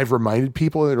 But I've reminded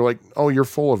people, and they're like, oh, you're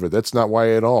full of it. That's not why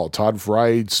at all. Todd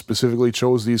Fry specifically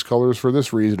chose these colors for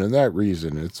this reason and that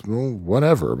reason. It's, well,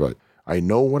 whatever, but I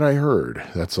know what I heard.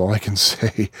 That's all I can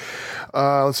say.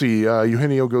 Let's see.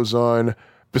 Eugenio goes on.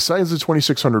 Besides the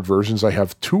 2600 versions, I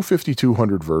have two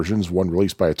 5200 versions, one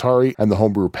released by Atari and the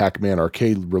homebrew Pac-Man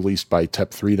arcade released by TEP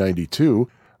 392.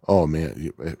 Oh,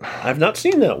 man. I've not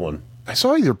seen that one. I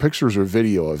saw either pictures or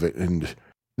video of it, and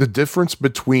the difference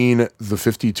between the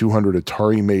 5200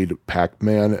 Atari-made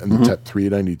Pac-Man and the TEP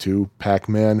 392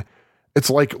 Pac-Man, It's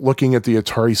like looking at the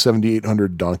Atari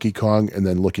 7800 Donkey Kong and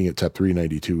then looking at TEP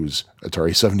 392's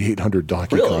Atari 7800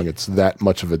 Donkey Kong. It's that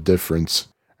much of a difference.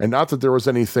 And not that there was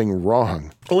anything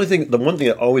wrong. The one thing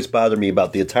that always bothered me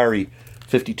about the Atari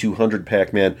 5200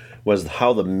 Pac-Man was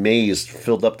how the maze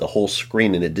filled up the whole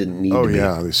screen and it didn't need to be.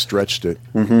 Oh, yeah, they stretched it.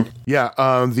 Mm-hmm. Yeah,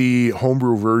 the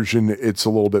homebrew version, it's a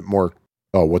little bit more,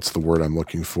 what's the word I'm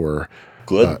looking for?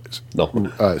 Good?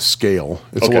 Scale.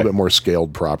 It's a little bit more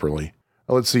scaled properly.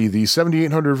 Let's see, the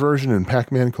 7800 version and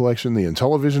Pac-Man Collection, the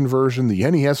Intellivision version, the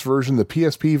NES version, the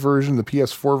PSP version, the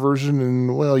PS4 version,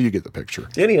 and, well, you get the picture.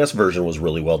 The NES version was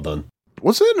really well done.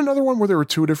 Was it another one where there were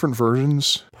two different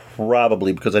versions?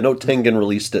 Probably, because I know Tengen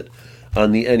released it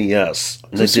on the NES.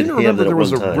 And I seem to remember there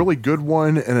was a really good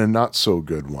one and a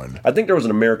not-so-good one. I think there was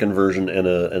an American version and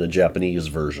a Japanese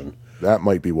version. That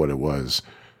might be what it was.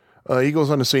 He goes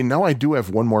on to say, now I do have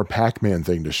one more Pac-Man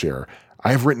thing to share.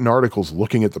 I have written articles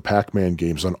looking at the Pac-Man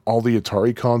games on all the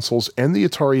Atari consoles and the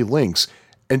Atari Lynx,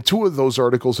 and 2 of those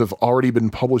articles have already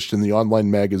been published in the online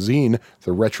magazine,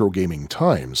 the Retro Gaming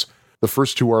Times. The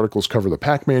first 2 articles cover the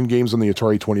Pac-Man games on the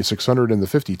Atari 2600 and the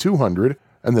 5200,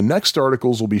 and the next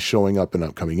articles will be showing up in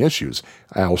upcoming issues.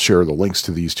 I'll share the links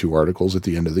to these 2 articles at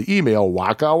the end of the email.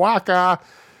 Waka waka!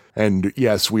 And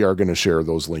yes, we are going to share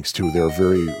those links too. They're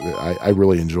I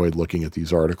really enjoyed looking at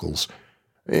these articles.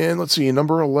 And let's see,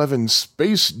 number 11,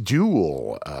 Space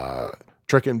Duel.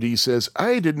 Trek MD says,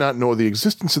 I did not know the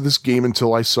existence of this game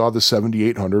until I saw the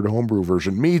 7800 homebrew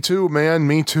version. Me too, man,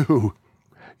 me too.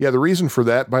 Yeah, the reason for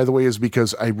that, by the way, is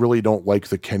because I really don't like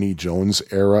the Kenny Jones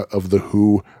era of The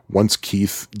Who. Once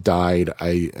Keith died,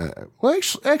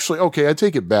 actually, okay, I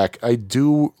take it back. I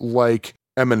do like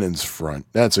Eminence Front.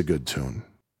 That's a good tune.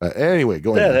 Anyway,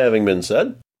 go ahead. That having been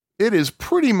said, it is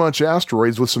pretty much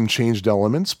Asteroids with some changed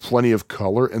elements, plenty of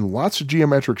color, and lots of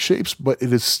geometric shapes, but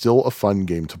it is still a fun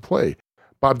game to play.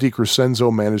 Bob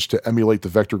DiCrescenzo managed to emulate the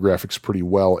vector graphics pretty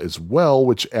well as well,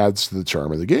 which adds to the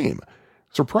charm of the game.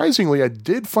 Surprisingly, I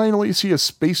did finally see a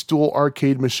Space Duel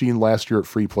arcade machine last year at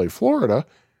Free Play Florida,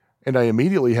 and I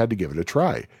immediately had to give it a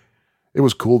try. It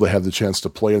was cool to have the chance to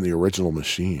play on the original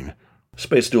machine.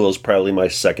 Space Duel is probably my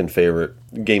second favorite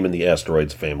game in the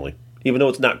Asteroids family. Even though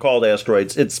it's not called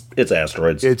Asteroids, it's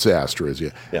Asteroids. It's Asteroids,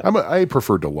 yeah. I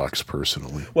prefer Deluxe,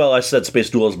 personally. Well, I said Space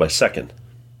Duel is my second.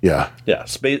 Yeah. Yeah,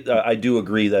 I do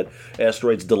agree that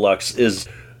Asteroids Deluxe is,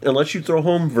 unless you throw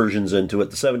home versions into it,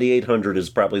 the 7800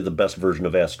 is probably the best version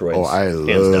of Asteroids. Oh, I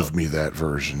love me that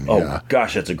version, Oh,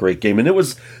 gosh, that's a great game. And it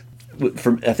was,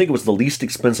 I think it was the least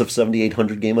expensive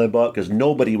 7800 game I bought, because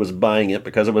nobody was buying it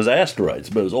because it was Asteroids,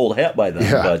 but it was old hat by then.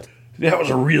 Yeah. But that was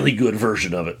a really good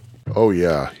version of it. Oh,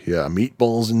 yeah,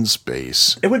 Meatballs in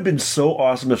Space. It would have been so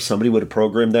awesome if somebody would have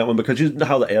programmed that one, because you know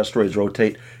how the asteroids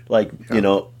rotate, like, I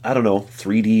don't know,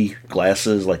 3D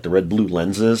glasses, like the red-blue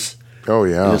lenses. Oh,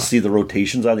 yeah. You just see the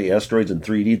rotations on the asteroids in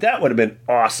 3D. That would have been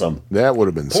awesome. That would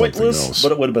have been Pointless, something else.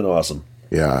 But it would have been awesome.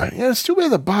 Yeah, it's too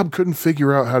bad that Bob couldn't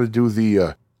figure out how to do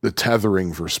the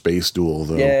tethering for Space Duel,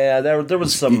 though. Yeah, there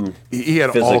was some he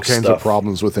had all kinds of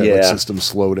problems with that, like system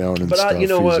slowdown and stuff. But you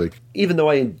know what? Even though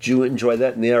I do enjoy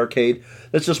that in the arcade,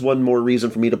 that's just one more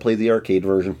reason for me to play the arcade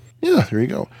version. Yeah, there you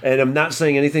go. And I'm not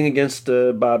saying anything against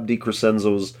Bob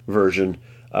DiCrescenzo's version,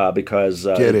 because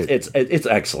it's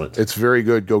excellent. It's very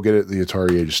good. Go get it at the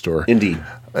Atari Age store. Indeed.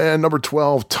 And number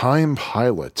 12, Time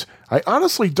Pilot. I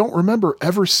honestly don't remember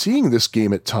ever seeing this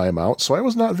game at Time Out, so I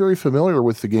was not very familiar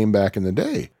with the game back in the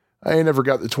day. I never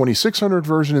got the 2600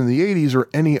 version in the 80s or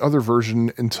any other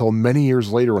version until many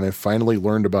years later when I finally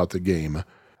learned about the game.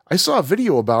 I saw a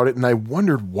video about it and I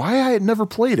wondered why I had never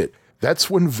played it. That's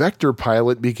when Vector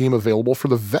Pilot became available for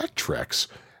the Vectrex,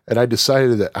 and I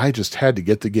decided that I just had to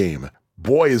get the game.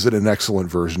 Boy, is it an excellent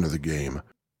version of the game.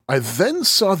 I then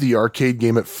saw the arcade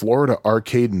game at Florida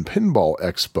Arcade and Pinball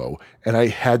Expo, and I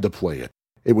had to play it.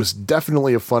 It was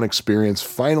definitely a fun experience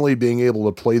finally being able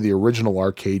to play the original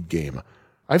arcade game.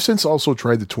 I've since also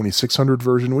tried the 2600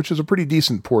 version, which is a pretty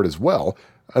decent port as well,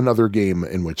 another game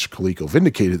in which Coleco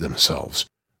vindicated themselves.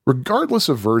 Regardless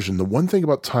of version, the one thing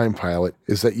about Time Pilot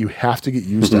is that you have to get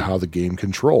used to how the game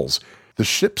controls. The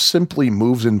ship simply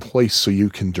moves in place so you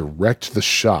can direct the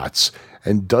shots,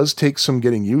 and does take some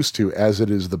getting used to as it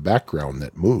is the background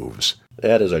that moves.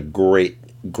 That is a great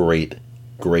game.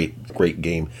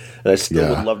 And I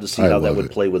still would love to see how that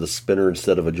would play with a spinner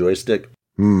instead of a joystick.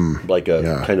 Like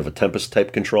a kind of a Tempest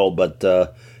type control, but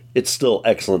it's still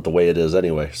excellent the way it is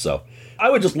anyway. So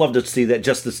I would just love to see that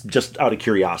just out of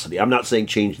curiosity. I'm not saying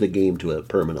change the game to it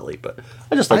permanently, but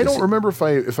I just I don't remember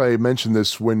if I mentioned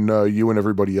this when you and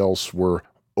everybody else were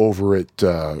over at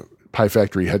Pie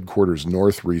Factory Headquarters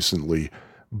North recently,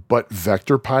 but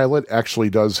Vector Pilot actually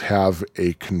does have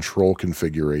a control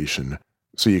configuration.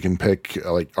 So you can pick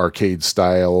like arcade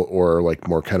style or like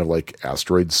more kind of like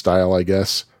asteroid style, I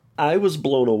guess. I was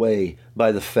blown away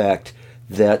by the fact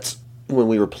that when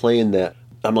we were playing that,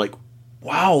 I'm like,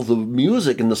 wow, the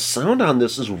music and the sound on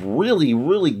this is really,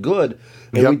 really good.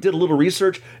 And we did a little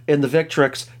research, and the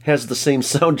Vectrex has the same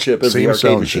sound chip as the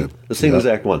arcade machine. The same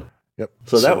exact one. Yep.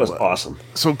 So that was awesome.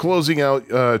 So closing out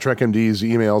TrekMD's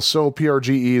email. So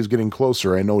PRGE is getting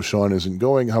closer. I know Sean isn't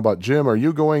going. How about Jim? Are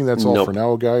you going? That's all for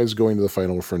now, guys. Going to the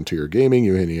Final Frontier Gaming,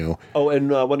 Eugenio. Oh, and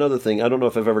one other thing. I don't know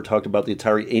if I've ever talked about the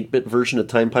Atari 8-bit version of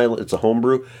Time Pilot. It's a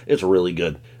homebrew. It's really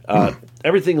good.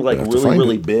 Everything like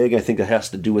really big. I think it has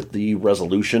to do with the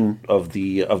resolution of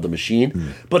the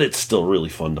machine, but it's still really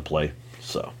fun to play.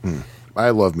 So.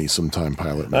 I love me some Time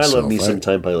Pilot myself. I love me some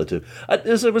Time Pilot, too.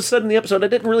 As I was said in the episode, I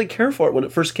didn't really care for it when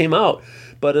it first came out.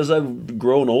 But as I've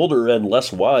grown older and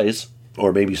less wise,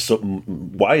 or maybe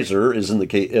wiser as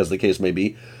the case may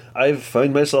be, I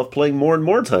find myself playing more and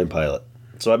more Time Pilot.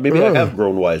 So maybe I have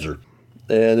grown wiser.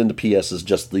 And then the PS is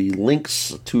just the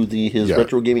links to his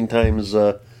Retro Gaming Times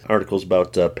articles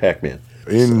about Pac-Man.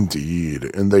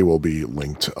 Indeed, and they will be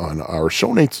linked on our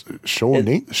show notes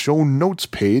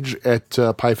page at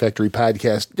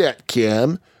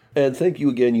piefactorypodcast.com. And thank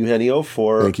you again, Eugenio,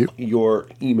 for your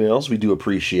emails. We do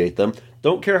appreciate them.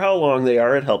 Don't care how long they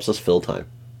are; it helps us fill time.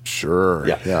 Sure.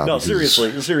 Yeah. No,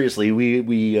 seriously,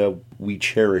 we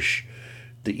cherish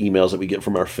the emails that we get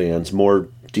from our fans more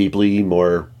deeply,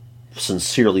 more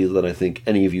sincerely than I think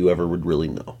any of you ever would really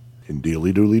know.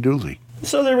 Indeedly, doodly.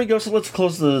 So there we go. So let's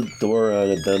close the door on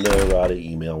Addenda, errata,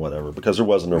 email, whatever, because there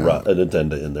was an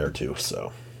addenda in there too.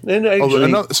 So, and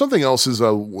something else is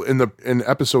in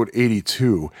episode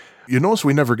 82. You notice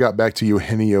we never got back to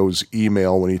Eugenio's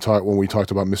email when we talked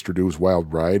about Mr. Do's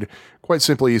Wild Ride. Quite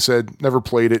simply, he said never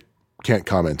played it, can't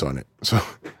comment on it. So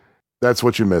that's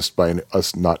what you missed by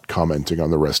us not commenting on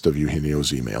the rest of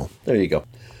Eugenio's email. There you go.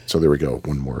 So there we go.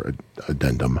 One more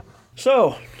addendum.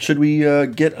 So should we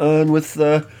get on with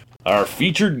our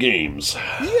featured games?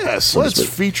 Yes, let's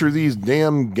feature these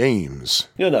damn games.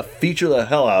 You're going to feature the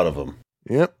hell out of them.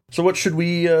 Yep. So what should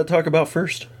we talk about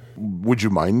first? Would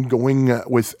you mind going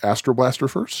with Astro Blaster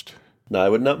first? No, I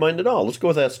would not mind at all. Let's go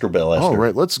with Astro Blaster. All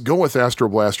right, let's go with Astro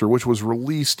Blaster, which was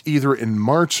released either in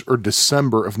March or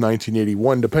December of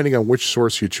 1981, depending on which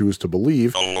source you choose to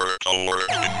believe. Alert,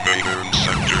 Invader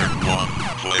Sector 1,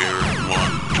 Player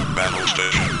 1 to Battle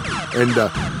Station. And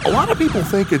a lot of people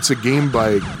think it's a game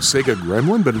by Sega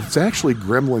Gremlin, but it's actually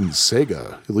Gremlin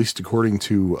Sega, at least according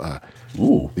to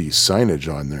the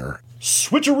signage on there.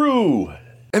 Switcheroo!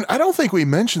 And I don't think we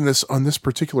mentioned this on this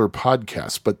particular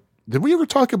podcast, but did we ever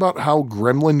talk about how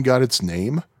Gremlin got its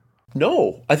name?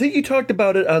 No. I think you talked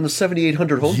about it on the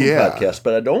 7800 Home podcast,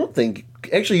 but I don't think...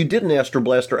 Actually, you did an Astro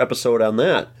Blaster episode on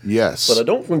that. Yes. But I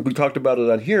don't think we talked about it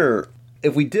on here.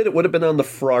 If we did, it would have been on the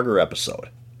Frogger episode.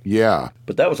 Yeah,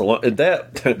 but that was a lot.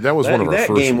 That was one of our first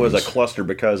That game ones. was a cluster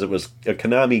because it was a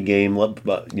Konami game, in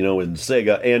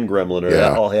Sega and Gremlin, they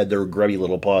all had their grubby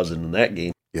little paws in that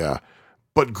game. Yeah,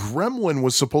 but Gremlin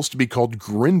was supposed to be called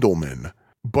Grindelman,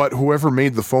 but whoever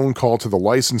made the phone call to the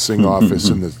licensing office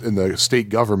in the state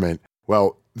government,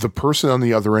 well, the person on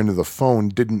the other end of the phone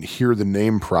didn't hear the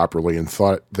name properly and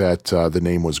thought that the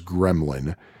name was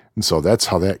Gremlin. And so that's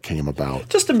how that came about.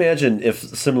 Just imagine if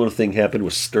a similar thing happened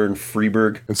with Stern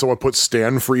Freeberg. And someone put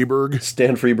Stan Freeberg?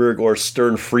 Stan Freeberg or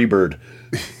Stern Freebird.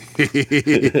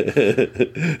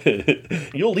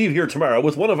 You'll leave here tomorrow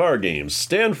with one of our games,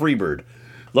 Stan Freebird.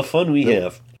 The fun we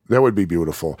have. That would be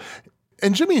beautiful.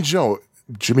 And Jimmy G,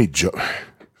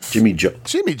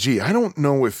 I don't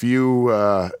know if you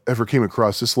ever came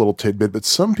across this little tidbit, but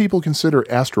some people consider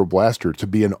Astro Blaster to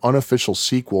be an unofficial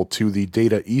sequel to the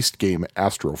Data East game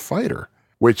Astro Fighter,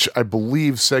 which I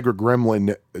believe Sega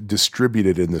Gremlin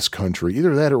distributed in this country.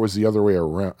 Either that or it was the other way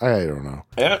around. I don't know.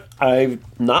 I've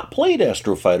not played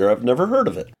Astro Fighter. I've never heard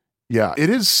of it. Yeah,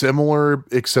 it is similar,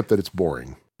 except that it's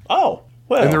boring. Oh,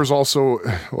 well. And there's also,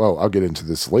 well, I'll get into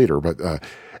this later, but...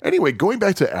 Anyway, going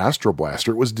back to Astro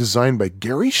Blaster, it was designed by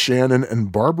Gary Shannon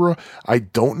and Barbara. I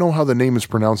don't know how the name is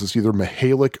pronounced. It's either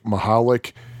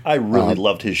Mahalik. I really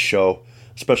loved his show,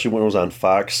 especially when it was on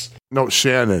Fox. No,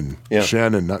 Shannon. Yeah.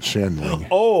 Shannon, not Shanling.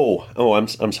 Oh,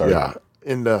 I'm sorry. Yeah,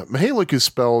 and Mahalik is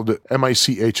spelled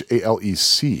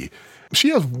Michalec. She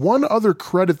has one other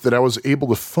credit that I was able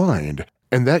to find,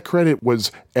 and that credit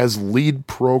was as lead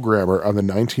programmer on the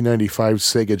 1995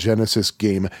 Sega Genesis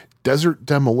game Desert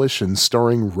Demolition,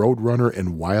 starring Roadrunner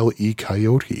and Wile E.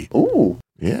 Coyote. Ooh.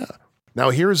 Yeah.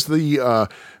 Now here's the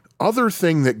other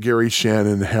thing that Gary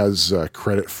Shannon has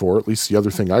credit for, at least the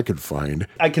other thing I could find.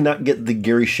 I cannot get the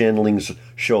Gary Shandling's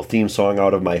show theme song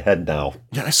out of my head now.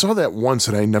 Yeah, I saw that once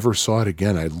and I never saw it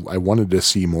again. I wanted to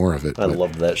see more of it. I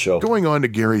loved that show. Going on to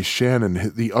Gary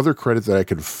Shannon, the other credit that I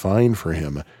could find for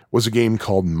him was a game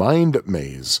called Mind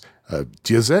Maze.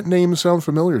 Does that name sound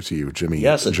familiar to you, Jimmy?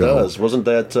 Yes, it does. Wasn't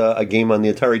that a game on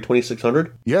the Atari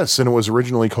 2600? Yes, and it was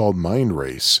originally called Mind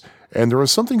Race. And there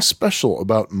was something special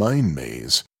about Mind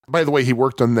Maze. By the way, he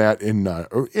worked on that in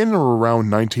or around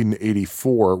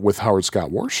 1984 with Howard Scott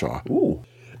Warshaw. Ooh.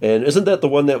 And isn't that the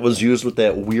one that was used with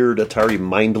that weird Atari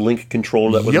Mind Link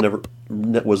controller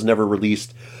that was never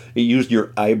released? It used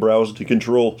your eyebrows to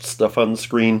control stuff on the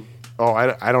screen. Oh,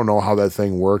 I don't know how that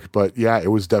thing worked, but yeah, it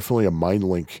was definitely a Mind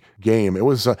Link game. It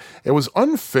was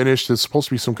unfinished. It's supposed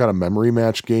to be some kind of memory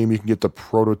match game. You can get the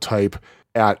prototype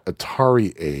at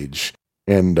Atari Age,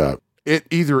 and it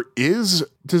either is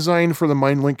designed for the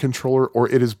Mind Link controller or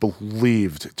it is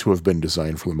believed to have been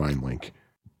designed for the Mind Link.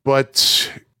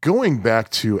 But going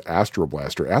back to Astro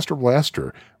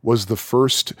Blaster was the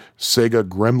first Sega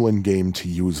Gremlin game to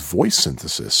use voice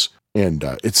synthesis. And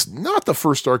it's not the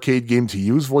first arcade game to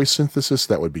use voice synthesis.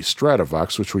 That would be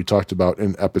Stratovox, which we talked about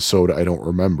in an episode I don't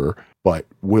remember, but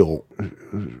will.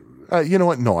 You know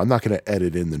what? No, I'm not going to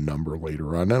edit in the number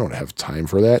later on. I don't have time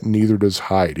for that, and neither does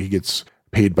Hyde. He gets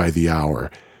paid by the hour.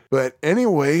 But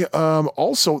anyway,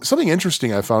 also something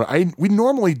interesting I found. We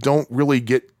normally don't really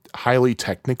get highly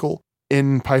technical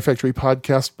in Pie Factory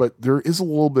Podcast, but there is a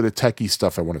little bit of techie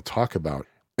stuff I want to talk about.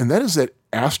 And that is that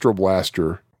Astro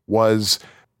Blaster was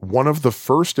one of the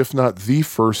first, if not the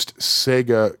first,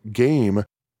 Sega game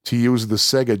to use the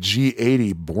Sega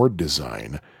G80 board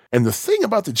design. And the thing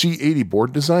about the G80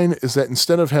 board design is that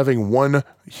instead of having one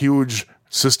huge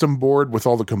system board with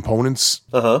all the components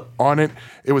on it,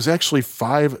 it was actually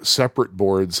 5 separate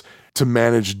boards to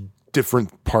manage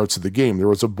different parts of the game. There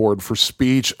was a board for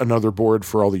speech, another board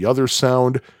for all the other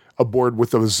sound, a board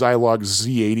with the Zilog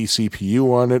Z80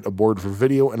 CPU on it, a board for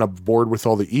video, and a board with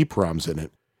all the EEPROMs in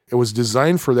it. It was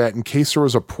designed for that in case there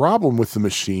was a problem with the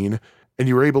machine and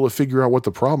you were able to figure out what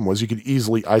the problem was. You could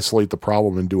easily isolate the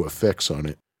problem and do a fix on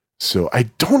it. So I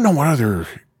don't know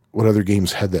what other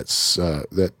games had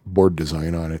that board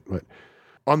design on it. But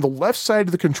on the left side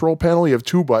of the control panel, you have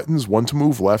 2 buttons, one to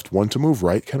move left, one to move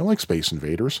right, kind of like Space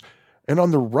Invaders. And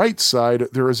on the right side,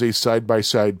 there is a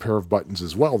side-by-side pair of buttons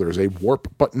as well. There's a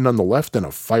warp button on the left and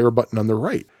a fire button on the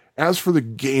right. As for the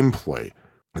gameplay,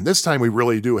 and this time we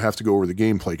really do have to go over the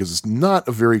gameplay because it's not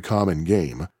a very common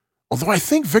game. Although I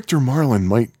think Victor Marlin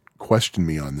might question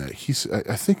me on that.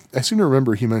 I seem to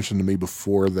remember he mentioned to me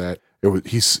before that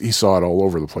he saw it all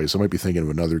over the place. I might be thinking of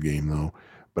another game though.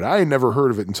 But I had never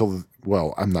heard of it until,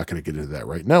 I'm not going to get into that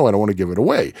right now. I don't want to give it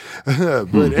away.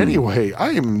 But anyway,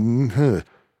 I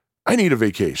need a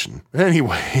vacation.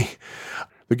 Anyway,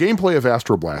 the gameplay of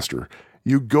Astro Blaster.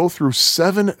 You go through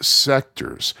 7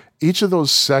 sectors. Each of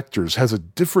those sectors has a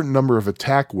different number of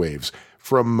attack waves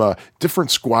from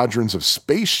different squadrons of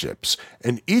spaceships.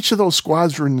 And each of those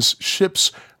squadrons'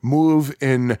 ships move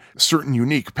in certain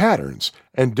unique patterns.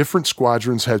 And different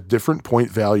squadrons have different point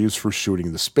values for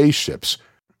shooting the spaceships.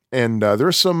 And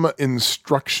there's some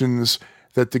instructions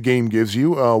that the game gives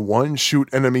you. 1, shoot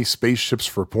enemy spaceships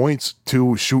for points.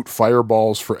 2, shoot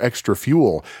fireballs for extra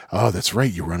fuel. Oh, that's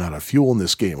right, you run out of fuel in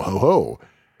this game. Ho ho.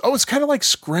 Oh, it's kind of like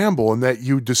Scramble in that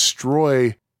you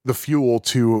destroy the fuel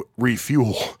to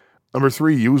refuel. Number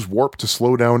 3, use warp to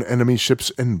slow down enemy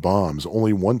ships and bombs.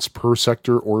 Only once per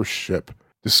sector or ship.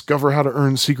 Discover how to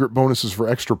earn secret bonuses for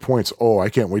extra points. Oh, I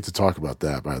can't wait to talk about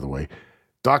that, by the way.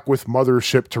 Dock with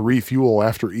mothership to refuel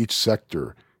after each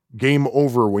sector. Game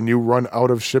over when you run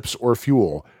out of ships or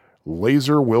fuel.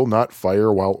 Laser will not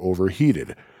fire while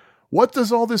overheated. What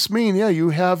does all this mean? Yeah, you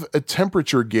have a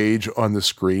temperature gauge on the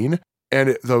screen,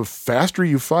 and the faster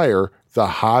you fire, the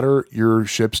hotter your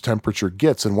ship's temperature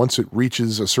gets. And once it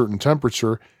reaches a certain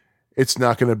temperature, it's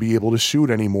not going to be able to shoot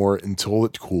anymore until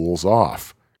it cools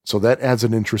off. So that adds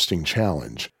an interesting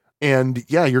challenge. And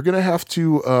yeah, you're going to have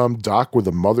to dock with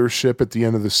a mothership at the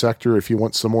end of the sector if you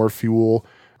want some more fuel.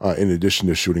 In addition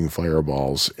to shooting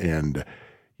fireballs. And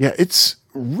yeah, it's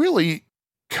really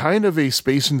kind of a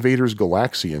Space Invaders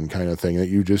Galaxian kind of thing that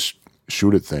you just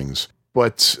shoot at things.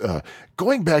 But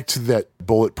going back to that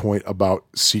bullet point about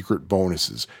secret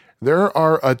bonuses, there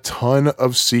are a ton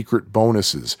of secret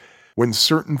bonuses. When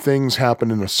certain things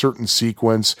happen in a certain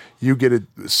sequence, you get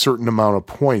a certain amount of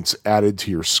points added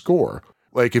to your score.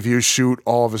 Like if you shoot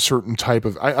all of a certain type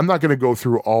of... I'm not going to go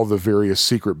through all the various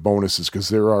secret bonuses because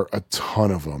there are a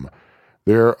ton of them.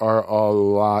 There are a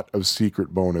lot of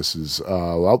secret bonuses.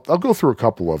 I'll go through a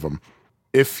couple of them.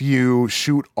 If you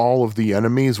shoot all of the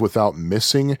enemies without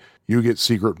missing, you get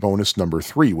secret bonus number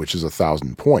 3, which is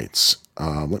 1,000 points.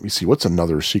 Let me see. What's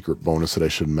another secret bonus that I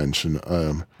should mention?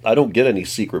 I don't get any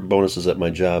secret bonuses at my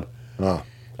job.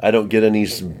 I don't get any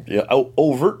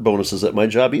overt bonuses at my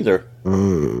job either.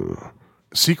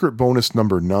 Secret bonus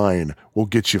number 9 will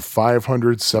get you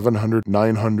 500, 700,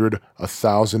 900,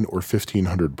 1,000, or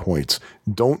 1,500 points.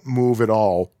 Don't move at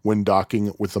all when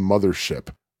docking with the mothership.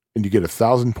 And you get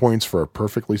 1,000 points for a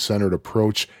perfectly centered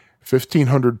approach,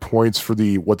 1,500 points for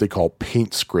the what they call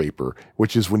paint scraper,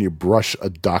 which is when you brush a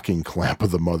docking clamp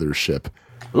of the mothership.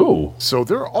 Ooh. So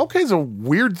there are all kinds of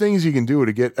weird things you can do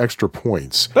to get extra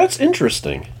points. That's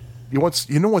interesting. You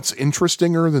know what's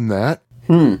interestinger than that?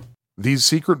 These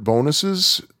secret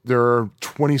bonuses, there are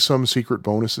 20-some secret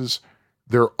bonuses.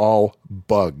 They're all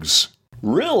bugs.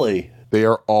 Really? They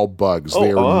are all bugs. Oh,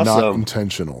 they are awesome. not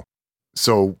intentional.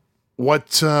 So what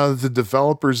the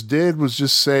developers did was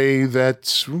just say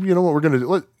that, you know what we're going to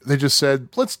do? They just said,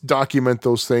 let's document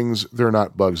those things. They're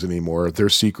not bugs anymore. They're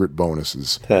secret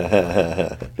bonuses.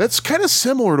 That's kind of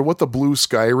similar to what the Blue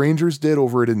Sky Rangers did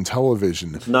over at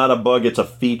Intellivision. It's not a bug, it's a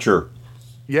feature.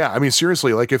 Yeah, I mean,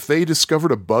 seriously, like if they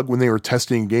discovered a bug when they were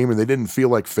testing a game and they didn't feel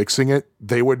like fixing it,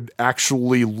 they would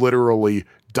actually literally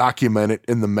document it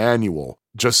in the manual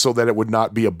just so that it would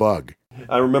not be a bug.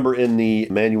 I remember in the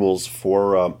manuals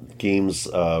for games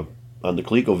on the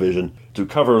ColecoVision, to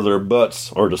cover their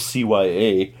butts, or to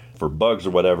CYA for bugs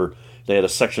or whatever, they had a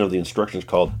section of the instructions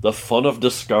called The Fun of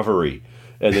Discovery.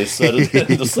 And they said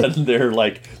in there,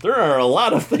 like, there are a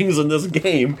lot of things in this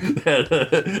game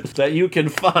that you can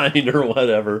find or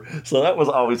whatever. So that was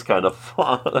always kind of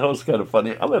fun. That was kind of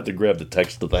funny. I'm going to have to grab the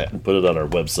text of that and put it on our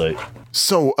website.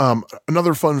 So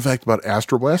another fun fact about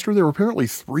Astro Blaster, there were apparently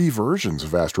 3 versions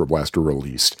of Astro Blaster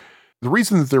released. The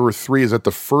reason that there were 3 is that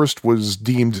the first was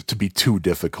deemed to be too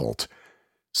difficult.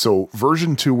 So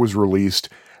version 2 was released,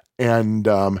 and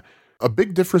a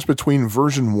big difference between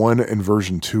version 1 and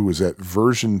version 2 is that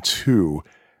version 2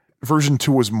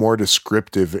 was more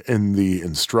descriptive in the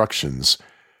instructions.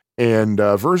 And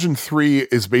version 3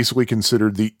 is basically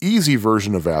considered the easy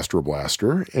version of Astro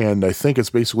Blaster, and I think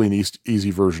it's basically an easy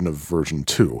version of version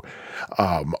 2.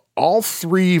 All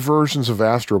 3 versions of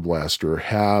Astro Blaster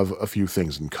have a few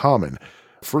things in common.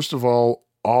 First of all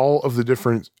of the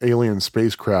different alien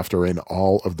spacecraft are in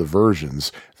all of the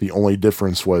versions. The only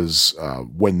difference was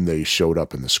when they showed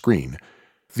up in the screen.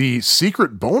 The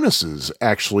secret bonuses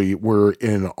actually were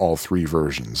in all 3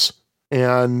 versions.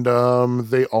 And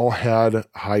they all had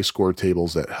high score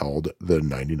tables that held the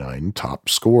 99 top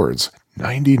scores.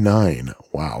 99.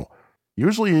 Wow.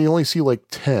 Usually you only see like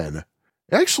 10.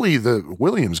 Actually, the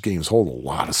Williams games hold a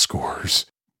lot of scores.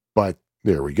 But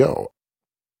there we go.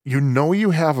 You know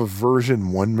you have a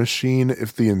version 1 machine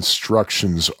if the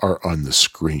instructions are on the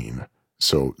screen.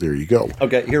 So there you go.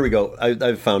 Okay, here we go.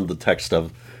 I found the text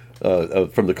of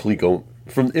from the Coleco.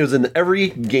 It was in every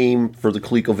game for the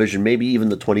ColecoVision, maybe even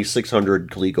the 2600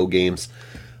 Coleco games.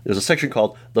 There's a section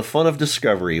called The Fun of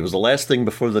Discovery. It was the last thing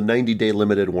before the 90-day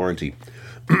limited warranty.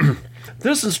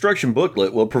 This instruction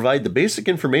booklet will provide the basic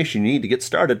information you need to get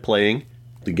started playing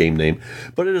the game name,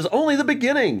 but it is only the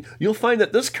beginning. You'll find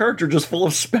that this cartridge is full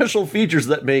of special features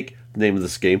that make the name of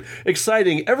this game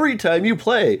exciting every time you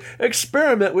play.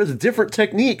 Experiment with different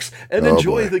techniques and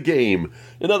enjoy the game.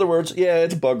 In other words, yeah,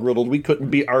 it's bug riddled. We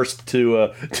couldn't be arsed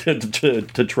to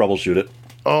troubleshoot it.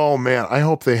 Oh man, I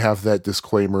hope they have that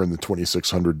disclaimer in the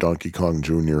 2600 Donkey Kong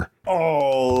Jr.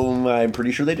 Oh, I'm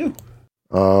pretty sure they do.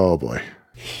 Oh boy.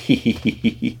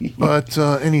 But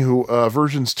anywho,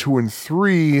 versions 2 and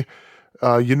 3.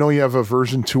 You know you have a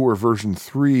version 2 or version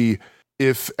 3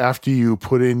 if after you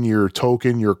put in your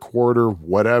token, your quarter,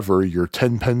 whatever, your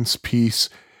 10 pence piece,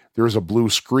 there's a blue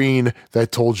screen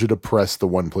that told you to press the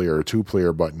 1-player or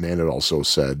 2-player button, and it also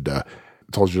said,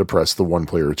 told you to press the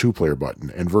 1-player or 2-player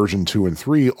button. And version 2 and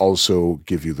 3 also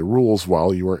give you the rules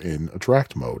while you are in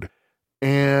attract mode.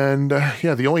 And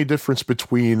yeah, the only difference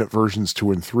between versions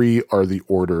 2 and 3 are the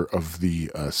order of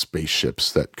the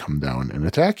spaceships that come down and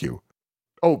attack you.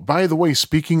 Oh, by the way,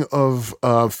 speaking of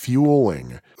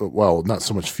fueling, well, not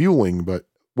so much fueling, but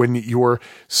when your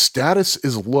status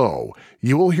is low,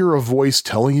 you will hear a voice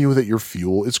telling you that your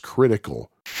fuel is critical.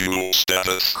 Fuel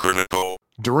status critical.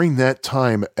 During that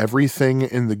time, everything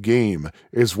in the game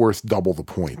is worth double the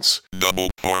points.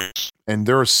 Double points. And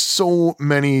there are so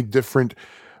many different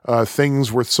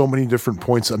things worth so many different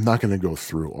points. I'm not going to go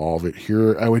through all of it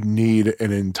here. I would need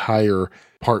an entire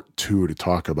part 2 to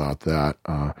talk about that.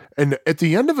 And at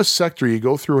the end of a sector, you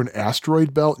go through an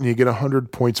asteroid belt and you get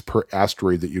 100 points per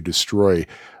asteroid that you destroy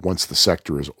once the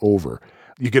sector is over.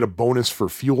 You get a bonus for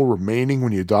fuel remaining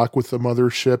when you dock with the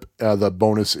mothership. The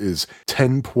bonus is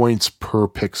 10 points per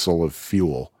pixel of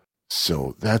fuel.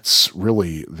 So that's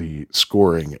really the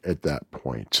scoring at that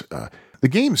point. The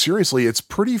game, seriously, it's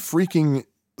pretty freaking...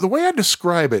 The way I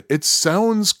describe it, it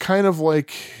sounds kind of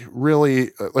like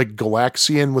really like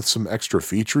Galaxian with some extra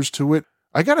features to it.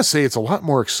 I gotta say, it's a lot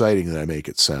more exciting than I make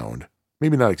it sound.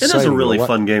 Maybe not exciting. It is a really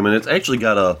fun game, and it's actually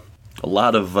got a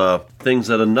lot of things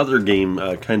that another game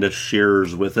kind of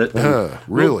shares with it.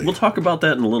 Really? We'll talk about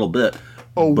that in a little bit.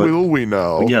 Oh, will we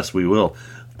now? Yes, we will.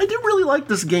 I do really like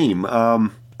this game.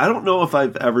 I don't know if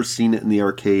I've ever seen it in the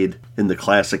arcade in the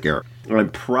classic era.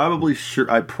 I'm probably sure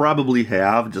I probably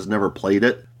have, just never played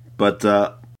it. But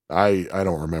I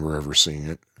don't remember ever seeing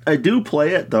it. I do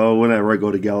play it though whenever I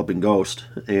go to Galloping Ghost,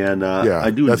 and I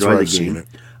do enjoy the game.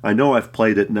 I know I've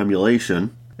played it in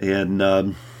emulation, and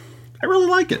I really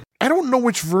like it. I don't know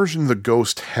which version the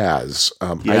Ghost has.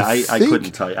 I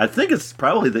couldn't tell you. I think it's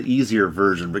probably the easier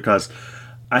version because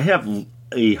I have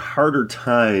a harder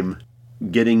time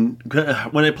getting...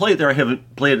 When I play it there, I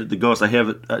haven't played it at the Ghost. I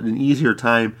have an easier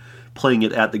time playing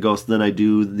it at the Ghost than I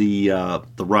do the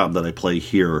ROM that I play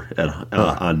here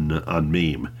on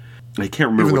MAME. I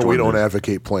can't remember. Even which though one we don't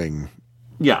advocate playing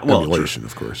emulation,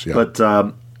 of course. Yeah.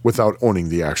 But without owning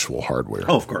the actual hardware.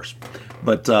 Oh, of course.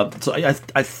 But so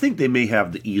I think they may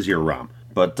have the easier ROM.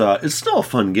 But it's still a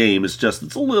fun game. It's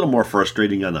a little more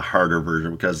frustrating on the harder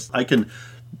version because I can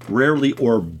rarely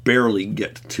or barely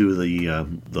get to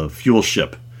the fuel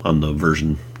ship on the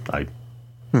version I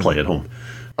play at home.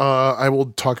 I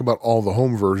will talk about all the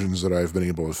home versions that I've been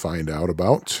able to find out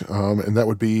about. And that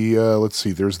would be, let's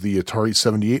see, there's the Atari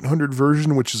 7800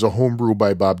 version, which is a homebrew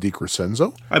by Bob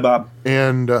DiCrescenzo. Hi, Bob.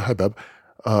 And, hi, Bob.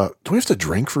 Do we have to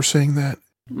drink for saying that?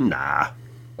 Nah.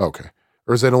 Okay.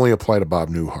 Or does that only apply to Bob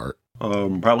Newhart?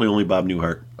 Probably only Bob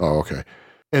Newhart. Oh, okay.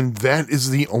 And that is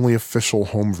the only official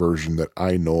home version that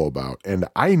I know about. And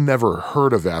I never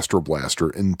heard of Astro Blaster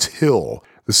until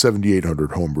the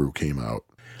 7800 homebrew came out.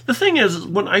 The thing is,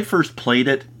 when I first played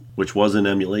it, which was in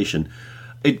emulation,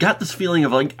 it got this feeling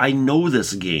of like, I know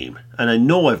this game, and I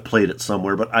know I've played it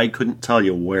somewhere, but I couldn't tell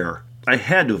you where. I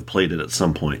had to have played it at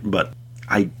some point, but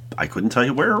I couldn't tell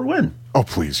you where or when. Oh,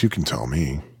 please, you can tell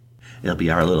me. It'll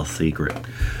be our little secret.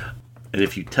 And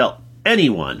if you tell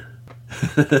anyone,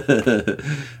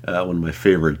 one of my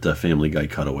favorite Family Guy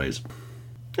cutaways.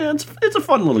 Yeah, it's a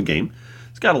fun little game.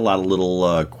 It's got a lot of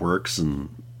little quirks and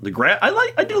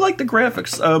I do like the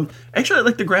graphics. Actually, I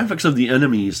like the graphics of the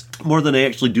enemies more than I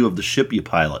actually do of the ship you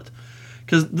pilot,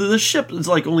 because the ship is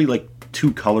only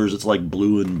two colors. It's like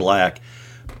blue and black,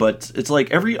 but it's like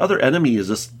every other enemy is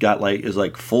just is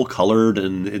full colored,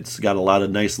 and it's got a lot of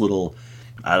nice little,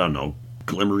 I don't know,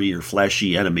 glimmery or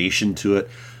flashy animation to it,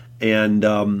 and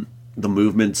the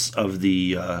movements of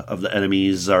the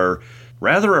enemies are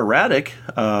rather erratic,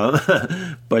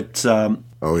 but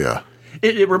oh yeah.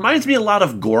 It reminds me a lot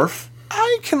of Gorf.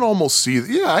 I can almost see.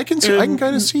 Yeah, I can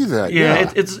kind of see that.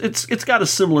 Yeah, it's got a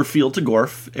similar feel to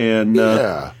Gorf, and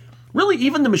really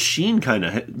even the machine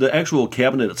the actual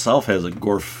cabinet itself has a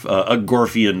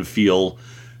Gorfian feel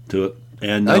to it.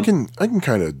 And I can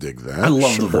kind of dig that. I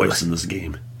love the voice in this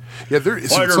game. Yeah, there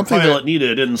is Fighter something pilot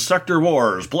needed in Sector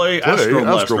Wars. Play Astro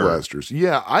Blasters.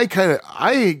 Yeah, I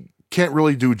can't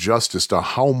really do justice to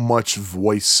how much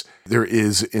voice there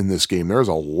is in this game. There's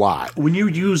a lot. When you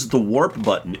use the warp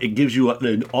button, it gives you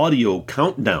an audio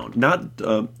countdown. Not,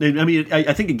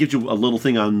 I think it gives you a little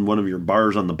thing on one of your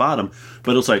bars on the bottom,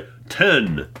 but it's like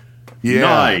 10,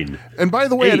 9. And by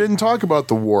the way, 8. I didn't talk about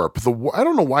the warp. I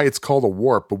don't know why it's called a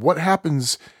warp, but what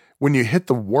happens when you hit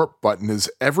the warp button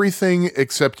is everything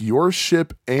except your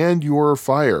ship and your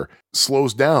fire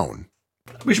slows down.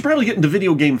 We should probably get into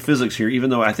video game physics here, even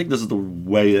though I think this is the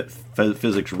way that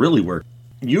physics really work.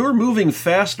 You're moving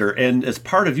faster, and as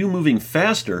part of you moving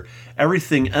faster,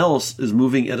 everything else is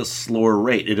moving at a slower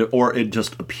rate, or it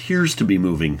just appears to be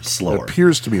moving slower. It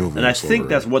appears to be moving slower. And I think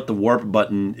that's what the warp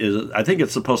button is. I think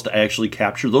it's supposed to actually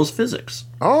capture those physics.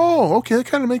 Oh, okay, that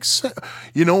kind of makes sense.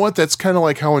 You know what? That's kind of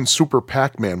like how in Super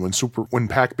Pac-Man, when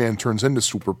Pac-Man turns into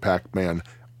Super Pac-Man,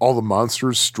 all the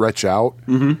monsters stretch out,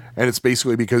 and it's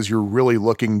basically because you're really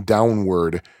looking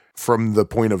downward from the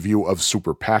point of view of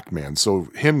Super Pac-Man. So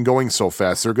him going so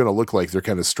fast, they're going to look like they're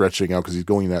kind of stretching out because he's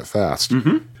going that fast.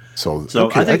 Mm-hmm. So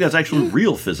okay, I think that's actually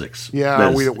real physics.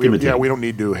 Yeah, we don't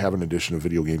need to have an edition of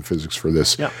video game physics for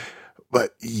this. Yeah.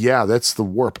 But yeah, that's the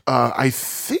warp. I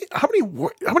think how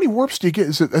many warps do you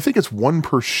get? I think it's one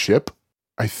per ship.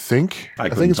 I think it's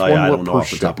one warp per ship. I don't know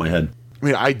off the top of my head. I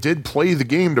mean, I did play the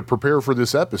game to prepare for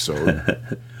this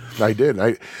episode. I did.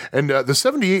 The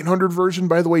 7800 version,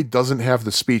 by the way, doesn't have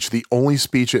the speech. The only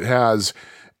speech it has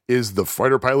is the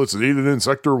fighter pilots needed in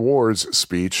Sector Wars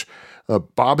speech.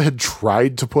 Bob had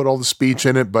tried to put all the speech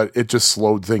in it, but it just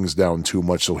slowed things down too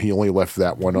much, so he only left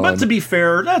that one on. But to be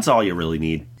fair, that's all you really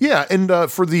need. Yeah, and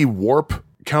for the warp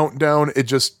countdown, it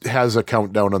just has a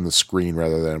countdown on the screen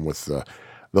rather than with the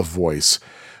voice.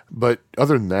 But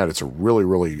other than that, it's a really,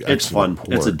 really It's fun.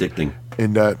 port. It's addicting.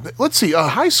 And let's see,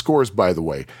 high scores, by the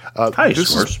way. High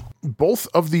scores. Both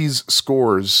of these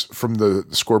scores from the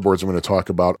scoreboards I'm going to talk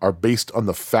about are based on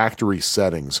the factory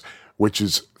settings, which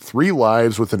is 3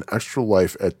 lives with an extra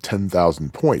life at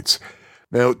 10,000 points.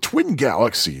 Now, Twin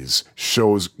Galaxies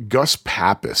shows Gus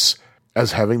Pappas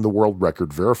as having the world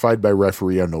record verified by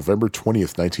referee on November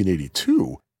 20th,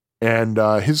 1982. And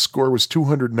his score was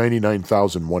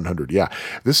 299,100. Yeah,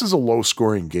 this is a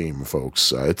low-scoring game,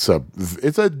 folks. It's a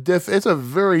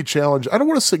very challenging. I don't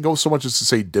want to go so much as to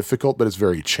say difficult, but it's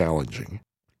very challenging.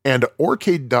 And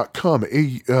Aurcade.com,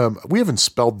 we haven't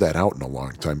spelled that out in a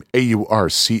long time.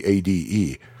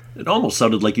 Aurcade. It almost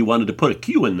sounded like you wanted to put a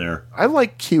Q in there. I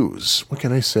like Q's. What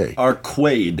can I say?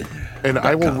 Arcade. And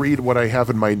I will read what I have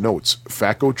in my notes.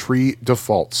 Facotree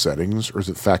default settings, or is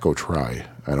it Facotry?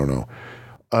 I don't know.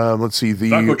 Let's see.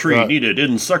 Facotree needed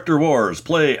in Sector Wars.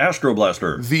 Play Astro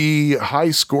Blaster. The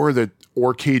high score that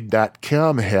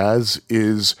Aurcade.com has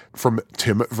is from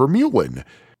Tim Vermeulen.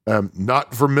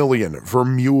 Not Vermillion,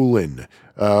 Vermeulen.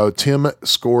 Tim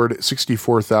scored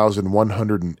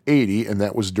 64,180, and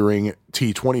that was during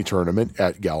T20 tournament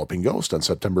at Galloping Ghost on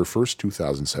September 1st,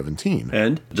 2017.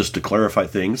 And just to clarify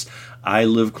things, I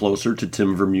live closer to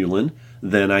Tim Vermeulen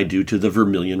than I do to the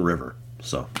Vermilion River.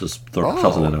 So just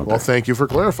tossing that out there. Well, thank you for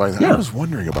clarifying that. Yeah. I was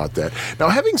wondering about that. Now,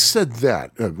 having said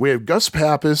that, we have Gus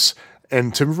Pappas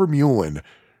and Tim Vermeulen.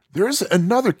 There's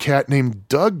another cat named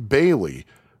Doug Bailey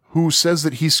who says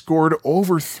that he scored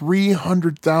over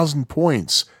 300,000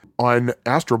 points on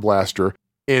Astro Blaster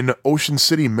in Ocean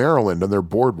City, Maryland on their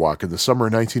boardwalk in the summer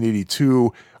of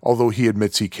 1982, although he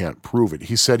admits he can't prove it.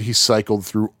 He said he cycled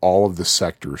through all of the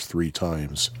sectors 3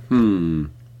 times.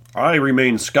 I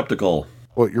remain skeptical.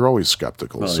 Well, you're always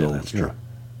skeptical. Well, so, yeah, that's true.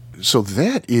 So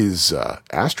that is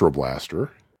Astro Blaster.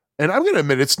 And I'm going to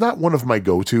admit, it's not one of my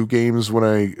go-to games when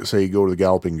I say go to the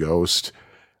Galloping Ghost.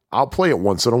 I'll play it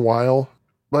once in a while,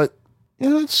 but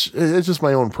it's just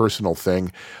my own personal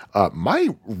thing. My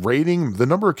rating, the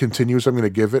number of continues I'm going to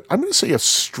give it, I'm going to say a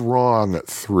strong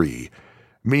 3,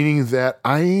 meaning that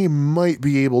I might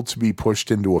be able to be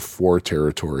pushed into a 4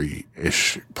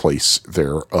 territory-ish place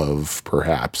thereof,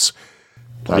 perhaps.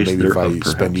 Maybe if I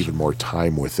spend even more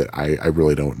time with it, I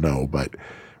really don't know. But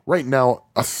right now,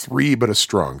 a 3, but a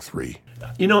strong 3.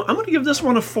 I'm going to give this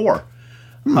one a 4.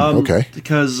 Okay.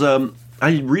 Because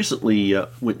I recently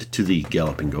went to the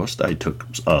Galloping Ghost. I took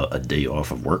a day off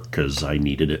of work because I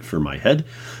needed it for my head.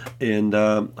 And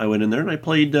I went in there and I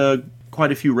played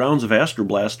quite a few rounds of Astro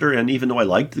Blaster. And even though I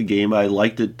liked the game, I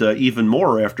liked it even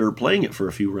more after playing it for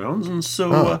a few rounds. And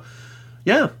so,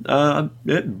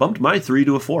 it bumped my 3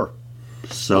 to a 4.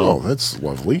 So, that's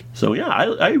lovely. So, yeah,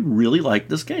 I really like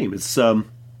this game. It's and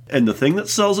the thing that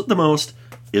sells it the most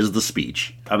is the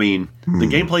speech. I mean, the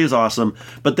gameplay is awesome,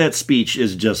 but that speech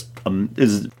is just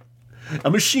is a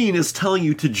machine is telling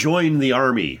you to join the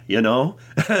army,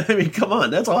 I mean, come on,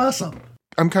 that's awesome.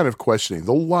 I'm kind of questioning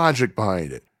the logic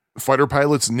behind it. Fighter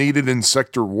pilots needed in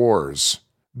Sector Wars.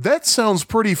 That sounds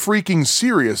pretty freaking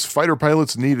serious. Fighter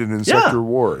pilots needed in Sector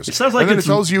Wars. It sounds like, and then it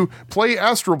tells you play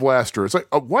Astro Blaster. It's like,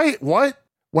 wait, what?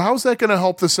 Well, how's that going to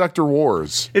help the Sector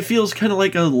Wars? It feels kind of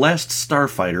like a Last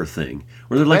Starfighter thing,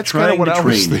 where they're like trying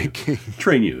to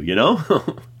train you.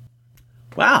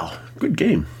 Wow, good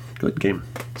game. Good game.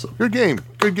 Good game.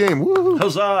 Woo-hoo.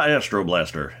 Huzzah, Astro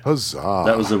Blaster. Huzzah.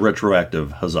 That was a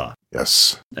retroactive huzzah.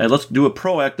 Yes. And let's do a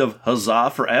proactive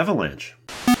huzzah for Avalanche.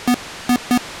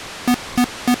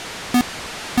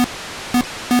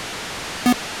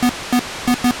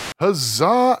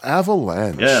 Huzzah,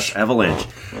 Avalanche. Yes, Avalanche.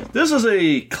 This is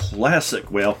a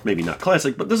classic, well, maybe not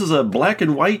classic, but this is a black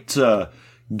and white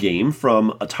game from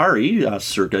Atari,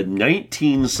 circa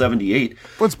 1978.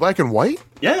 Oh, it's black and white?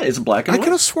 Yeah, it's black and white. I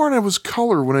could have sworn it was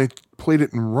color when I played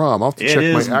it in ROM. I'll have to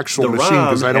check my actual machine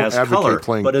because I don't advocate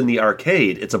playing. But in the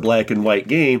arcade, it's a black and white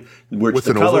game, which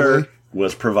the color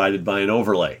was provided by an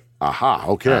overlay. Aha,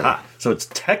 okay. Aha. So it's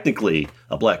technically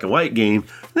a black and white game.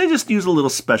 They just use a little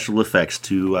special effects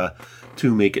to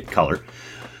make it color.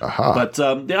 Aha. But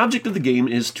the object of the game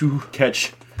is to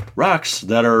catch rocks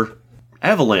that are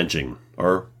avalanching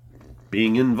or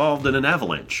being involved in an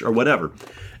avalanche or whatever.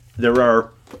 There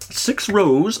are 6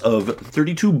 rows of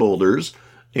 32 boulders,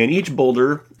 and each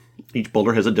boulder Each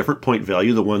boulder has a different point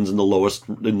value. The ones in the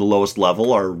lowest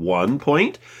level are 1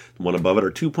 point. The one above it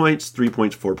are 2 points, 3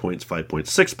 points, 4 points, 5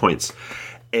 points, 6 points.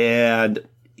 And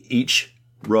each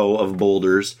row of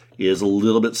boulders is a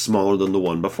little bit smaller than the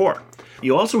one before.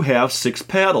 You also have 6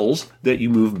 paddles that you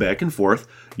move back and forth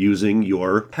using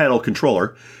your paddle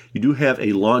controller. You do have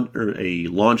a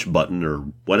launch button or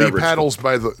whatever.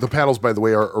 The paddles, by the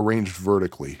way, are arranged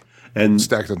vertically and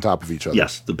stacked on top of each other.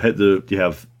 Yes, you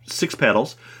have 6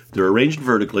 paddles. They're arranged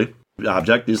vertically. The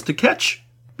object is to catch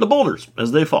the boulders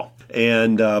as they fall.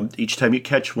 And each time you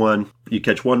catch one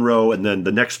row, and then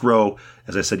the next row,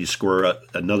 as I said, you score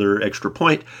another extra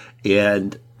point,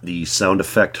 and the sound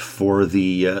effect for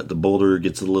the boulder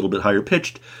gets a little bit higher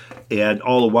pitched, and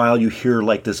all the while you hear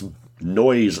like this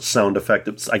noise sound effect.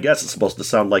 I guess it's supposed to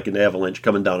sound like an avalanche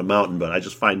coming down a mountain, but I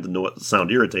just find the sound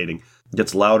irritating. It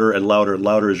gets louder and louder and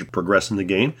louder as you progress in the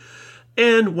game.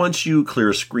 And once you clear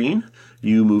a screen,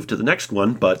 you move to the next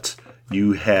one, but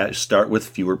you start with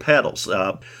fewer paddles.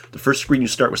 The first screen you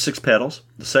start with 6 paddles.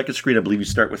 The second screen, I believe you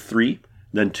start with 3,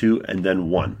 then 2, and then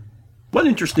 1. One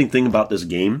interesting thing about this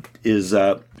game is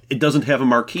it doesn't have a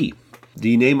marquee.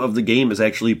 The name of the game is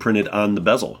actually printed on the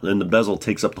bezel, and the bezel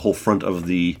takes up the whole front of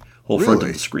the front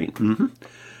of the screen. Mm-hmm.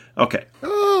 Okay.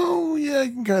 Oh yeah,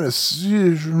 you can kind of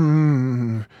see.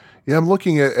 Yeah, I'm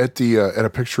looking at a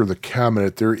picture of the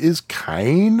cabinet. There is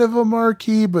kind of a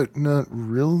marquee, but not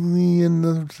really in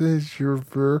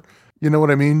the. You know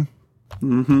what I mean?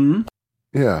 Mm-hmm.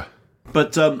 Yeah.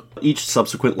 But each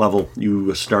subsequent level,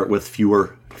 you start with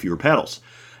fewer paddles,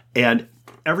 and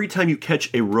every time you catch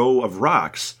a row of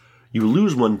rocks, you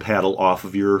lose 1 paddle off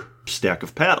of your stack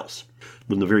of paddles.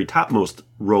 When the very topmost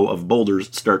row of boulders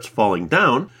starts falling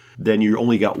down, then you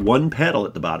only got 1 paddle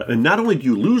at the bottom. And not only do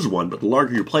you lose 1, but the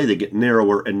larger you play, they get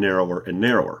narrower and narrower and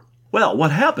narrower. Well,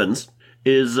 what happens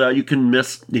is you can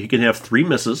have 3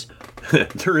 misses.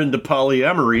 They're into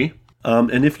polyamory.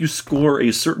 And if you score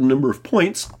a certain number of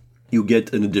points, you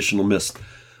get an additional miss.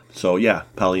 So yeah,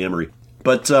 polyamory.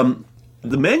 But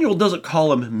the manual doesn't call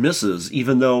them misses,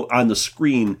 even though on the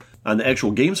screen, on the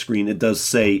actual game screen, it does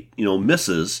say,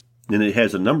 misses, and it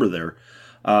has a number there.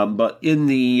 But in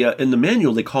the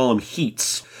manual, they call them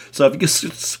heats. So if you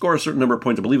score a certain number of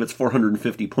points, I believe it's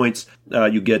 450 points,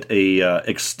 you get a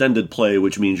extended play,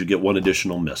 which means you get 1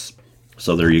 additional miss.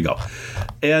 So there you go.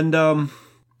 And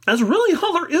that's really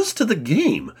all there is to the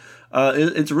game.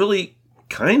 It's really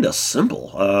kind of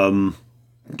simple.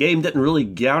 Game didn't really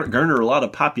garner a lot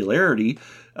of popularity,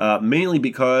 mainly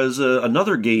because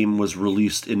another game was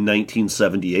released in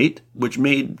 1978, which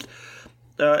made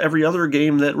every other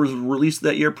game that was released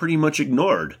that year pretty much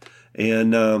ignored.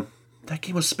 And that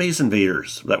game was Space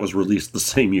Invaders that was released the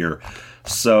same year.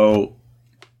 So,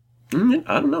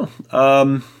 I don't know.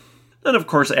 Then, of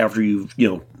course, after you've,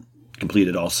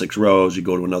 completed all 6 rows, you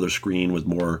go to another screen with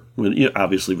more,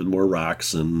 obviously with more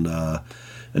rocks and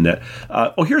that.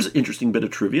 Here's an interesting bit of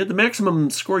trivia. The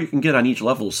maximum score you can get on each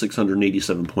level is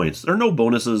 687 points. There are no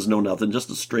bonuses, no nothing,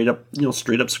 just a straight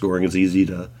up scoring is easy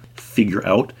to figure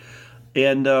out.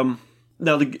 And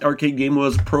now the arcade game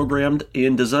was programmed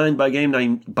and designed by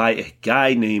a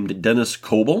guy named Dennis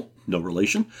Coble, no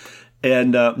relation,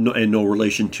 and no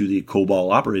relation to the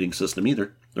COBOL operating system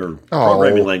either, or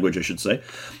programming language, I should say.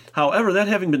 However, that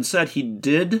having been said, he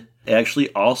did actually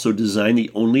also design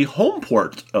the only home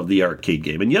port of the arcade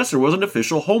game. And yes, there was an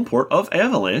official home port of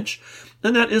Avalanche,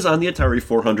 and that is on the Atari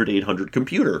 400-800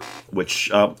 computer,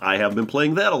 which I have been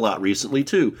playing that a lot recently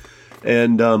too.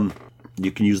 And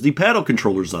you can use the paddle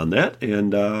controllers on that,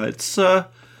 and it's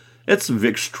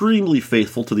extremely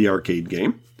faithful to the arcade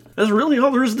game. That's really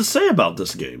all there is to say about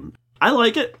this game. I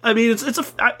like it. I mean,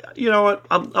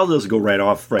 I'll just go right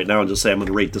off right now and just say I'm going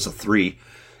to rate this a 3.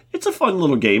 It's a fun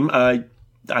little game. I've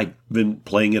been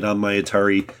playing it on my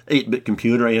Atari 8-bit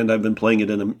computer, and I've been playing it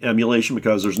in emulation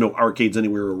because there's no arcades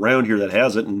anywhere around here that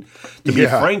has it. And to be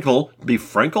frank,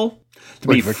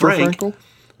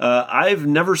 I've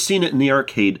never seen it in the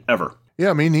arcade ever.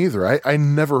 Yeah, me neither. I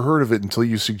never heard of it until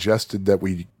you suggested that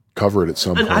we cover it at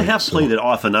some point. I have played it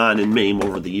off and on in MAME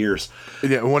over the years.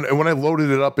 Yeah, when I loaded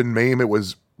it up in MAME, it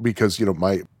was because,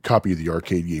 my copy of the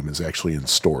arcade game is actually in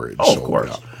storage. Oh, of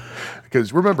course.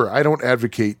 Because remember, I don't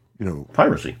advocate,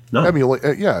 piracy. No.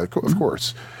 Of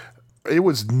course. It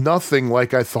was nothing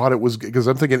like I thought it was, because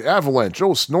I'm thinking Avalanche,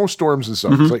 snowstorms and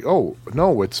stuff. Mm-hmm. It's like, oh,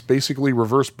 no, it's basically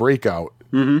Reverse Breakout.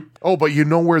 Mm-hmm. Oh, but you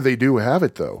know where they do have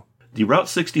it, though. The Route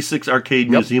 66 Arcade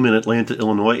Museum in Atlanta,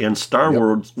 Illinois, and Star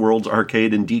World's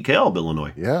Arcade in DeKalb,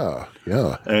 Illinois. Yeah,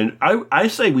 yeah. And I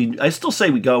still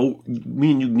say we go.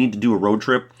 Me and you need to do a road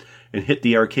trip and hit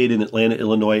the arcade in Atlanta,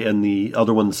 Illinois, and the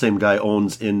other one the same guy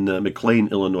owns in McLean,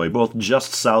 Illinois, both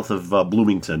just south of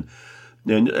Bloomington.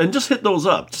 And just hit those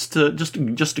up, just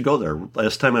to go there.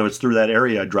 Last time I was through that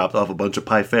area, I dropped off a bunch of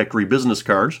Pie Factory business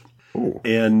cards. Ooh.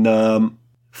 And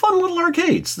fun little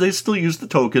arcades. They still use the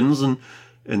tokens and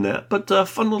that, but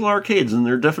fun little arcades, and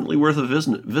they're definitely worth a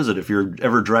visit if you're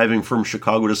ever driving from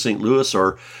Chicago to St. Louis,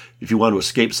 or if you want to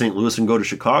escape St. Louis and go to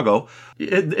Chicago.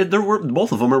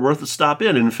 Both of them are worth a stop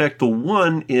in. In fact, the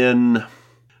one in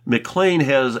McLean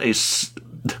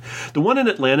the one in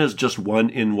Atlanta is just one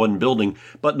in one building,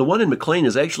 but the one in McLean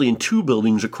is actually in two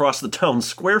buildings across the town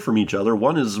square from each other.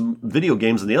 One is video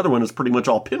games, and the other one is pretty much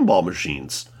all pinball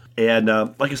machines. And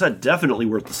like I said, definitely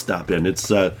worth the stop in.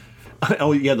 It's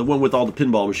oh yeah, the one with all the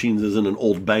pinball machines is in an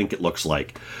old bank, it looks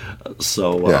like.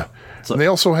 Yeah. And they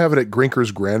also have it at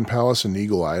Grinker's Grand Palace in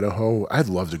Eagle, Idaho. I'd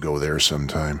love to go there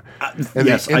sometime. And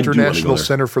yes, the International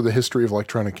Center for the History of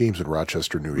Electronic Games in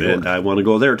Rochester, New York. And I want to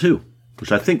go there too,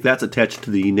 which I think that's attached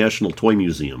to the National Toy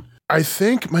Museum. I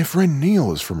think my friend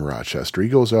Neil is from Rochester. He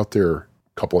goes out there a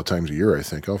couple of times a year, I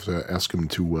think. I'll have to ask him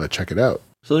to check it out.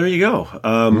 So there you go.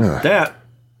 That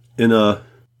in a...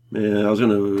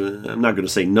 I'm not going to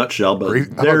say nutshell, but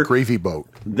how about Gravy Boat?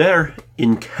 There,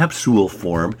 in capsule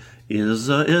form, is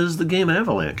the game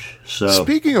Avalanche. So,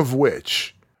 speaking of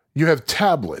which, you have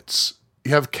tablets,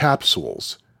 you have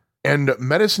capsules, and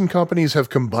medicine companies have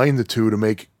combined the two to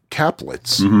make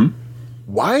caplets. Mm-hmm.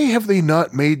 Why have they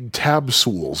not made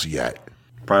tabsules yet?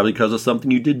 Probably because of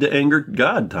something you did to anger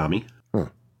God, Tommy. Huh.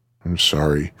 I'm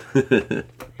sorry.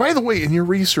 By the way, in your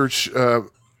research,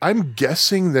 I'm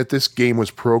guessing that this game was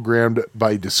programmed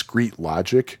by Discrete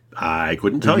Logic. I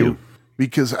couldn't tell you.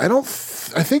 Because I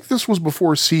think this was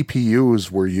before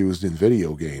CPUs were used in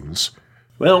video games.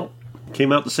 Well,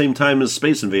 came out the same time as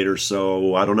Space Invaders,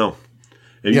 so I don't know.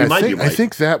 Yeah, I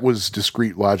think that was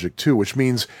Discrete Logic too, which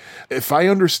means, if I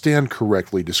understand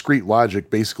correctly, Discrete Logic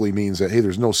basically means that, hey,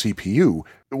 there's no CPU.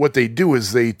 What they do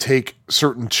is they take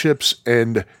certain chips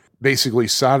and basically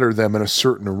solder them in a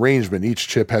certain arrangement. Each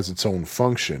chip has its own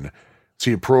function. So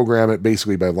you program it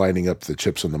basically by lining up the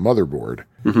chips on the motherboard.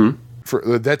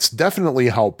 Mm-hmm. That's definitely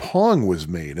how Pong was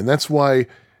made. And that's why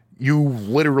you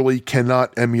literally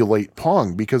cannot emulate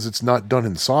Pong, because it's not done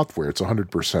in software. It's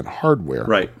 100% hardware.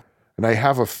 Right. And I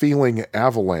have a feeling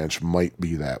Avalanche might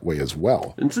be that way as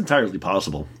well. It's entirely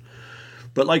possible.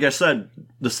 But like I said,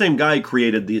 the same guy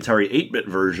created the Atari 8-bit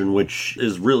version, which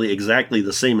is really exactly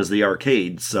the same as the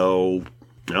arcade. So,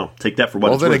 take that for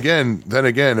what it's worth. Then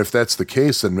again, if that's the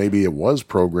case, then maybe it was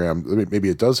programmed. Maybe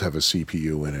it does have a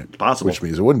CPU in it. It's possible. Which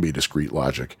means it wouldn't be Discrete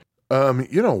Logic.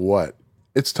 You know what?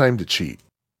 It's time to cheat.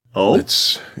 Oh?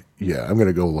 I'm going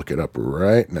to go look it up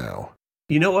right now.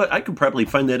 You know what? I could probably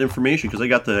find that information because I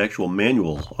got the actual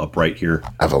manual up right here.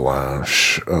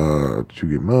 Avalanche,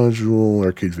 2-game module,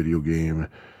 arcade video game,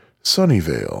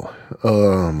 Sunnyvale.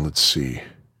 Let's see.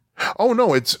 Oh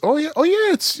no, it's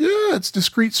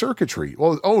discrete circuitry.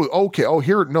 Well, okay.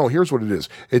 Here's what it is.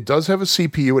 It does have a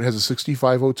CPU. It has a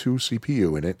 6502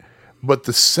 CPU in it, but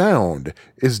the sound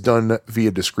is done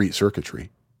via discrete circuitry.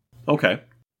 Okay.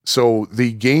 So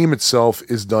the game itself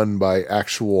is done by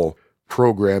actual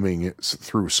programming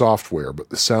through software, but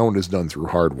the sound is done through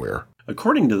hardware.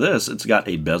 According to this, it's got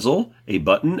a bezel, a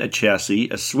button, a chassis,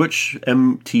 a switch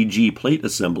MTG plate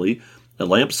assembly, a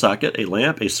lamp socket, a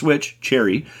lamp, a switch,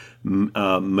 cherry,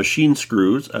 machine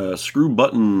screws, a screw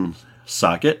button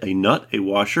socket, a nut, a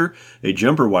washer, a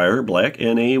jumper wire, black,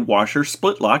 and a washer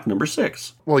split lock number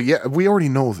 6. Well, yeah, we already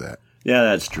know that. Yeah,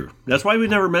 that's true. That's why we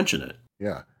never mention it.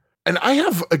 Yeah. And I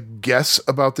have a guess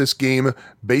about this game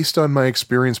based on my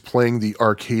experience playing the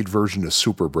arcade version of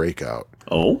Super Breakout.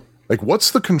 Oh? Like,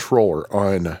 what's the controller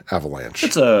on Avalanche?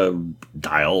 It's a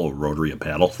dial, a rotary, a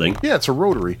paddle thing. Yeah, it's a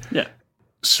rotary. Yeah.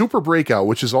 Super Breakout,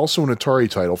 which is also an Atari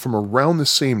title from around the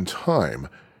same time,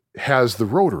 has the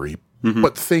rotary. Mm-hmm.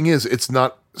 But the thing is, it's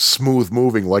not smooth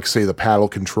moving like, say, the paddle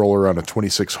controller on a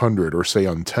 2600 or, say,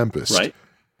 on Tempest. Right.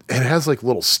 It has like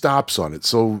little stops on it.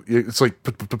 So it's like,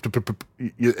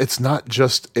 it's not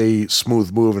just a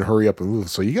smooth move and hurry up and move.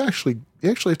 So you actually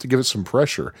have to give it some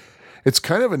pressure. It's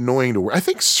kind of annoying to work. I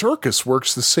think Circus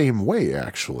works the same way,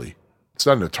 actually. It's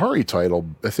not an Atari title.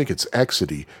 I think it's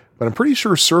Exidy. But I'm pretty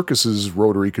sure Circus's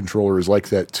rotary controller is like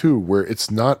that too, where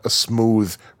it's not a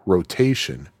smooth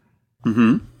rotation.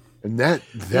 Mm-hmm. And that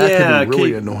can be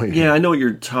really annoying. Yeah, I know what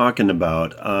you're talking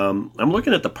about. I'm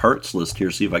looking at the parts list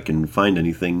here, see if I can find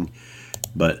anything.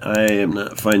 But I am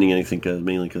not finding anything,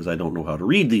 mainly because I don't know how to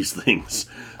read these things.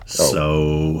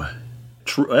 Oh.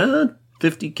 So,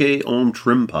 50K ohm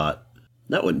trim pot.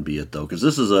 That wouldn't be it, though, because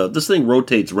this thing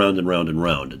rotates round and round and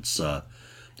round. It's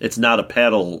not a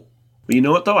paddle But you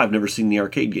know what, though? I've never seen the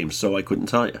arcade games, so I couldn't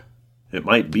tell you. It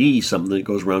might be something that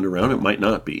goes round and round. It might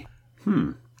not be.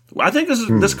 Well, I think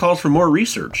this calls for more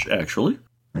research, actually.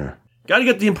 Yeah. Got to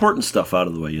get the important stuff out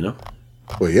of the way, you know?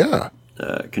 Well, yeah.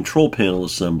 Control panel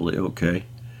assembly, okay.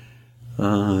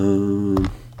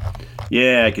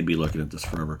 Yeah, I could be looking at this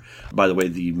forever. By the way,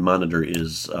 the monitor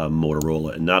is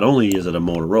Motorola. And not only is it a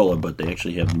Motorola, but they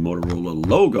actually have the Motorola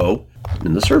logo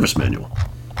in the service manual.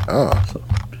 Oh. So,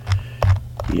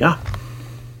 yeah.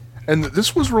 And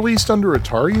this was released under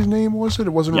Atari's name, was it?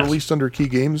 It wasn't released under Key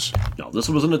Games? No, this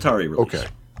was an Atari release.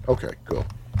 Okay, cool.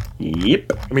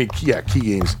 Yep. I mean, yeah, Key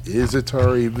Games is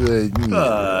Atari,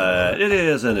 but... it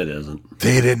is and it isn't.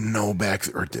 They didn't know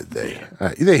or did they?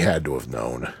 They had to have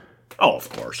known. Oh, of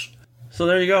course. So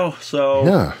there you go. So,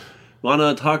 yeah. Want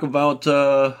to talk about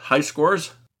high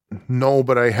scores? No,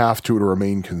 but I have to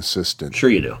remain consistent. Sure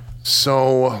you do.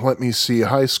 So, let me see.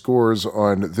 High scores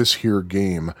on this here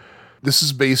game. This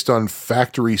is based on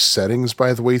factory settings,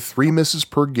 by the way. 3 misses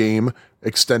per game,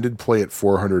 extended play at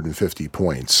 450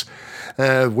 points.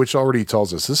 Which already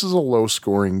tells us this is a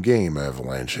low-scoring game,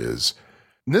 Avalanche is.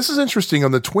 And this is interesting.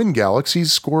 On the Twin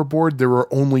Galaxies scoreboard, there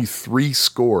were only 3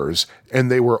 scores,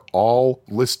 and they were all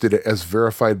listed as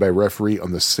verified by referee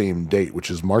on the same date,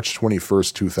 which is March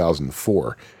 21st,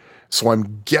 2004. So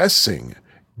I'm guessing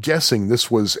this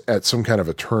was at some kind of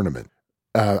a tournament.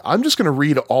 I'm just going to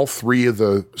read all 3 of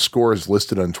the scores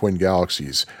listed on Twin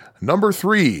Galaxies. Number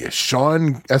 3,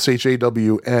 Sean,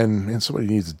 S-H-A-W-N, and somebody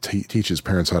needs to teach his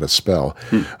parents how to spell.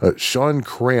 Sean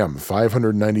Cram,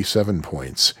 597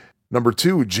 points. Number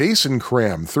 2, Jason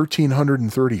Cram,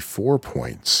 1,334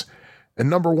 points. And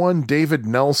number 1, David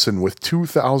Nelson with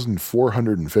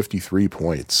 2,453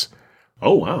 points.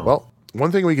 Oh, wow. Well,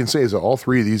 one thing we can say is that all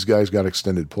 3 of these guys got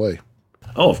extended play.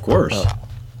 Oh, of course.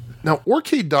 Now,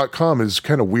 Aurcade.com is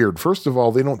kind of weird. First of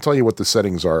all, they don't tell you what the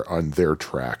settings are on their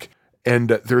track. And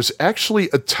there's actually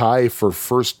a tie for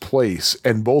first place,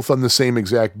 and both on the same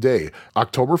exact day,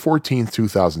 October 14th,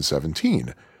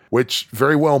 2017, which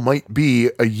very well might be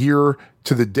a year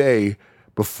to the day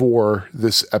before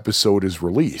this episode is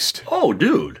released. Oh,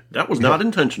 dude, that was not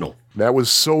intentional. That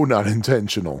was so not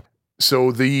intentional.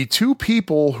 So the 2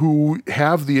 people who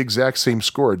have the exact same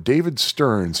score, David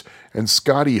Stearns and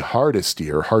Scotty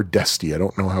Hardesty, I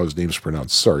don't know how his name's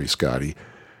pronounced. Sorry, Scotty.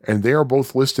 And they are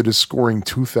both listed as scoring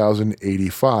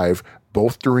 2,085,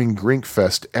 both during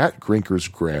Grinkfest at Grinker's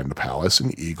Grand Palace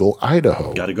in Eagle,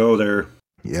 Idaho. Gotta go there.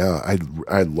 Yeah,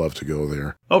 I'd love to go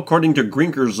there. Oh, according to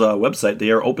Grinker's website,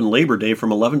 they are open Labor Day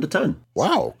from 11 to 10.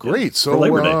 Wow, great. Yeah, for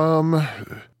Labor Day.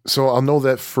 So I'll know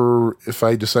that for if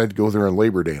I decide to go there on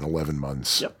Labor Day in 11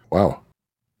 months. Yep. Wow.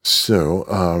 So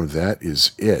that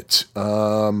is it.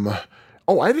 I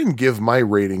didn't give my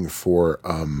rating for...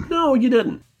 No, you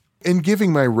didn't. In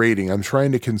giving my rating, I'm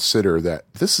trying to consider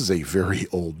that this is a very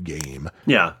old game.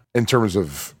 Yeah. In terms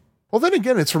of... Well, then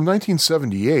again, it's from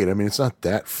 1978. I mean, it's not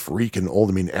that freaking old.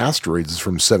 I mean, Asteroids is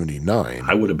from 79.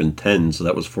 I would have been 10, so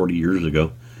that was 40 years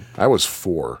ago. I was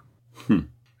 4.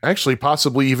 Actually,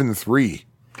 possibly even 3.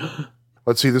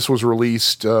 Let's see, this was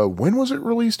released... when was it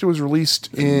released? It was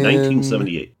released in...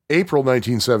 1978. April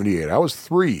 1978. I was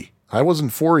 3. I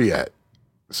wasn't 4 yet.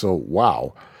 So,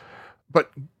 wow. But...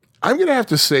 I'm going to have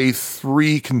to say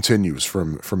 3 continues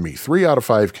from me. 3 out of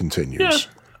 5 continues.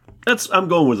 Yeah, I'm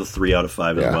going with a 3 out of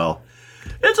 5 as well.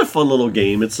 It's a fun little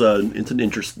game. It's an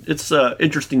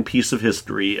interesting piece of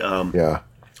history. Yeah.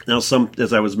 Now,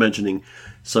 as I was mentioning,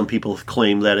 some people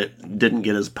claim that it didn't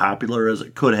get as popular as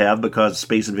it could have because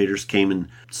Space Invaders came and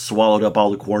swallowed up all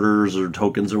the quarters or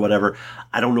tokens or whatever.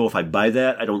 I don't know if I buy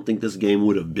that. I don't think this game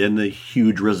would have been a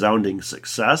huge, resounding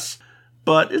success.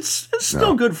 But it's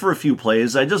still good for a few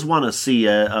plays. I just want to see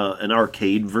an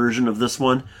arcade version of this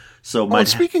one. So,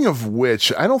 speaking of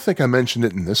which, I don't think I mentioned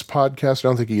it in this podcast. I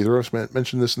don't think either of us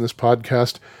mentioned this in this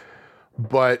podcast.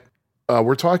 But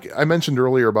I mentioned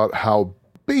earlier about how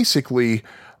basically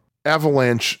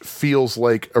Avalanche feels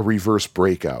like a reverse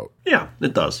Breakout. Yeah,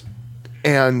 it does.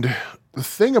 And the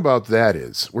thing about that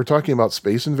is, we're talking about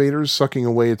Space Invaders sucking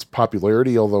away its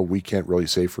popularity, although we can't really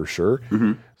say for sure.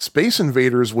 Mm-hmm. Space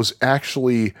Invaders was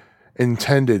actually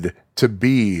intended to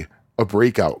be a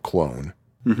Breakout clone.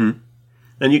 Mm-hmm.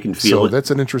 And you can feel it. So that's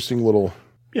an interesting little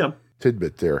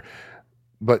tidbit there.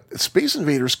 But Space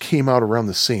Invaders came out around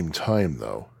the same time,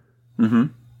 though. Mm-hmm.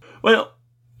 Well,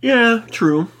 yeah,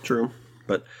 true.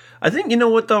 But I think, you know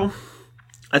what, though?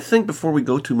 I think before we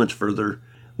go too much further...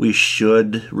 we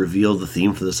should reveal the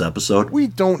theme for this episode. We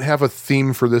don't have a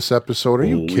theme for this episode. Are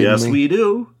you kidding me? Yes, we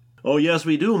do. Oh, yes,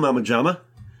 we do, Mama Jama.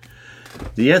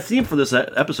 The theme for this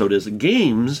episode is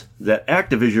games that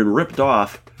Activision ripped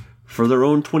off for their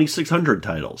own 2600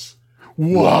 titles.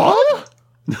 What?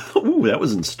 Ooh, that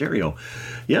was in stereo.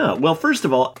 Yeah, well, first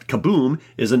of all, Kaboom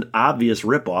is an obvious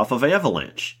ripoff of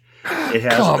Avalanche. It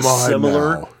has Come a on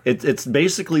similar... now. It's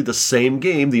basically the same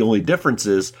game. The only difference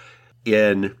is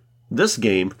in this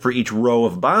game, for each row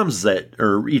of bombs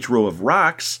or each row of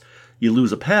rocks, you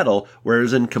lose a paddle,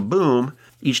 whereas in Kaboom,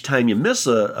 each time you miss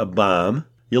a bomb,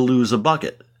 you lose a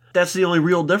bucket. That's the only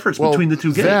real difference between the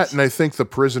two games. That, and I think the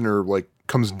prisoner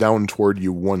comes down toward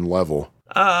you one level.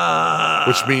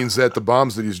 Which means that the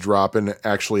bombs that he's dropping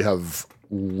actually have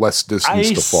less distance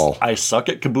to fall. I suck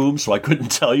at Kaboom, so I couldn't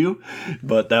tell you,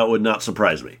 but that would not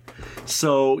surprise me.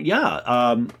 So, yeah,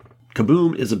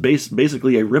 Kaboom is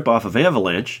basically a ripoff of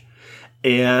Avalanche.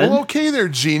 And Well, okay there,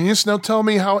 genius. Now tell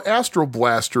me how Astro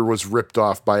Blaster was ripped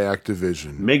off by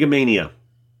Activision. Megamania.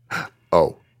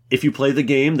 Oh. If you play the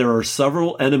game, there are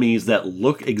several enemies that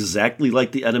look exactly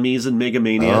like the enemies in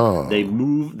Megamania. Oh. They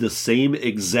move the same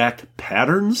exact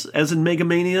patterns as in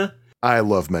Megamania. I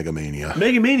love Megamania.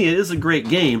 Megamania is a great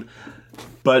game,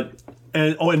 and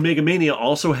Megamania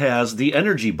also has the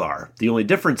energy bar. The only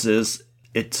difference is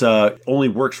it only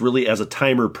works really as a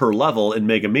timer per level in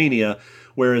Megamania,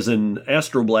 whereas in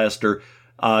Astro Blaster,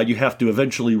 you have to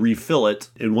eventually refill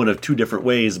it in one of two different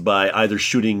ways, by either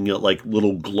shooting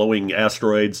little glowing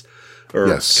asteroids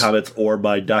or comets, or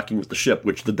by docking with the ship,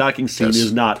 which the docking scene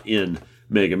is not in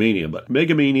Megamania, but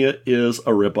Megamania is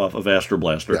a ripoff of Astro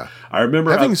Blaster. Yeah. I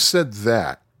remember Having said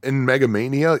that, in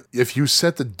Megamania, if you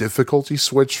set the difficulty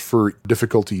switch for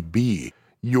difficulty B,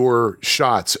 your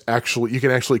shots you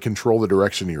can actually control the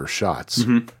direction of your shots.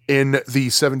 Mm-hmm. In the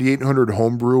 7800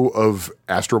 homebrew of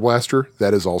Astro Blaster,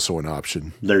 that is also an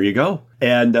option. There you go.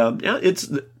 And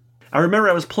I remember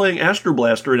I was playing Astro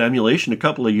Blaster in emulation a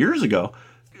couple of years ago.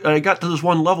 I got to this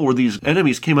one level where these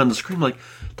enemies came on the screen,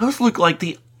 those look like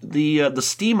the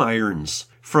steam irons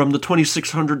from the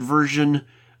 2600 version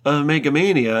of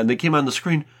Megamania, and they came on the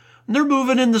screen, and they're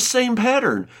moving in the same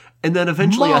pattern. And then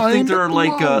eventually, I think they're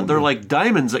like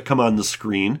diamonds that come on the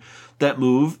screen that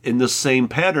move in the same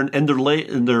pattern, and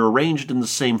they're arranged in the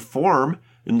same form,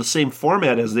 in the same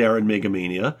format as they are in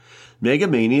Megamania.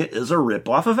 Megamania is a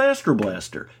ripoff of Astro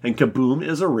Blaster, and Kaboom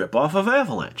is a ripoff of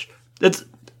Avalanche. It's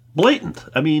blatant.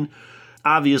 I mean,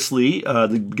 obviously,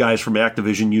 the guys from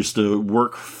Activision used to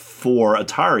work for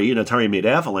Atari, and Atari made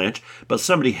Avalanche, but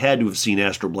somebody had to have seen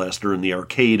Astro Blaster in the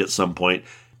arcade at some point,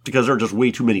 because there are just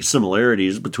way too many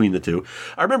similarities between the two.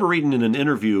 I remember reading in an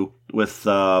interview with,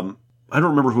 I don't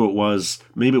remember who it was,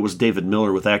 maybe it was David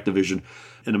Miller with Activision,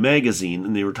 in a magazine,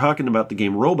 and they were talking about the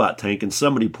game Robot Tank, and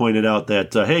somebody pointed out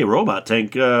that, hey, Robot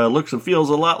Tank looks and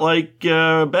feels a lot like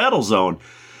Battlezone.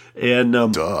 And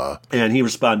and he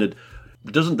responded,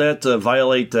 doesn't that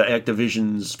violate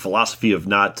Activision's philosophy of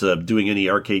not doing any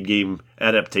arcade game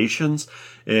adaptations?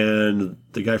 And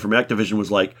the guy from Activision was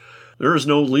like, there is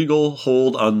no legal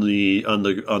hold on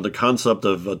the concept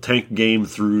of a tank game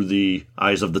through the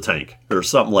eyes of the tank, or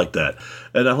something like that.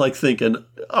 And I'm thinking,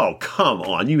 oh, come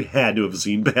on, you had to have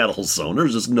seen Battlezone.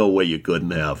 There's just no way you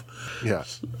couldn't have. Yeah.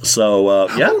 So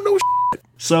yeah. Oh no.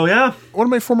 So yeah. One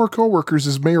of my former coworkers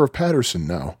is mayor of Patterson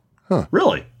now. Huh.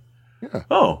 Really? Yeah.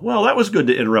 Oh, well, that was good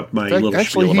to interrupt my little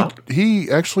actually, spiel about. he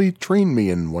actually trained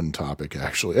me in one topic,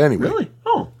 actually. Anyway. Really?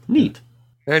 Oh, neat.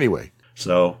 Anyway.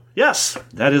 So, yes,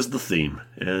 that is the theme.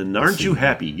 And aren't you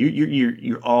happy?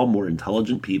 You're all more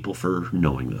intelligent people for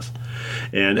knowing this.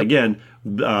 And again,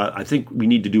 I think we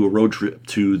need to do a road trip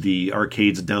to the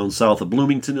arcades down south of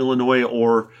Bloomington, Illinois,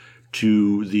 or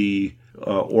to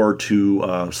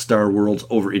Star World's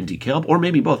over in DeKalb, or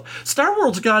maybe both. Star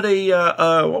World's got a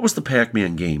what was the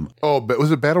Pac-Man game? Oh, but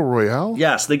was it Battle Royale?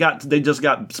 Yes, they just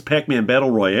got Pac-Man Battle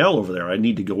Royale over there. I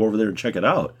need to go over there and check it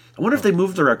out. I wonder if they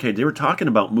moved their arcade. They were talking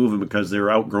about moving because they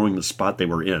were outgrowing the spot they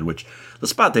were in, which the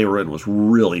spot they were in was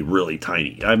really, really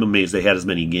tiny. I'm amazed they had as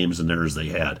many games in there as they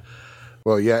had.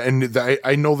 Well, yeah, and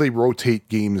I know they rotate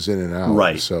games in and out.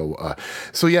 Right. So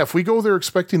yeah, if we go there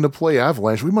expecting to play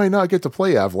Avalanche, we might not get to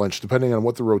play Avalanche depending on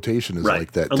what the rotation is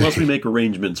like that Unless day. we make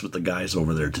arrangements with the guys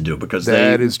over there to do it, because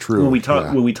that is true. When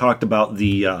we talked about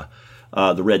the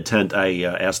red tent, I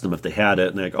asked them if they had it,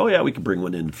 and they're like, "Oh yeah, we could bring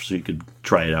one in so you could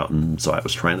try it out." And so I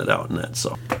was trying it out, and that.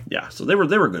 So yeah, so they were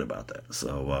good about that.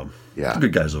 So yeah,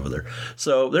 good guys over there.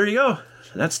 So there you go.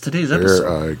 That's today's episode.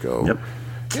 There I go. Yep.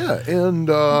 Yeah, and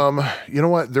you know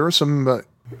what? There are some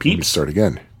peeps. Let me start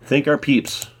again. Thank our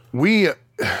peeps. We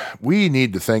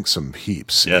need to thank some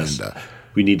peeps. Yes. And,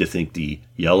 we need to thank the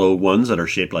yellow ones that are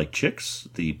shaped like chicks.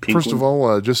 The pink. First of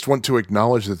all, just want to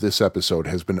acknowledge that this episode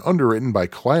has been underwritten by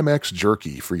Climax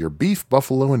Jerky for your beef,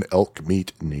 buffalo, and elk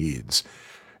meat needs.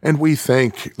 And we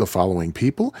thank the following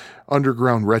people: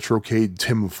 Underground Retrocade,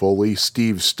 Tim Foley,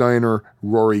 Steve Steiner,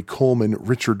 Rory Coleman,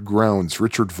 Richard Grounds,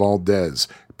 Richard Valdez,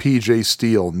 PJ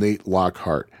Steele, Nate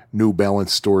Lockhart, New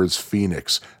Balance Stores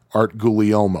Phoenix, Art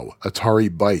Guglielmo, Atari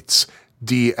Bytes,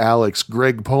 D. Alex,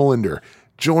 Greg Polander,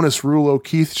 Jonas Rulo,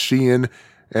 Keith Sheehan,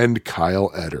 and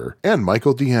Kyle Eder, and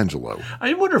Michael D'Angelo.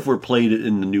 I wonder if we're played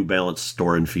in the New Balance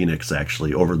store in Phoenix,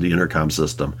 actually, over the intercom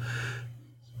system.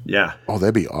 Yeah. Oh,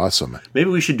 that'd be awesome. Maybe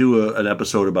we should do an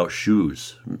episode about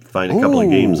shoes. Find a couple of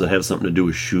games that have something to do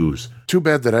with shoes. Too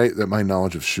bad that my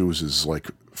knowledge of shoes is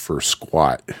like for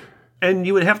squat. And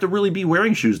you would have to really be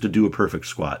wearing shoes to do a perfect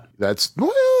squat. That's,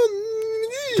 to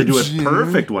do a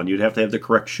perfect one, you'd have to have the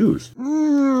correct shoes.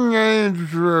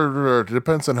 It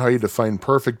depends on how you define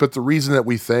perfect, but the reason that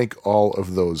we thank all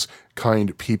of those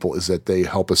kind people is that they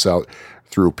help us out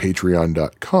through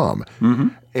patreon.com. Mm-hmm.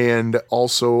 And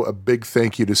also a big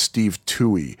thank you to Steve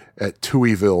Toohey at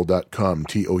Tooheyville.com,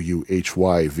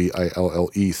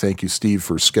 TOUHYVILLE. Thank you, Steve,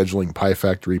 for scheduling Pie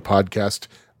Factory Podcast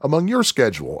among your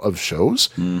schedule of shows.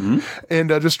 Mm-hmm. And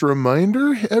just a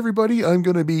reminder, everybody, I'm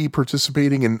going to be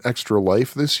participating in Extra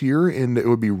Life this year, and it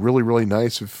would be really, really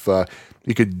nice if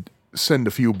you could send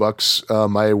a few bucks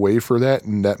my way for that,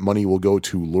 and that money will go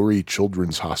to Lurie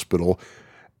Children's Hospital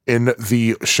in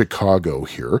the Chicago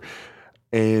here.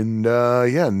 And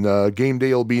game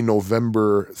day will be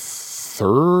November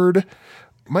 3rd.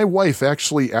 My wife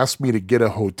actually asked me to get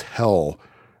a hotel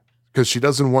because she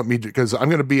doesn't want me to, because I'm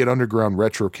going to be at Underground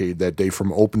Retrocade that day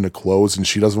from open to close, and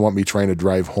she doesn't want me trying to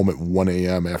drive home at 1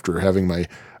 a.m. after having my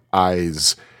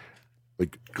eyes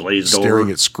like glazed staring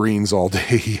over at screens all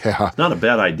day. Yeah. Not a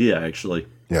bad idea, actually.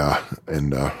 Yeah.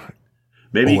 And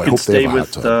maybe you could stay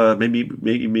with, maybe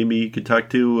you could talk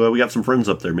to, we got some friends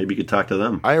up there. Maybe you could talk to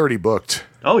them. I already booked.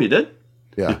 Oh, you did?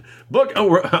 Yeah.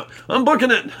 I'm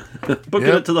booking it. Booking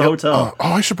it to the hotel.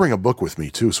 I should bring a book with me,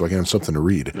 too, so I can have something to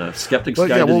read. Skeptic's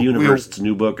Guide to the Universe. It's a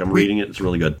new book. I'm reading it. It's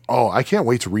really good. Oh, I can't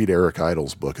wait to read Eric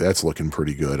Idle's book. That's looking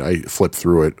pretty good. I flipped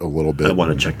through it a little bit. I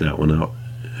want to check that one out.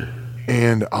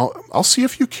 And I'll see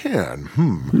if you can.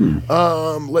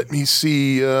 Let me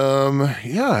see.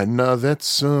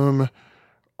 That's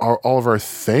all of our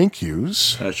thank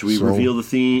yous. Should we reveal the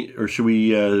theme, or should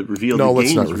we reveal the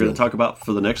games we're going to talk about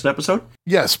for the next episode?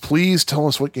 Yes, please tell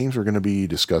us what games we're going to be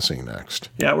discussing next.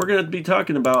 Yeah, we're going to be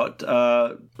talking about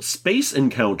Space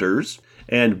Encounters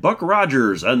and Buck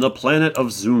Rogers and the Planet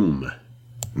of Zoom.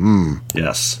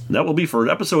 Yes, that will be for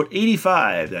episode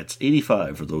 85. That's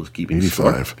 85 for those keeping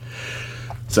 85. Score.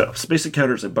 So, Space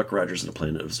Encounters and Buck Rogers and the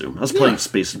Planet of Zoom. I was playing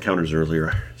Space Encounters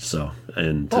earlier,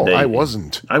 and today... I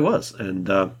wasn't. I was, and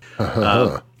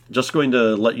just going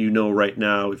to let you know right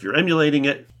now, if you're emulating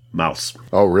it, mouse.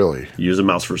 Oh, really? Use a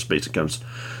mouse for Space Encounters.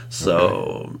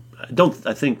 So,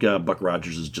 I think Buck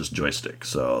Rogers is just joystick,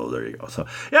 so there you go. So,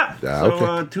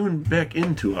 tune back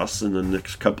into us in the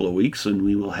next couple of weeks, and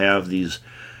we will have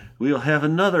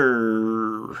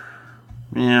another...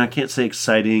 Yeah, I can't say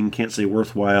exciting, can't say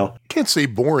worthwhile. Can't say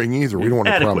boring either. We don't want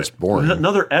to promise boring.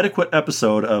 Another adequate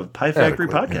episode of Pie Factory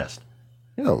Podcast.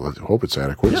 Yeah, let's hope it's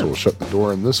adequate, so we'll shut the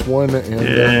door on this one.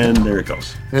 And there it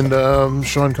goes. And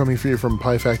Sean coming for you from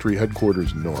Pie Factory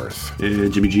Headquarters North.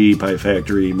 Jimmy G, Pie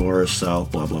Factory, Morris,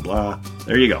 South, blah, blah, blah.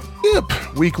 There you go.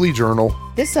 Yep, Weekly Journal.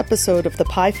 This episode of the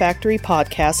Pie Factory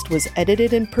Podcast was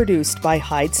edited and produced by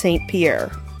Hyde St.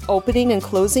 Pierre. Opening and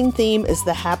closing theme is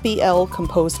The Happy L,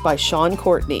 composed by Sean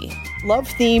Courtney. Love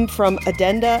theme from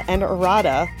Addenda and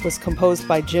Errata was composed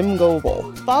by Jim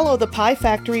Goebel. Follow the Pie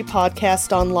Factory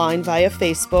Podcast online via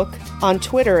Facebook, on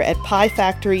Twitter at Pie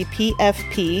Factory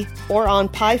PFP, or on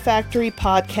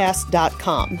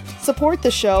piefactorypodcast.com. Support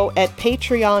the show at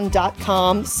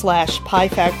patreon.com/Pie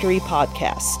Factory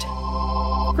Podcast.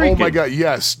 Oh my God,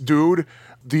 yes, dude.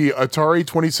 The Atari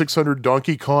 2600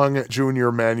 Donkey Kong Jr.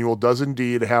 manual does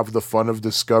indeed have the fun of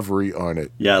discovery on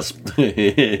it. Yes.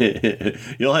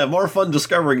 You'll have more fun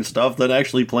discovering stuff than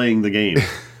actually playing the game.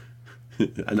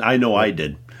 And I know I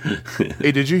did.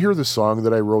 Hey, did you hear the song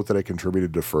that I wrote that I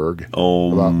contributed to Ferg?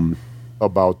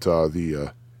 About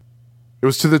it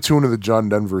was to the tune of the John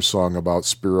Denver song about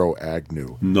Spiro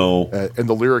Agnew. No. And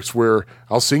the lyrics were,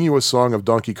 I'll sing you a song of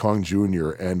Donkey Kong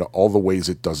Jr. and all the ways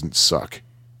it doesn't suck.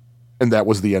 And that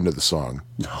was the end of the song.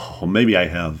 Oh, maybe I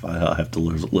have. I'll have to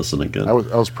listen again. I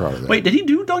was proud of that. Wait, did he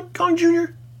do Donkey Kong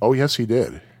Jr.? Oh, yes, he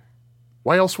did.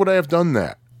 Why else would I have done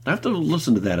that? I have to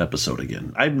listen to that episode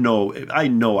again. I know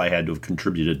I had to have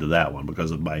contributed to that one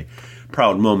because of my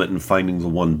proud moment in finding the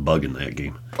one bug in that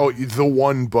game. Oh, the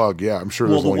one bug. Yeah, I'm sure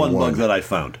there's only one. Well, the one bug that I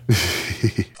found.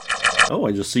 Oh,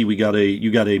 I just see you got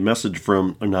a message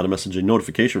from, or not a message, a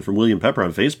notification from William Pepper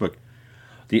on Facebook.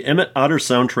 The Emmett Otter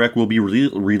soundtrack will be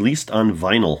released on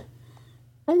vinyl.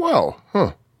 Oh, wow.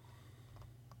 Huh.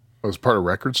 That was part of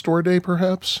Record Store Day,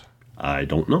 perhaps? I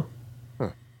don't know.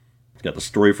 Huh. It's got the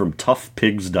story from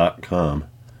toughpigs.com.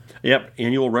 Yep,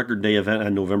 annual Record Day event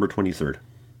on November 23rd.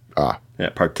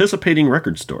 At participating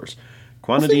record stores.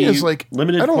 Quantity is, like,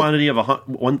 limited quantity of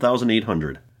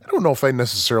 1,800. I don't know if I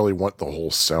necessarily want the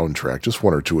whole soundtrack. Just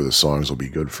one or two of the songs will be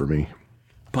good for me.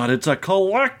 But it's a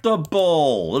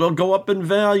collectible. It'll go up in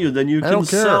value. Then you can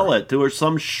sell it to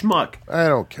some schmuck. I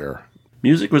don't care.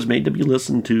 Music was made to be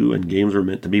listened to, and games were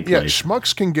meant to be played. Yeah,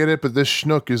 schmucks can get it, but this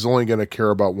schnook is only going to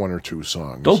care about one or two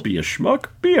songs. Don't be a schmuck.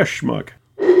 Be a schmuck.